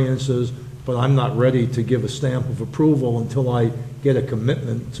variances, but I'm not ready to give a stamp of approval until I get a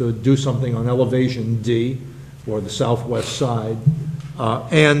commitment to do something on elevation D, or the southwest side,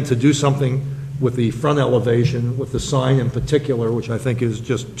 and to do something with the front elevation, with the sign in particular, which I think is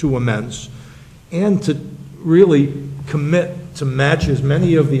just too immense, and to really commit to match as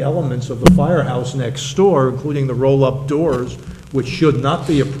many of the elements of the firehouse next door, including the roll-up doors, which should not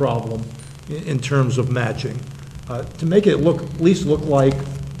be a problem in terms of matching, to make it at least look like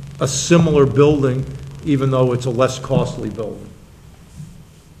a similar building, even though it's a less costly building.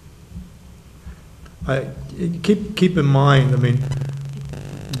 Keep in mind, I mean,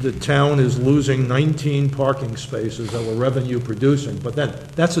 the town is losing 19 parking spaces that were revenue producing, but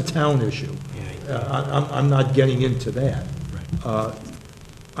that's a town issue. I'm not getting into that.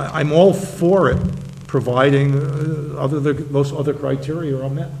 I'm all for it, providing those other criteria are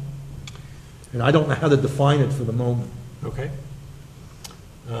met. And I don't know how to define it for the moment. Okay.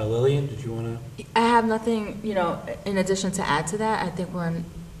 Lillian, did you want to? I have nothing, in addition to add to that. I think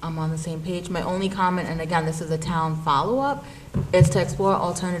I'm on the same page. My only comment, and again, this is a town follow-up, is to explore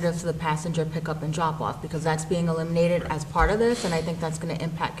alternatives to the passenger pickup and drop-off, because that's being eliminated as part of this, and I think that's going to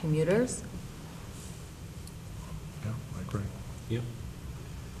impact commuters. Yeah, I agree. Yep.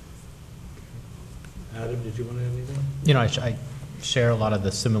 Adam, did you want to add anything? I share a lot of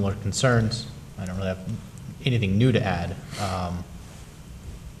the similar concerns. I don't really have anything new to add.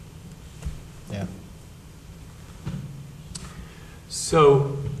 Yeah.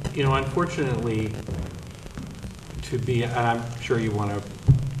 So, unfortunately, and I'm sure you want to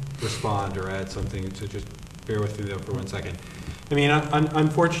respond or add something, so just bear with me though for 1 second. I mean,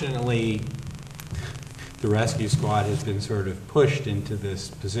 unfortunately, the rescue squad has been sort of pushed into this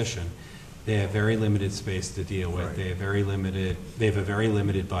position. They have very limited space to deal with. Right. They have a very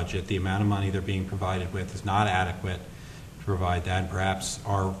limited budget. The amount of money they're being provided with is not adequate to provide that. And perhaps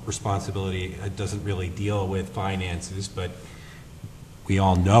our responsibility doesn't really deal with finances, but we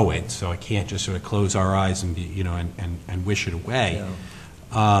all know it, so I can't just sort of close our eyes and be, and wish it away.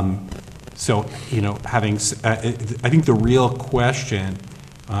 Yeah. So, I think the real question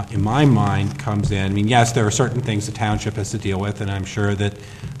in my mind comes in. I mean, yes, there are certain things the township has to deal with, and I'm sure that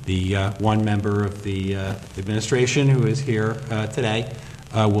the one member of the administration who is here today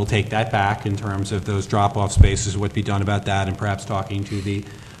will take that back in terms of those drop-off spaces, what be done about that, and perhaps talking to the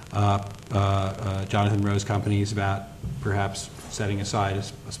Jonathan Rose companies about perhaps setting aside a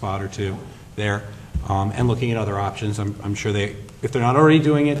spot or two there, and looking at other options. I'm sure if they're not already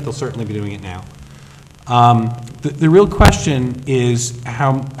doing it, they'll certainly be doing it now. The real question is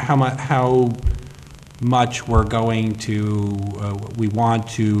how much we're going to, we want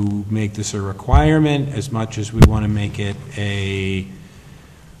to make this a requirement, as much as we want to make it a,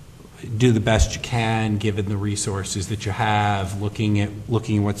 do the best you can, given the resources that you have, looking at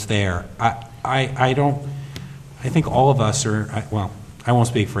what's there. I think all of us are, well, I won't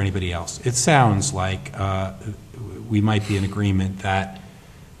speak for anybody else. It sounds like we might be in agreement that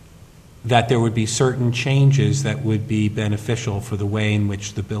there would be certain changes that would be beneficial for the way in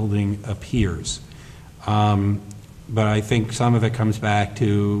which the building appears. But I think some of it comes back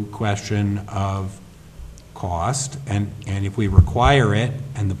to question of cost, and if we require it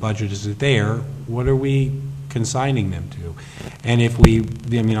and the budget isn't there, what are we consigning them to? And if we,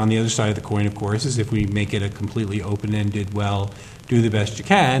 I mean, on the other side of the coin, of course, is if we make it a completely open-ended, well, do the best you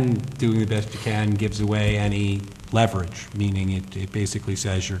can, doing the best you can gives away any leverage, meaning it basically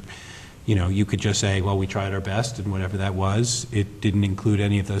says you could just say, well, we tried our best, and whatever that was, it didn't include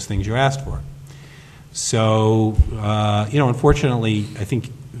any of those things you asked for. So, unfortunately, I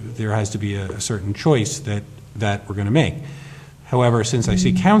think there has to be a certain choice that we're going to make. However, since I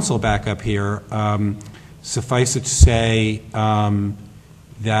see council back up here, suffice it to say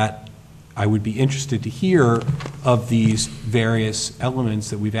that I would be interested to hear of these various elements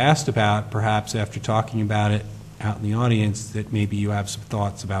that we've asked about, perhaps after talking about it out in the audience, that maybe you have some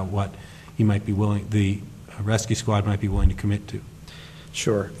thoughts about what you might be willing, the rescue squad might be willing to commit to.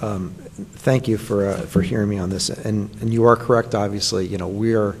 Sure. Thank you for hearing me on this. And you are correct, obviously.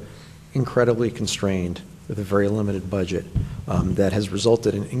 We are incredibly constrained with a very limited budget that has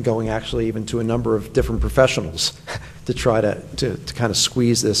resulted in going actually even to a number of different professionals to try to kind of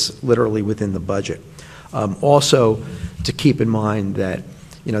squeeze this literally within the budget. Also, to keep in mind that,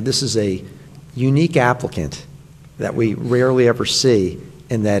 this is a unique applicant that we rarely ever see,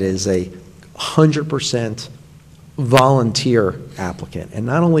 and that is a 100% volunteer applicant, and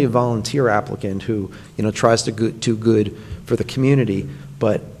not only a volunteer applicant who tries to do good for the community,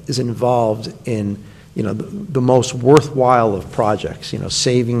 but is involved in the most worthwhile of projects,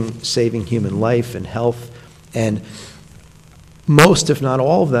 saving human life and health, and most, if not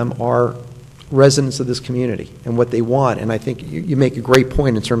all of them, are residents of this community and what they want. And I think you make a great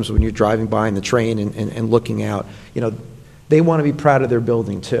point in terms of when you're driving by in the train and looking out, they want to be proud of their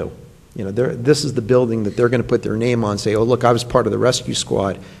building too. This is the building that they're going to put their name on, say, oh, look, I was part of the rescue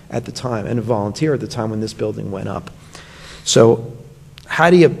squad at the time and a volunteer at the time when this building went up. So how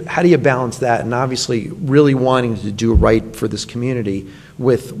do you balance that, and obviously really wanting to do right for this community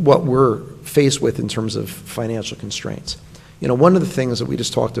with what we're faced with in terms of financial constraints? One of the things that we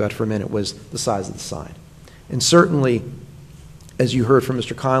just talked about for a minute was the size of the sign. And certainly, as you heard from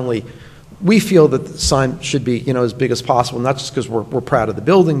Mr. Conley, we feel that the sign should be, as big as possible, not just because we're proud of the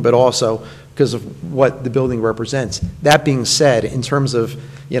building, but also because of what the building represents. That being said, in terms of,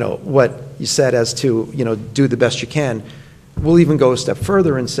 what you said as to, do the best you can, we'll even go a step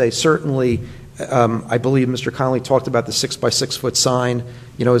further and say, certainly, I believe Mr. Conley talked about the 6 by 6 foot sign,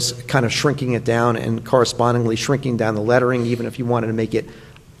 is kind of shrinking it down and correspondingly shrinking down the lettering, even if you wanted to make it,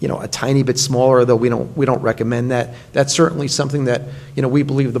 a tiny bit smaller, though we don't recommend that. That's certainly something that, we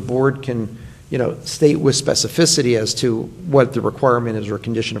believe the board can, state with specificity as to what the requirement is or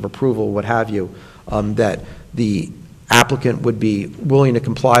condition of approval, what have you, that the applicant would be willing to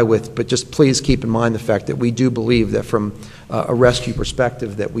comply with. But just please keep in mind the fact that we do believe that from a rescue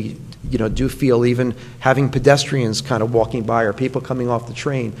perspective that we, do feel, even having pedestrians kind of walking by or people coming off the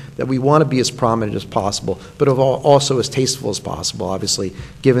train, that we want to be as prominent as possible, but also as tasteful as possible, obviously,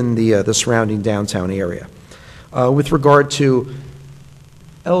 given the surrounding downtown area. With regard to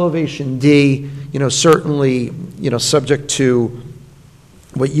elevation D, certainly, subject to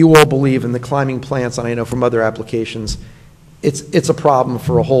what you all believe in the climbing plants, and I know from other applications, it's a problem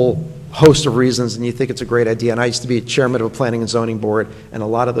for a whole host of reasons, and you think it's a great idea. And I used to be chairman of a planning and zoning board, and a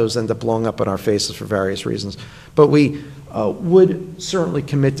lot of those end up blowing up in our faces for various reasons. But we would certainly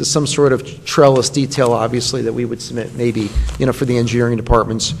commit to some sort of trellis detail, obviously, that we would submit maybe, for the engineering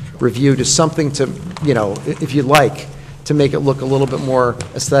department's review, to something to, if you'd like, to make it look a little bit more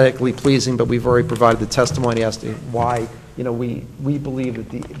aesthetically pleasing. But we've already provided the testimony as to why, we believe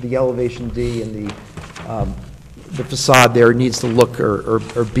that the elevation D and the facade there needs to look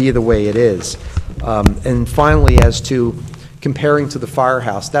or be the way it is. And finally, as to comparing to the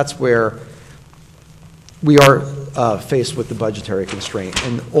firehouse, that's where we are faced with the budgetary constraint.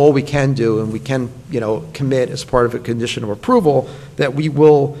 And all we can do, and we can, commit as part of a condition of approval, that we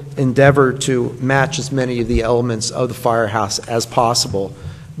will endeavor to match as many of the elements of the firehouse as possible,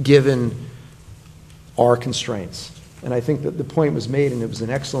 given our constraints. And I think that the point was made, and it was an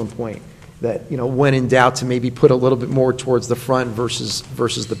excellent point, that, when in doubt, to maybe put a little bit more towards the front versus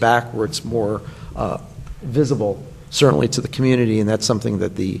the back, where it's more visible, certainly to the community, and that's something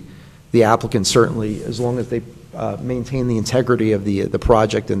that the applicant certainly, as long as they maintain the integrity of the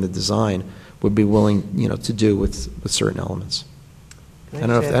project and the design, would be willing, to do with certain elements. I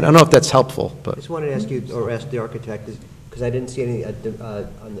don't know if that's helpful, but. I just wanted to ask you, or ask the architect, because I didn't see any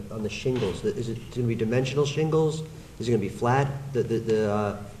on the shingles. Is it going to be dimensional shingles? Is it going to be flat,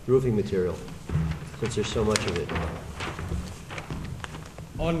 the roofing material, since there's so much of it?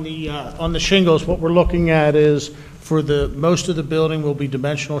 On the shingles, what we're looking at is, for most of the building will be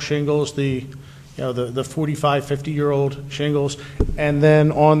dimensional shingles, the 45, 50-year-old shingles. And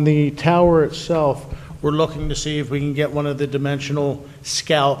then on the tower itself, we're looking to see if we can get one of the dimensional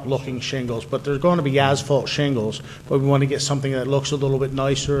scallop-looking shingles. But there's going to be asphalt shingles, but we want to get something that looks a little bit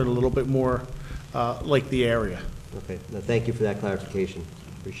nicer and a little bit more like the area. Okay, no, thank you for that clarification.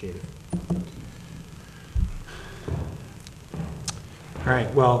 Appreciate it. All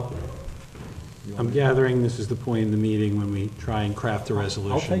right, well, I'm gathering this is the point in the meeting when we try and craft a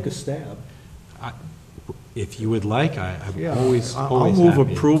resolution. I'll take a stab. If you would like, I'm Yeah, always I'll move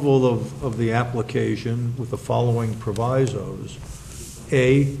happy. approval of the application with the following provisos.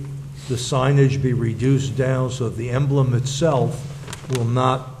 A, the signage be reduced down so the emblem itself will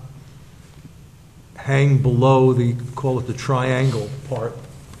not hang below call it the triangle part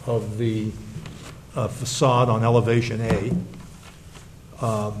of the facade on elevation A,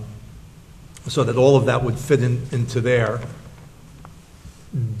 so that all of that would fit into there.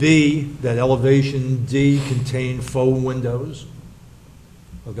 B, that elevation D contain faux windows.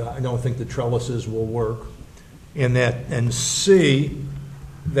 Okay, I don't think the trellises will work. And C,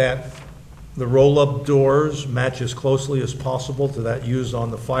 that the roll-up doors match as closely as possible to that used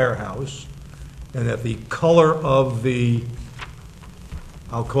on the firehouse, and that the color of the,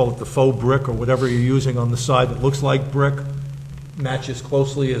 I'll call it the faux brick or whatever you're using on the side that looks like brick, match as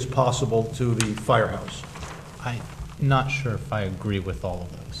closely as possible to the firehouse. I'm not sure if I agree with all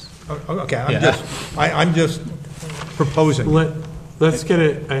of those. Okay, I'm just proposing. Let's get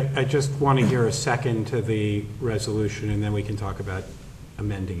it, I just want to hear a second to the resolution, and then we can talk about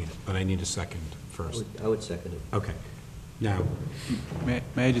amending it, but I need a second first. I would second it. Okay. Now. May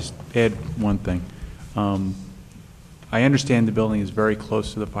I just add one thing? I understand the building is very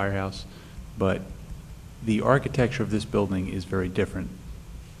close to the firehouse, but the architecture of this building is very different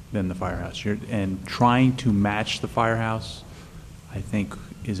than the firehouse. And trying to match the firehouse, I think,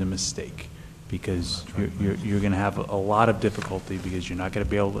 is a mistake, because you're going to have a lot of difficulty, because you're not going to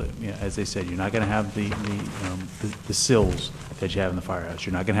be able to, as they said, you're not going to have the sills that you have in the firehouse.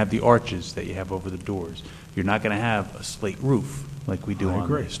 You're not going to have the arches that you have over the doors. You're not going to have a slate roof like we do on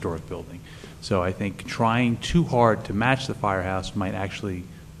the historic building. So I think trying too hard to match the firehouse might actually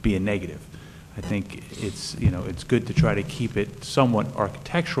be a negative. I think it's good to try to keep it somewhat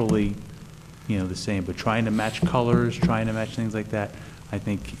architecturally, the same, but trying to match colors, trying to match things like that, I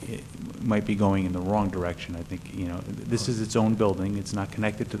think it might be going in the wrong direction. I think, this is its own building. It's not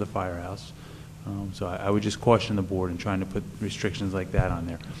connected to the firehouse. So I would just caution the board in trying to put restrictions like that on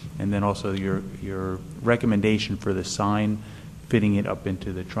there. And then also your recommendation for the sign, fitting it up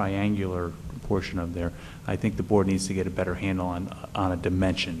into the triangular portion of there, I think the board needs to get a better handle on a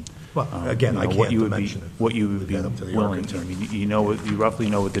dimension. Well, again, I can't dimension it. What you would be willing to. I mean, you roughly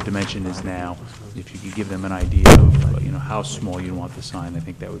know what the dimension is now. If you could give them an idea of, how small you want the sign, I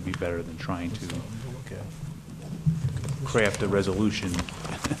think that would be better than trying to craft a resolution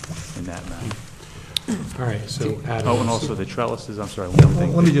in that manner. All right, so Adam. Oh, and also the trellises, I'm sorry, one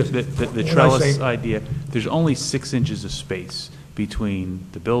thing. Let me just. The trellis idea, there's only 6 inches of space between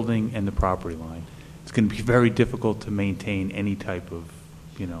the building and the property line. It's going to be very difficult to maintain any type of,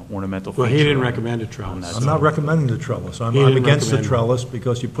 ornamental feature. Well, he didn't recommend a trellis. I'm not recommending the trellis. I'm against the trellis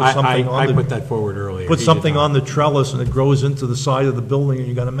because you put something on the... I put that forward earlier. Put something on the trellis and it grows into the side of the building and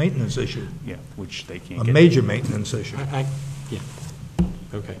you got a maintenance issue. Yeah, which they can't get. A major maintenance issue. Yeah.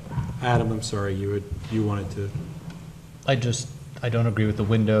 Okay. Adam, I'm sorry, you wanted to... I don't agree with the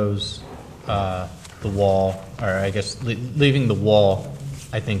windows, the wall, or I guess leaving the wall,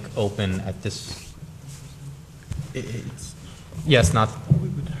 I think, open at this, yes, not,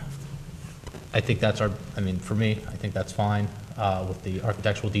 I think that's for me, I think that's fine, with the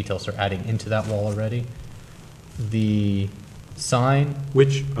architectural details they're adding into that wall already. The sign.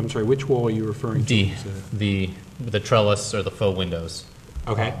 Which wall are you referring to? The trellis or the faux windows.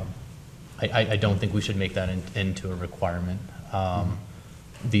 Okay. I don't think we should make that into a requirement.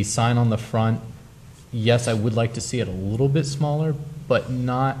 The sign on the front, yes, I would like to see it a little bit smaller, but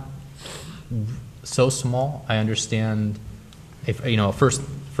not so small. I understand if, a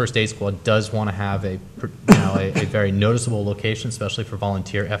first aid squad does want to have a very noticeable location, especially for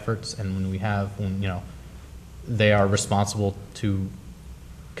volunteer efforts, and when they are responsible to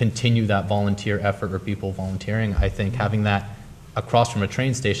continue that volunteer effort or people volunteering, I think having that across from a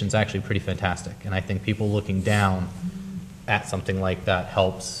train station is actually pretty fantastic. And I think people looking down at something like that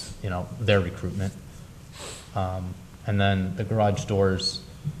helps, their recruitment. And then the garage doors,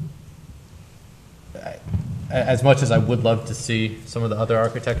 as much as I would love to see some of the other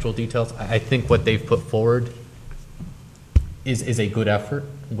architectural details, I think what they've put forward is a good effort.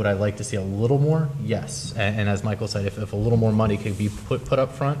 Would I like to see a little more? Yes. And as Michael said, if a little more money could be put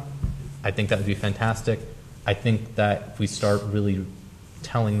up front, I think that would be fantastic. I think that if we start really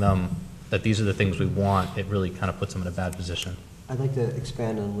telling them that these are the things we want, it really kind of puts them in a bad position. I'd like to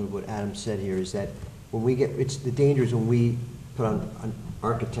expand on a little what Adam said here, is that when we get, it's the danger is when we put on an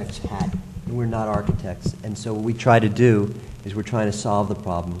architect's hat, and we're not architects. And so what we try to do is we're trying to solve the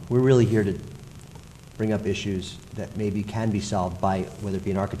problem. We're really here to bring up issues that maybe can be solved by, whether it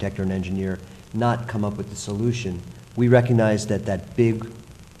be an architect or an engineer, not come up with the solution. We recognize that that big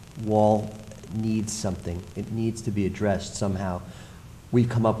wall needs something. It needs to be addressed somehow. We've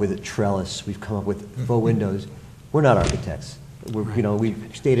come up with a trellis. We've come up with faux windows. We're not architects. We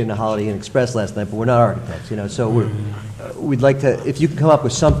stayed in a Holiday Inn Express last night, but we're not architects. So we'd like to, if you can come up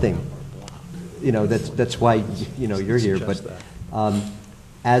with something, that's why you're here. But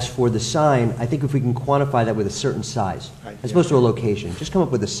as for the sign, I think if we can quantify that with a certain size, as opposed to a location, just come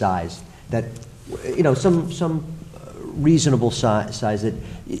up with a size that, some reasonable size that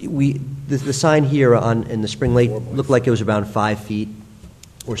the sign here in the Spring Lake looked like it was around 5 feet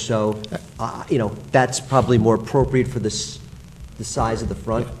or so. That's probably more appropriate for the size of the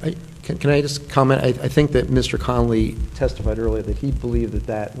front. Can I just comment? I think that Mr. Conley testified earlier that he believed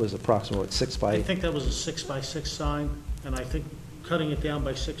that was approximately 6 by... I think that was a 6 by 6 sign, and I think cutting it down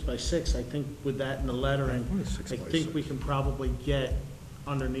by 6 by 6, I think with that and the lettering, I think we can probably get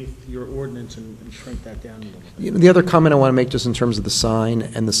underneath your ordinance and shrink that down a little bit. The other comment I want to make just in terms of the sign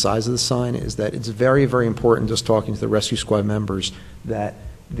and the size of the sign is that it's very, very important, just talking to the Rescue Squad members, that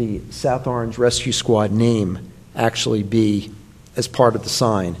the South Orange Rescue Squad name actually be as part of the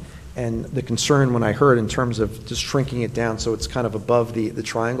sign. And the concern when I heard in terms of just shrinking it down so it's kind of above the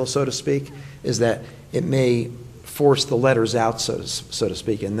triangle, so to speak, is that it may force the letters out, so to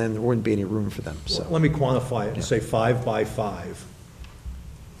speak, and then there wouldn't be any room for them. So let me quantify it and say 5 by 5.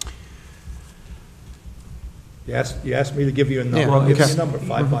 You asked me to give you a number. I'll give you a number,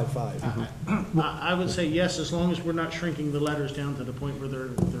 5 by 5. I would say yes, as long as we're not shrinking the letters down to the point where they're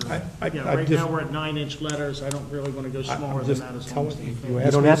right just, now we're at 9-inch letters. I don't really want to go smaller than that. As long as you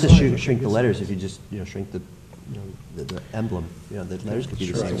don't have to shrink the letters if you just shrink the emblem. The letters could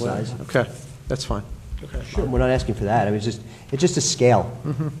be the same size. Okay, that's fine. Okay, sure. We're not asking for that. I mean, it's just a scale.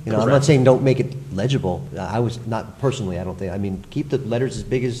 I'm not saying don't make it legible. I was not personally. I don't think. I mean, keep the letters as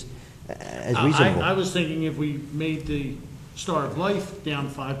big as reasonable. I was thinking if we made the Star of Life down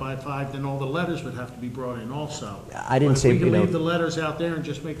 5 by 5, then all the letters would have to be brought in also. I didn't say, we can leave the letters out there and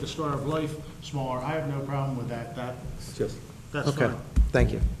just make the Star of Life smaller. I have no problem with that. That's okay. Fine.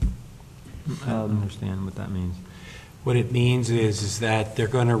 Thank you. I don't understand what that means. What it means is that they're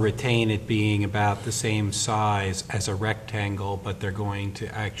going to retain it being about the same size as a rectangle, but they're going to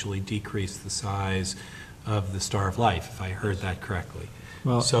actually decrease the size of the Star of Life, if I heard that correctly.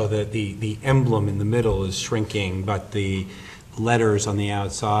 Well, so that the emblem in the middle is shrinking, but the letters on the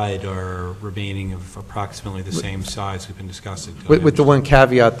outside are remaining of approximately the same size we've been discussing. With the one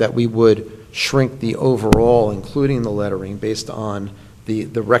caveat that we would shrink the overall, including the lettering, based on the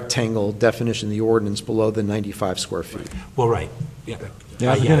rectangle definition of the ordinance below the 95 square feet. Well, right. Yeah. The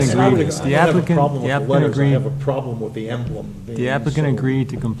applicant agreed. The applicant agreed. I have a problem with the emblem. The applicant agreed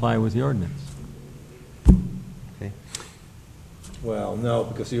to comply with the ordinance. Well, no,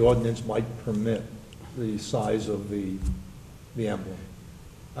 because the ordinance might permit the size of the emblem.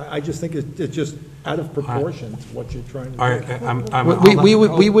 I just think it's just out of proportion to what you're trying to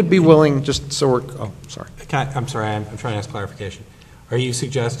do. We would be willing, just so we're, oh, sorry. I'm sorry, I'm trying to ask clarification. Are you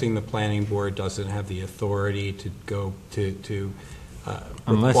suggesting the planning board doesn't have the authority to go to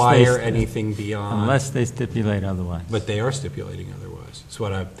require anything beyond? Unless they stipulate otherwise. But they are stipulating otherwise. That's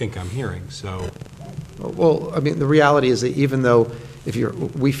what I think I'm hearing, so. Well, I mean, the reality is that even though,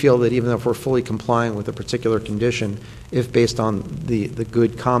 we feel that even though if we're fully complying with a particular condition, if based on the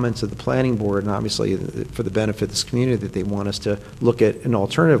good comments of the planning board, and obviously for the benefit of this community that they want us to look at an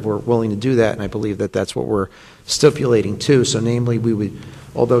alternative, we're willing to do that, and I believe that that's what we're stipulating too. So namely, we would,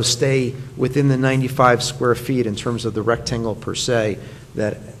 although stay within the 95 square feet in terms of the rectangle per se,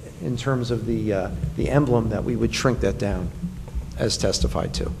 that in terms of the emblem, that we would shrink that down. as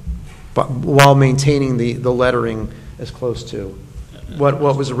testified to, but while maintaining the lettering as close to what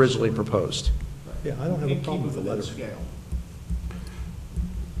was originally proposed. Yeah, I don't have a problem with the letter.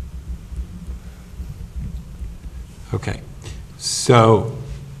 Okay,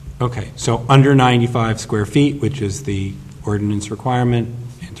 so under 95 square feet, which is the ordinance requirement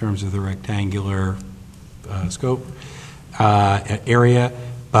in terms of the rectangular scope, area,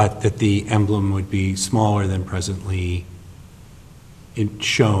 but that the emblem would be smaller than presently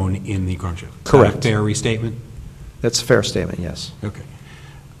shown in the garage. Correct. Is that a fair restatement? That's a fair statement, yes. Okay.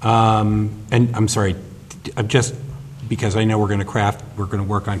 And I'm sorry, just because I know we're going to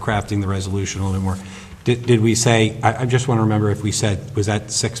work on crafting the resolution a little bit more. Did we say, I just want to remember if we said, was that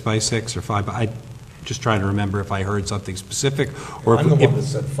 6 by 6 or 5 by, I'm just trying to remember if I heard something specific, or I'm the one that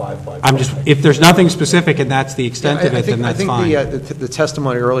said 5 by 5. I'm just, if there's nothing specific and that's the extent of it, then that's fine. I think the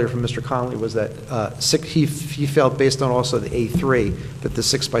testimony earlier from Mr. Connolly was that he felt, based on also the A3, that the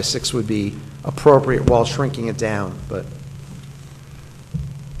 6 by 6 would be appropriate while shrinking it down, but.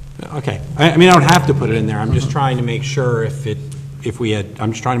 Okay. I mean, I don't have to put it in there. I'm just trying to make sure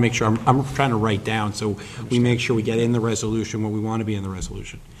I'm just trying to make sure, I'm trying to write down so we make sure we get in the resolution what we want to be in the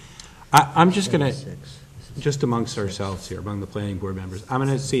resolution. I'm just going to, just amongst ourselves here, among the planning board members, I'm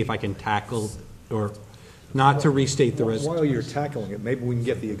going to see if I can tackle, or not to restate the resolution. While you're tackling it, maybe we can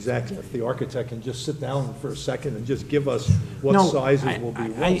get the exact, if the architect can just sit down for a second and just give us what sizes will be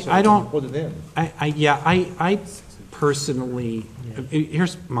what, so we can put it in. I personally,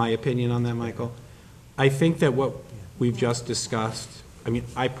 here's my opinion on that, Michael. I think that what we've just discussed, I mean,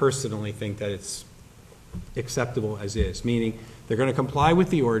 I personally think that it's acceptable as is, meaning they're going to comply with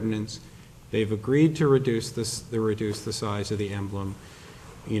the ordinance. They've agreed to reduce the size of the emblem.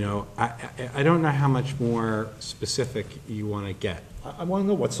 You know, I don't know how much more specific you want to get. I want to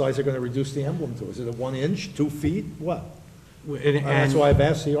know what size they're going to reduce the emblem to. Is it a 1 inch, 2 feet, what? And that's why I've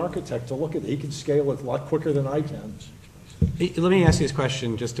asked the architect to look at it. He can scale it a lot quicker than I can. Let me ask you this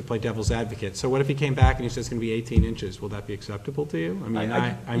question just to play devil's advocate. So what if he came back and he says it's going to be 18 inches? Will that be acceptable to you?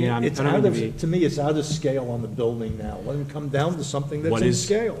 To me, it's out of scale on the building now. Let him come down to something that's in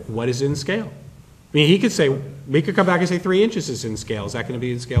scale. What is in scale? I mean, he could say, we could come back and say 3 inches is in scale. Is that going to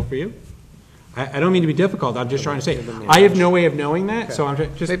be in scale for you? I don't mean to be difficult. I'm just trying to say, I have no way of knowing that, so I'm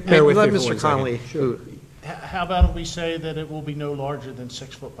just bear with me for 1 second. Mr. Connolly. How about if we say that it will be no larger than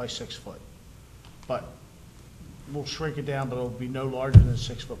 6 foot by 6 foot? But we'll shrink it down, but it'll be no larger than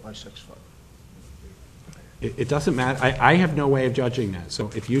 6 foot by 6 foot. It doesn't matter. I have no way of judging that.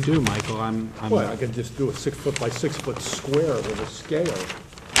 So if you do, Michael, Well, I can just do a 6 foot by 6 foot square with a scale.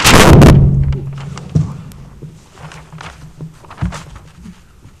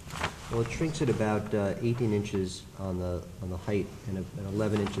 Well, it shrinks it about 18 inches on the height and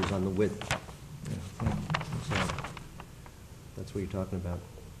 11 inches on the width. So that's what you're talking about.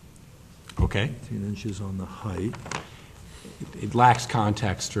 Okay. 18 inches on the height. It lacks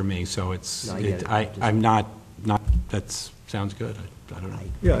context for me, so it's, I'm not, that sounds good. I don't know.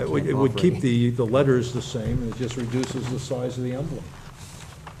 Yeah, it would keep the letters the same, and it just reduces the size of the emblem.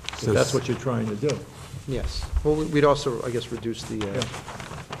 So that's what you're trying to do. Yes. Well, we'd also, I guess, reduce the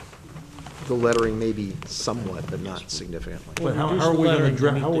lettering maybe somewhat, but not significantly. But how are we going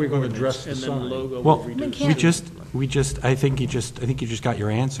to address the sign? Well, we just, I think you just got your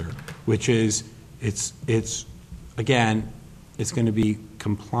answer, which is, it's again, it's going to be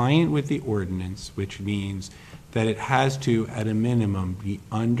compliant with the ordinance, which means that it has to, at a minimum, be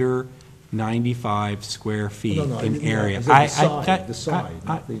under 95 square feet in area. The side, not the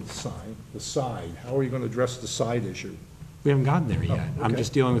sign, the side. How are you going to address the side issue? We haven't gotten there yet. Okay. I'm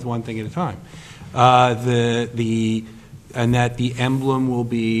just dealing with one thing at a time. And that the emblem will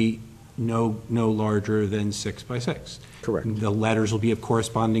be no larger than 6 by 6. Correct. The letters will be of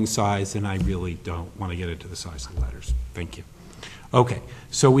corresponding size, and I really don't want to get into the size of the letters. Thank you. Okay,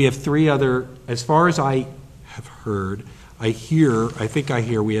 so we have 3 other, as far as I have heard, I think I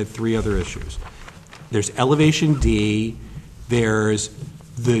hear we had 3 other issues. There's elevation D, there's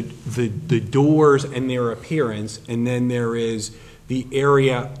the doors and their appearance, and then there is the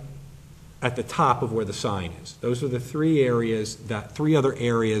area at the top of where the sign is. Those are the 3 other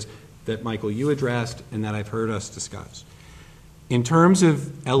areas that, Michael, you addressed and that I've heard us discuss. In terms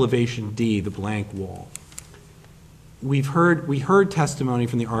of elevation D, the blank wall, we heard testimony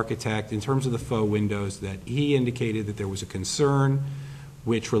from the architect in terms of the faux windows that he indicated that there was a concern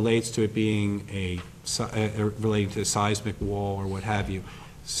which relates to it being relating to a seismic wall or what have you.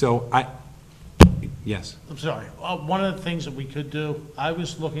 So yes. I'm sorry. One of the things that we could do, I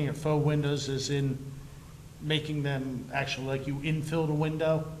was looking at faux windows as in making them actually like you infill the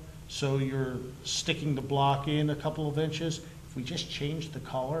window, so you're sticking the block in a couple of inches. if we just changed the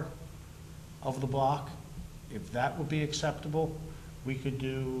color of the block, if that would be acceptable, we could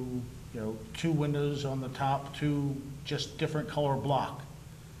do, 2 windows on the top, 2 just different color block.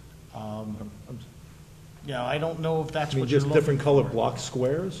 I don't know if that's I mean, what you're just looking different color for. block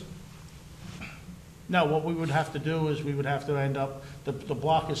squares? No, what we would have to do is we would have to end up, the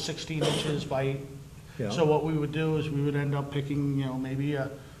block is 16 inches by, Yeah. so what we would do is we would end up picking, maybe a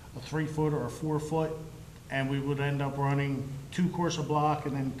 3-foot or a 4-foot, and we would end up running 2 course of block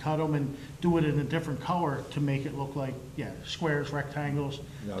and then cut them and do it in a different color to make it look like, squares, rectangles,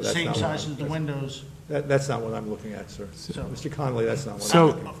 No, the that's same not what size as the windows. That's not what I'm looking at, sir. So- Mr. Conley, that's not what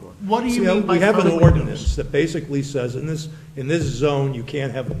So- I'm looking for. What do you See, mean by we have an further ordinance windows? that basically says in this zone, you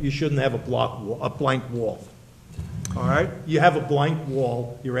shouldn't have a blank wall. All right? You have a blank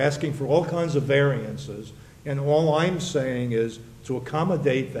wall, you're asking for all kinds of variances, and all I'm saying is, to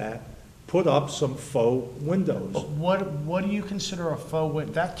accommodate that, put up some faux windows. But what do you consider a faux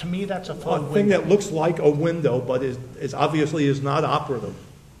window? That, to me, that's a faux A window. thing that looks like a window, but is obviously is not operative.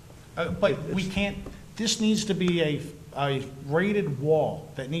 But we can't, this needs to be a rated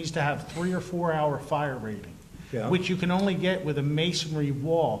wall that needs to have 3 or 4 hour fire rating, Yeah. which you can only get with a masonry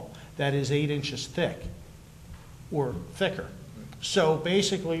wall that is 8 inches thick or thicker. So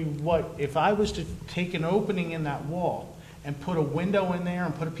basically if I was to take an opening in that wall and put a window in there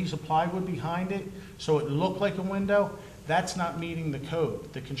and put a piece of plywood behind it so it looked like a window, that's not meeting the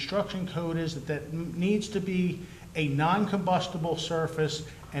code. The construction code is that needs to be a non-combustible surface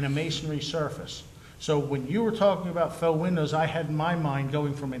and a masonry surface. So when you were talking about faux windows, I had in my mind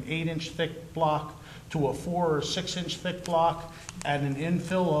going from an 8-inch thick block to a 4 or 6-inch thick block and an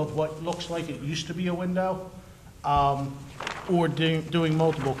infill of what looks like it used to be a window, or doing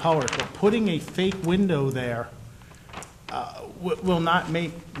multiple colors. But putting a fake window there will not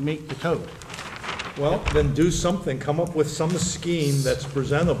make the code. Well, then do something, come up with some scheme that's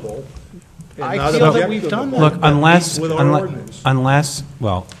presentable and I not feel that we've objectionable. done that. Look, meets with our ordinance.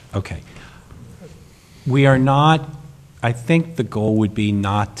 okay. We are not, I think the goal would be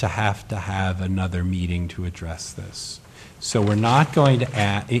not to have another meeting to address this. So we're not going to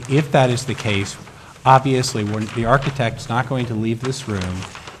add, if that is the case, obviously, the architect's not going to leave this room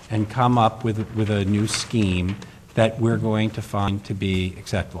and come up with a new scheme that we're going to find to be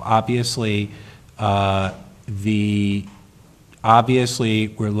acceptable. Obviously, we're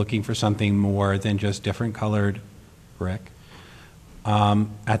looking for something more than just different colored brick.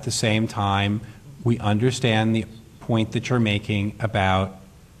 At the same time, we understand the point that you're making about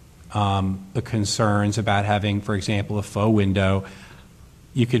the concerns about having, for example, a faux window.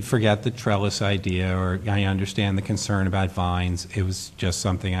 You could forget the trellis idea, or I understand the concern about vines. It was just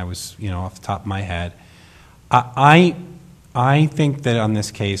something I was, off the top of my head. I think that on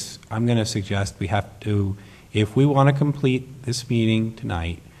this case, I'm going to suggest we have to, if we want to complete this meeting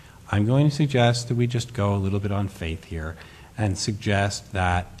tonight, I'm going to suggest that we just go a little bit on faith here and suggest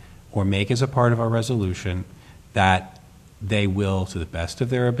that, or make as a part of our resolution, that they will, to the best of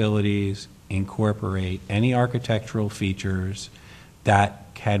their abilities, incorporate any architectural features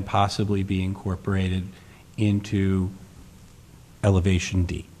that can possibly be incorporated into elevation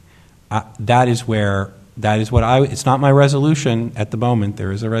D. That is what it's not my resolution at the moment.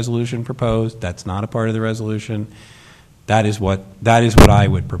 There is a resolution proposed. That's not a part of the resolution. That is what I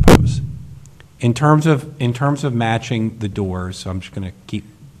would propose. In terms of matching the doors, so I'm just going to keep,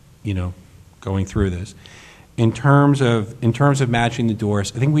 going through this. In terms of matching the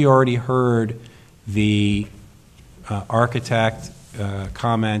doors, I think we already heard the architect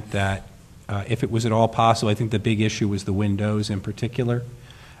comment that if it was at all possible, I think the big issue was the windows in particular,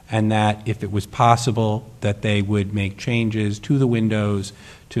 and that if it was possible that they would make changes to the windows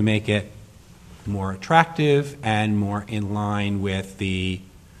to make it more attractive and more in line with the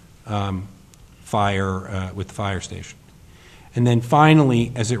fire station. And then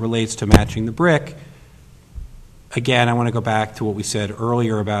finally, as it relates to matching the brick, again, I want to go back to what we said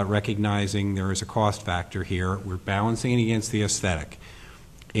earlier about recognizing there is a cost factor here. We're balancing it against the aesthetic.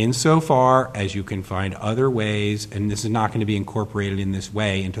 Insofar as you can find other ways, and this is not going to be incorporated in this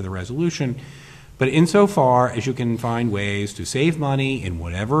way into the resolution, but insofar as you can find ways to save money in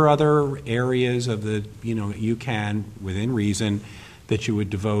whatever other areas of the, you can, within reason, that you would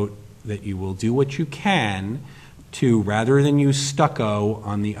devote, that you will do what you can to, rather than use stucco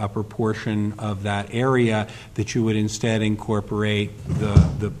on the upper portion of that area, that you would instead incorporate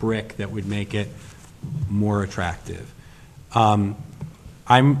the brick that would make it more attractive. I'm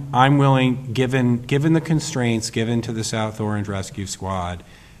willing, given the constraints given to the South Orange Rescue Squad,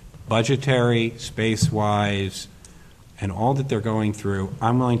 budgetary, space-wise, and all that they're going through,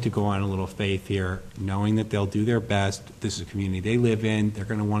 I'm willing to go on a little faith here, knowing that they'll do their best. This is a community they live in. They're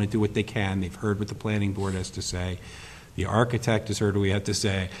going to want to do what they can. They've heard what the planning board has to say. The architect has heard what we have to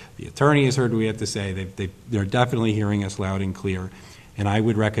say. The attorney has heard what we have to say. They're definitely hearing us loud and clear. And I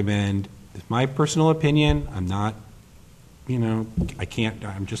would recommend, my personal opinion, I'm not, I can't,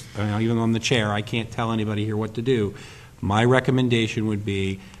 even though I'm the chair, I can't tell anybody here what to do. My recommendation would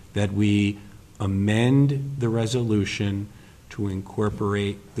be that we amend the resolution to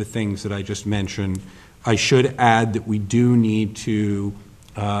incorporate the things that I just mentioned. I should add that we do need to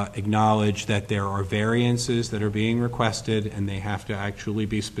acknowledge that there are variances that are being requested, and they have to actually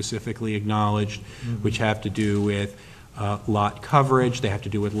be specifically acknowledged, which have to do with lot coverage, they have to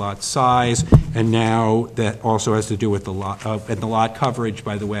do with lot size, and now that also has to do with the lot, and the lot coverage,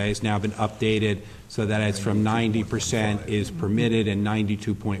 by the way, has now been updated so that it's from 90% is permitted and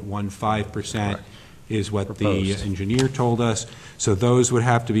 92.15% is what the engineer told us. So those would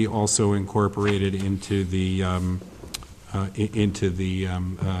have to be also incorporated into the a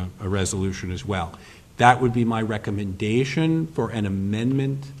resolution as well. That would be my recommendation for an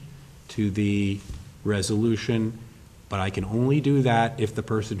amendment to the resolution, but I can only do that if the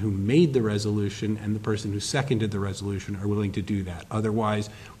person who made the resolution and the person who seconded the resolution are willing to do that. Otherwise,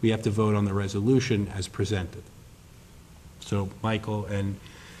 we have to vote on the resolution as presented. So, Michael,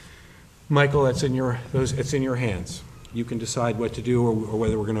 it's in your hands. You can decide what to do or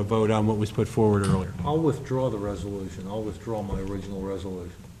whether we're going to vote on what was put forward earlier. I'll withdraw the resolution. I'll withdraw my original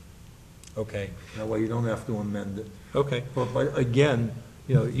resolution. Okay. That way you don't have to amend it. Okay. But again,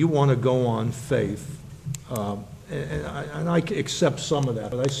 you want to go on faith, and I accept some of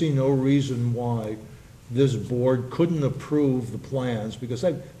that, but I see no reason why this board couldn't approve the plans, because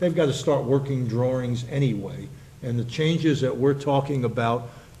they've got to start working drawings anyway. And the changes that we're talking about,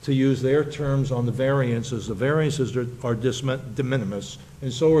 to use their terms on the variances are de minimis,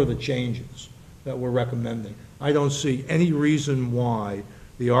 and so are the changes that we're recommending. I don't see any reason why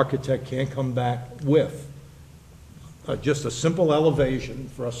the architect can't come back with just a simple elevation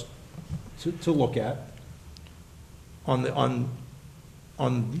for us to look at on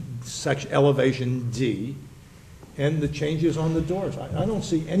section elevation D, and the changes on the doors. I don't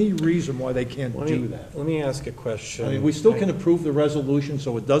see any reason why they can't do that. Let me ask a question. I mean, we still can approve the resolution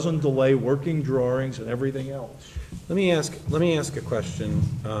so it doesn't delay working drawings and everything else. Let me ask a question.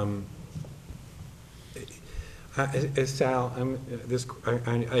 Sal, I'm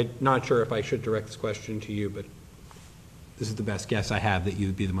not sure if I should direct this question to you, but this is the best guess I have that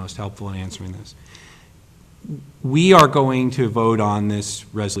you'd be the most helpful in answering this. We are going to vote on this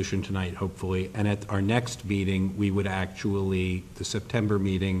resolution tonight, hopefully, and at our next meeting, we would actually, the September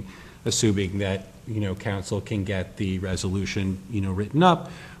meeting, assuming that, council can get the resolution, written up,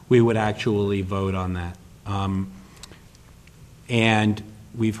 we would actually vote on that. And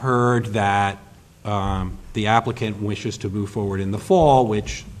we've heard that the applicant wishes to move forward in the fall,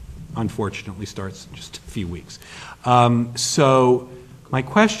 which unfortunately starts in just a few weeks. So my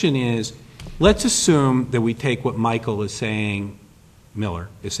question is, let's assume that we take what Michael is saying, Miller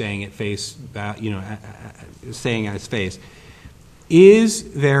is saying at face, saying at his face.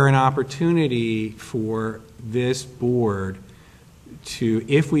 Is there an opportunity for this board to,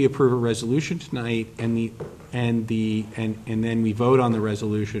 if we approve a resolution tonight and then we vote on the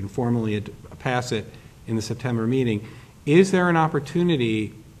resolution, formally pass it in the September meeting, is there an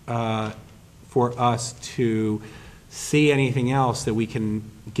opportunity for us to see anything else that we can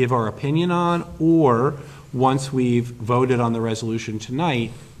give our opinion on, or once we've voted on the resolution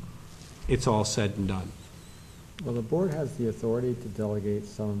tonight, it's all said and done? Well, the board has the authority to delegate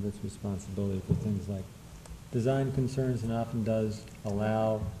some of its responsibility for things like design concerns, and often does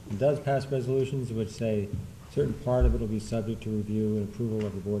pass resolutions which say a certain part of it will be subject to review and approval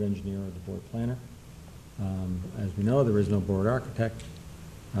of the board engineer or the board planner. As we know, there is no board architect.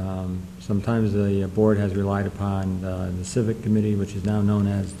 Sometimes the board has relied upon the civic committee, which is now known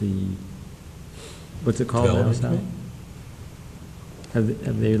as the, what's it called now, Sal?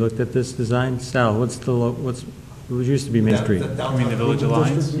 Have they looked at this design? Sal, it used to be Main Street. You mean the Village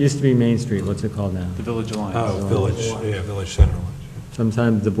Alliance? Used to be Main Street, what's it called now? The Village Alliance. Oh, Village Center.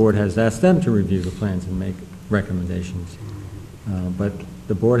 Sometimes the board has asked them to review the plans and make recommendations. But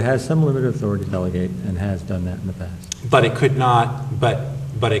the board has some limited authority to delegate and has done that in the past. But it could not,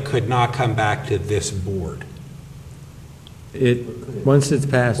 but it could not come back to this board. Once it's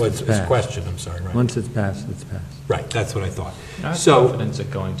passed, it's passed. Question, I'm sorry. Right. Once it's passed, it's passed. Right, that's what I thought. I have So, confidence it's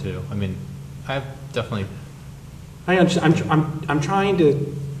going to. I mean, I've definitely. I'm trying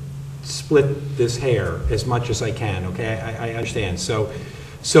to split this hair as much as I can. Okay, I understand. So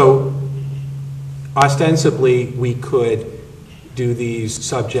ostensibly, we could do these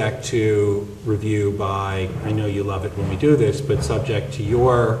subject to review by, I know you love it when we do this, but subject to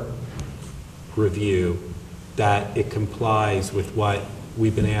your review, that it complies with what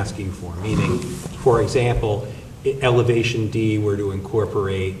we've been asking for. Meaning, for example, elevation D were to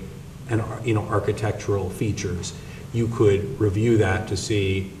incorporate architectural features. You could review that to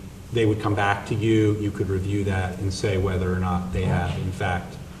see, they would come back to you, you could review that and say whether or not they have, in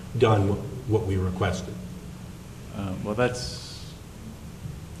fact, done what we requested. Well, that's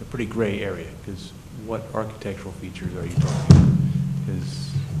a pretty gray area, because what architectural features are you talking? Because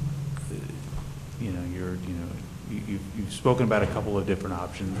you've spoken about a couple of different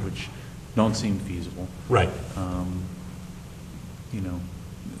options which don't seem feasible. Right.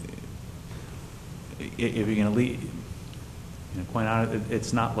 If you're going to leave, quite honest,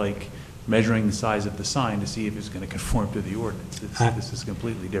 it's not like measuring the size of the sign to see if it's going to conform to the ordinance. This is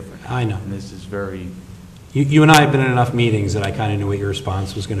completely different. I know. And this is very... You and I have been in enough meetings that I kind of knew what your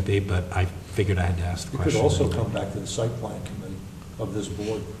response was going to be, but I figured I had to ask the It question. could also come back to the site plan committee of this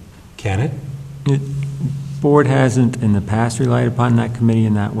board. Can it? The board hasn't in the past relied upon that committee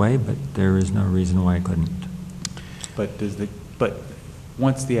in that way, but there is no reason why it couldn't. But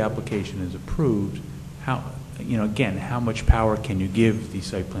once the application is approved, how much power can you give the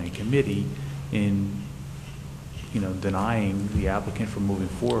site plan committee in denying the applicant from moving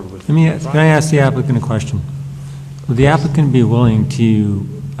forward with? Can I ask the applicant a question? Would the applicant be willing to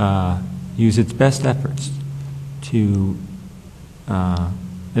use its best efforts to,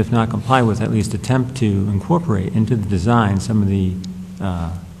 if not comply with, at least attempt to incorporate into the design some of the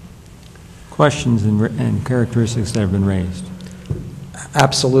questions and characteristics that have been raised?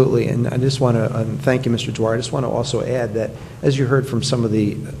 Absolutely, and I just want to thank you, Mr. Dwyer. I just want to also add that, as you heard from some of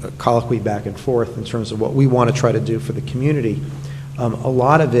the colloquy back and forth in terms of what we want to try to do for the community, a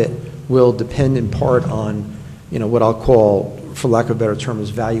lot of it will depend in part on, what I'll call, for lack of a better term, is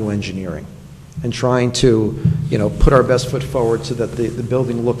value engineering, and trying to, put our best foot forward so that the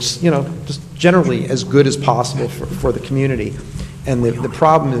building looks, just generally as good as possible for the community. And the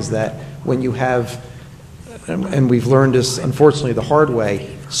problem is that when you have, and we've learned this, unfortunately, the hard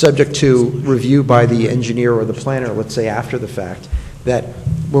way, subject to review by the engineer or the planner, let's say after the fact, that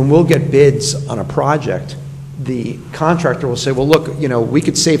when we'll get bids on a project, the contractor will say, well, look, we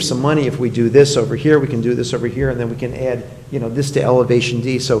could save some money if we do this over here, we can do this over here, and then we can add, this to elevation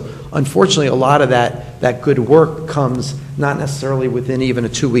D. So unfortunately, a lot of that good work comes not necessarily within even a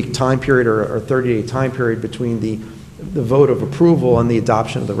 2-week time period or a 30-day time period between the vote of approval and the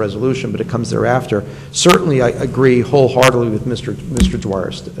adoption of the resolution, but it comes thereafter. Certainly, I agree wholeheartedly with Mr.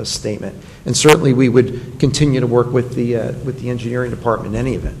 Dwyer's statement, and certainly we would continue to work with the engineering department in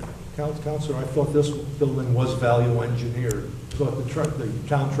any event. Counselor, I thought this building was value engineered. I thought the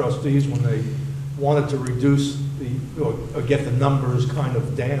town trustees, when they wanted to reduce or get the numbers kind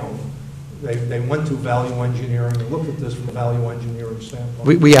of down, they went to value engineering and looked at this from a value engineering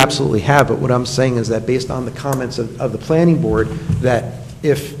standpoint. We absolutely have, but what I'm saying is that based on the comments of the planning board, that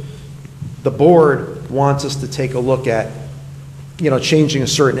if the board wants us to take a look at, changing a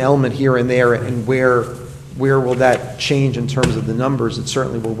certain element here and there, and where will that change in terms of the numbers, and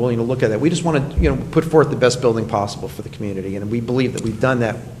certainly we're willing to look at that. We just want to, put forth the best building possible for the community, and we believe that we've done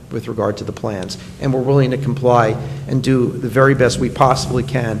that with regard to the plans, and we're willing to comply and do the very best we possibly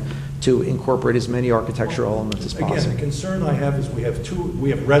can to incorporate as many architectural elements as possible. Again, the concern I have is we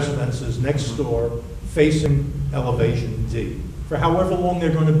have residences next door facing elevation D for however long they're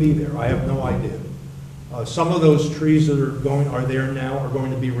going to be there. I have no idea. Some of those trees that are there now are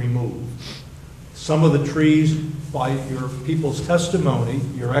going to be removed. Some of the trees, by your people's testimony,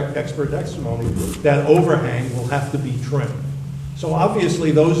 your expert testimony, that overhang will have to be trimmed. So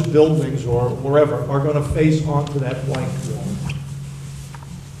obviously those buildings or wherever are going to face onto that blank wall.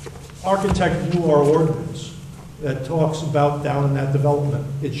 Architect knew our ordinance that talks about down in that development.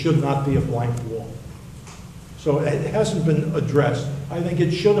 It should not be a blank wall. So it hasn't been addressed. I think it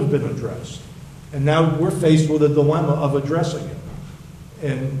should have been addressed. And now we're faced with a dilemma of addressing it.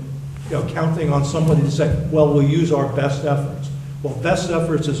 And counting on somebody to say, well, we'll use our best efforts. Well, best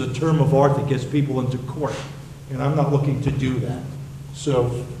efforts is a term of art that gets people into court. And I'm not looking to do that.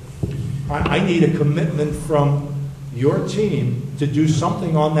 So I need a commitment from your team to do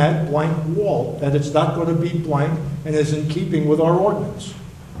something on that blank wall, that it's not going to be blank and is in keeping with our ordinance.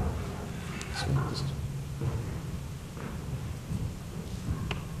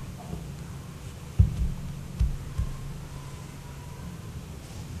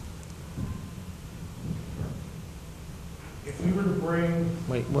 If we were to bring...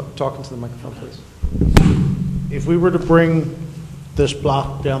 Wait, talking to the microphone, please. If we were to bring this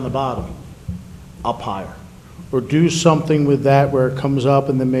block down the bottom, up higher. Or do something with that where it comes up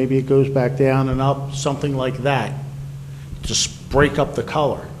and then maybe it goes back down and up, something like that. Just break up the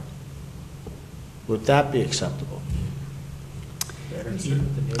color. Would that be acceptable?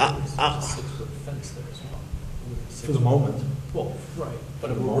 For the moment. Well, right,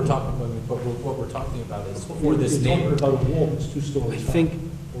 but what we're talking about is for this You're talking neighborhood. about a wall that's 2 stories high. I think,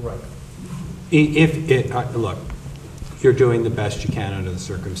 Right. look, you're doing the best you can under the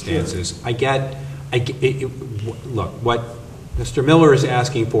circumstances. Look, what Mr. Miller is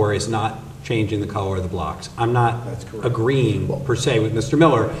asking for is not changing the color of the blocks. I'm not agreeing per se with Mr.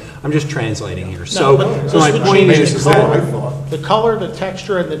 Miller. I'm just translating here. So my point is that the color, the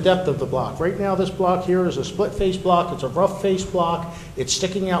texture, and the depth of the block. Right now, this block here is a split face block. It's a rough face block. It's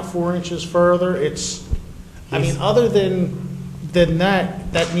sticking out 4 inches further. I mean, other than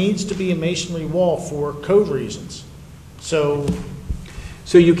that needs to be a masonry wall for code reasons. So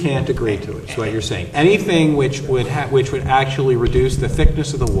you can't agree to it, is what you're saying. Anything which would actually reduce the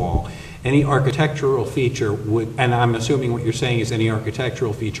thickness of the wall, any architectural feature would, and I'm assuming what you're saying is any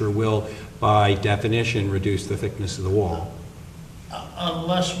architectural feature will, by definition, reduce the thickness of the wall.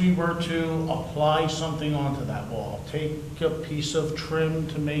 unless we were to apply something onto that wall, take a piece of trim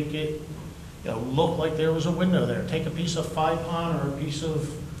to make it, look like there was a window there. Take a piece of 5-pon or a piece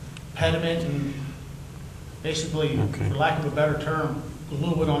of pediment and basically, for lack of a better term,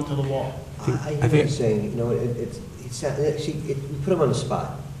 glue it onto the wall. I hear what you're saying. We put him on the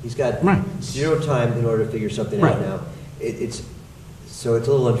spot. He's got zero time in order to figure something out now. So it's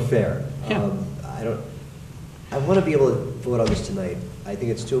a little unfair. Yeah. I want to be able to vote on this tonight. I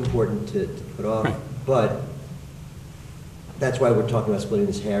think it's too important to put off, but that's why we're talking about splitting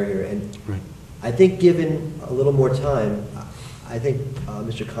this hair here. And I think given a little more time, I think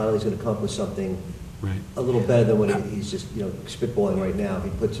Mr. Connolly's going to come up with something a little better than what he's just spitballing right now. If he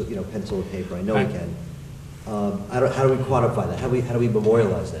puts pencil and paper, I know he can. How do we quantify that? How do we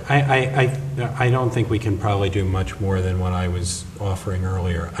memorialize that? I don't think we can probably do much more than what I was offering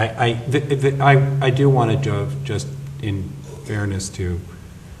earlier. I do want to, just in fairness to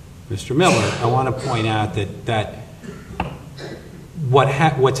Mr. Miller, I want to point out that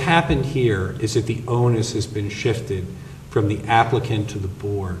what's happened here is that the onus has been shifted from the applicant to the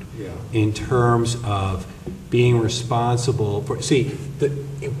board in terms of being responsible for,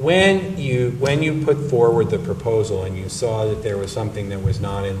 when you put forward the proposal and you saw that there was something that was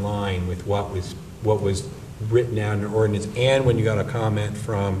not in line with what was written out in the ordinance, and when you got a comment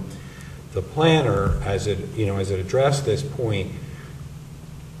from the planner as it addressed this point,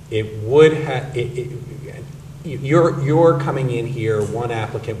 you're coming in here one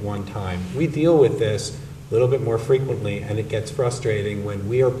applicant one time. We deal with this a little bit more frequently, and it gets frustrating when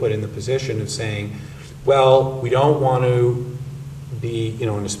we are put in the position of saying, well, we don't want to be,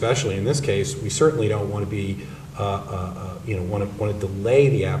 and especially in this case, we certainly don't want to be, want to delay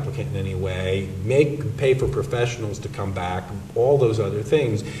the applicant in any way, pay for professionals to come back, all those other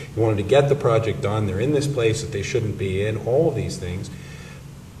things. You wanted to get the project done. They're in this place that they shouldn't be in, all of these things.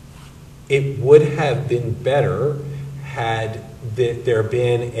 It would have been better had there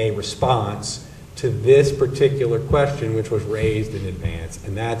been a response to this particular question, which was raised in advance,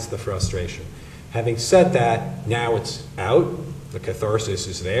 and that's the frustration. Having said that, now it's out, the catharsis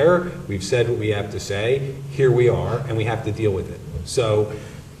is there, we've said what we have to say, here we are, and we have to deal with it. So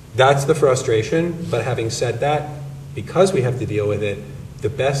that's the frustration, but having said that, because we have to deal with it, the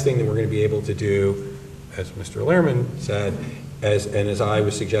best thing that we're going to be able to do, as Mr. Lehrman said, and as I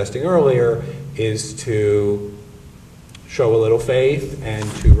was suggesting earlier, is to show a little faith and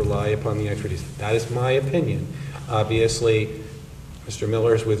to rely upon the expertise. That is my opinion. Obviously, Mr.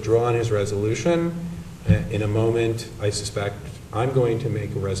 Miller's withdrawn his resolution. In a moment, I suspect I'm going to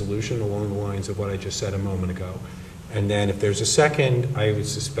make a resolution along the lines of what I just said a moment ago. And then if there's a second, I would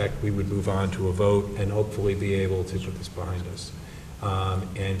suspect we would move on to a vote and hopefully be able to put this behind us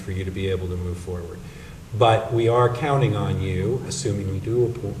and for you to be able to move forward. But we are counting on you, assuming we do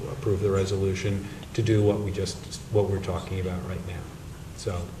approve the resolution, to do what we're talking about right now.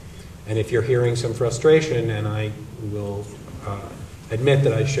 So, and if you're hearing some frustration, and I will admit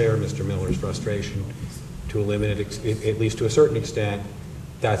that I share Mr. Miller's frustration to a limited, at least to a certain extent,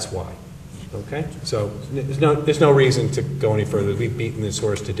 that's why. Okay? So there's no reason to go any further. We've beaten this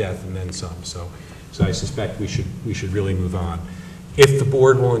horse to death and then some. So I suspect we should really move on. If the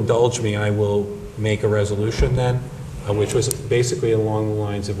board will indulge me, I will make a resolution then, which was basically along the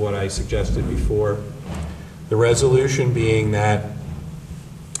lines of what I suggested before. The resolution being that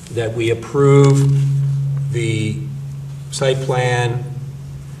we approve the site plan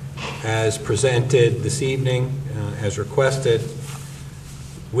as presented this evening, as requested,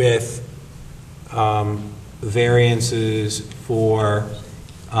 with variances for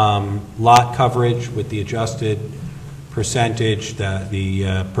lot coverage with the adjusted percentage, that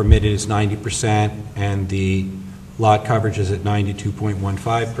the permitted is 90% and the lot coverage is at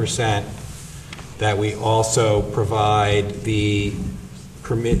 92.15%, that we also provide the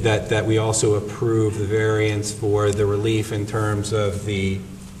permit, that we also approve the variance for the relief in terms of the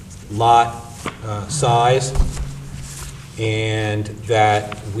lot size, and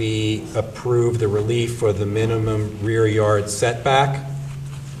that we approve the relief for the minimum rear yard setback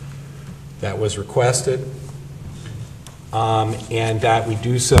that was requested, and that we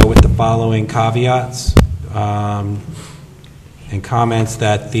do so with the following caveats and comments: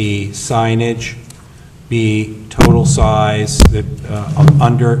 that the signage be total size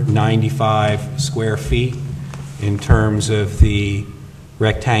under 95 square feet in terms of the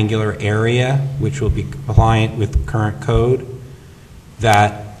rectangular area, which will be compliant with current code,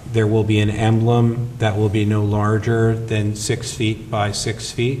 that there will be an emblem that will be no larger than 6 feet by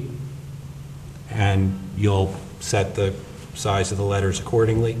 6 feet, and you'll set the size of the letters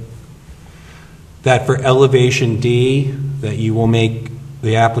accordingly. That for elevation D, that you will make,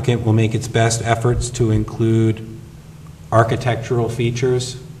 the applicant will make its best efforts to include architectural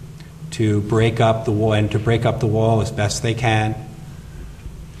features to break up the wall, and to break up the wall as best they can.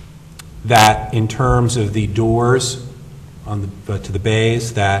 That in terms of the doors on the, to the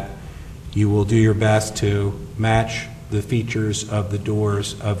bays, that you will do your best to match the features of the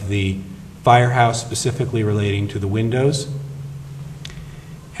doors of the firehouse, specifically relating to the windows.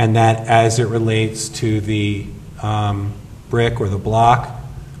 And that as it relates to the brick or the block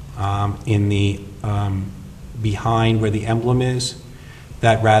in the behind where the emblem is,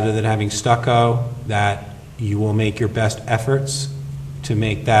 that rather than having stucco, that you will make your best efforts to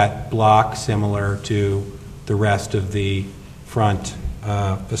make that block similar to the rest of the front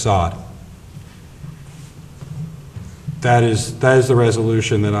facade. That is the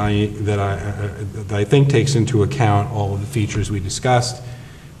resolution that I think takes into account all of the features we discussed,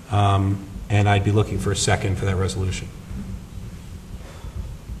 and I'd be looking for a second for that resolution.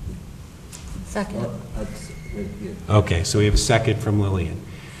 Second. Okay, so we have a second from Lillian.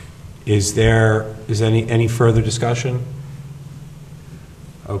 Is any further discussion?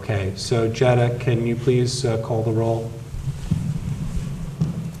 Okay, so Jetta, can you please call the roll?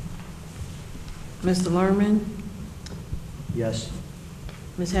 Mr. Lerman? Yes.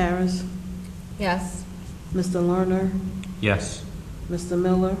 Ms. Harris? Yes. Mr. Lerner? Yes. Mr.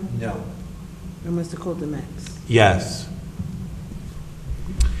 Miller? No. And Mr. Coulter-Max? Yes.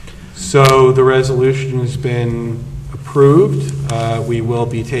 So the resolution has been approved. We will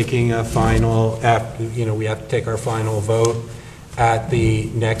be taking a final, we have to take our final vote at the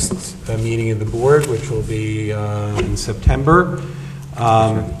next meeting of the board, which will be in September.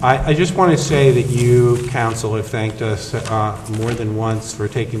 I just want to say that you, council, have thanked us more than once for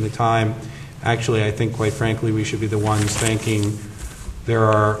taking the time. Actually, I think, quite frankly, we should be the ones thanking. There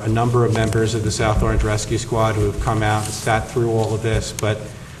are a number of members of the South Orange Rescue Squad who have come out and sat through all of this, but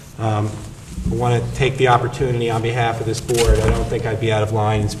I want to take the opportunity on behalf of this board. I don't think I'd be out of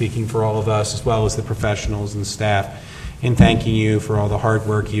line in speaking for all of us, as well as the professionals and staff, in thanking you for all the hard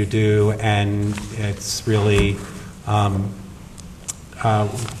work you do, and it's really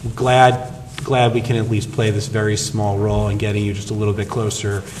glad we can at least play this very small role in getting you just a little bit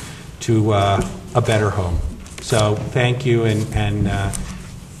closer to a better home. So thank you, and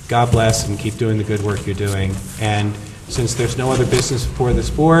God bless, and keep doing the good work you're doing. And since there's no other business before this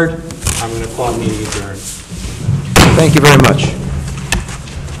board, I'm going to call the meeting adjourned. Thank you very much.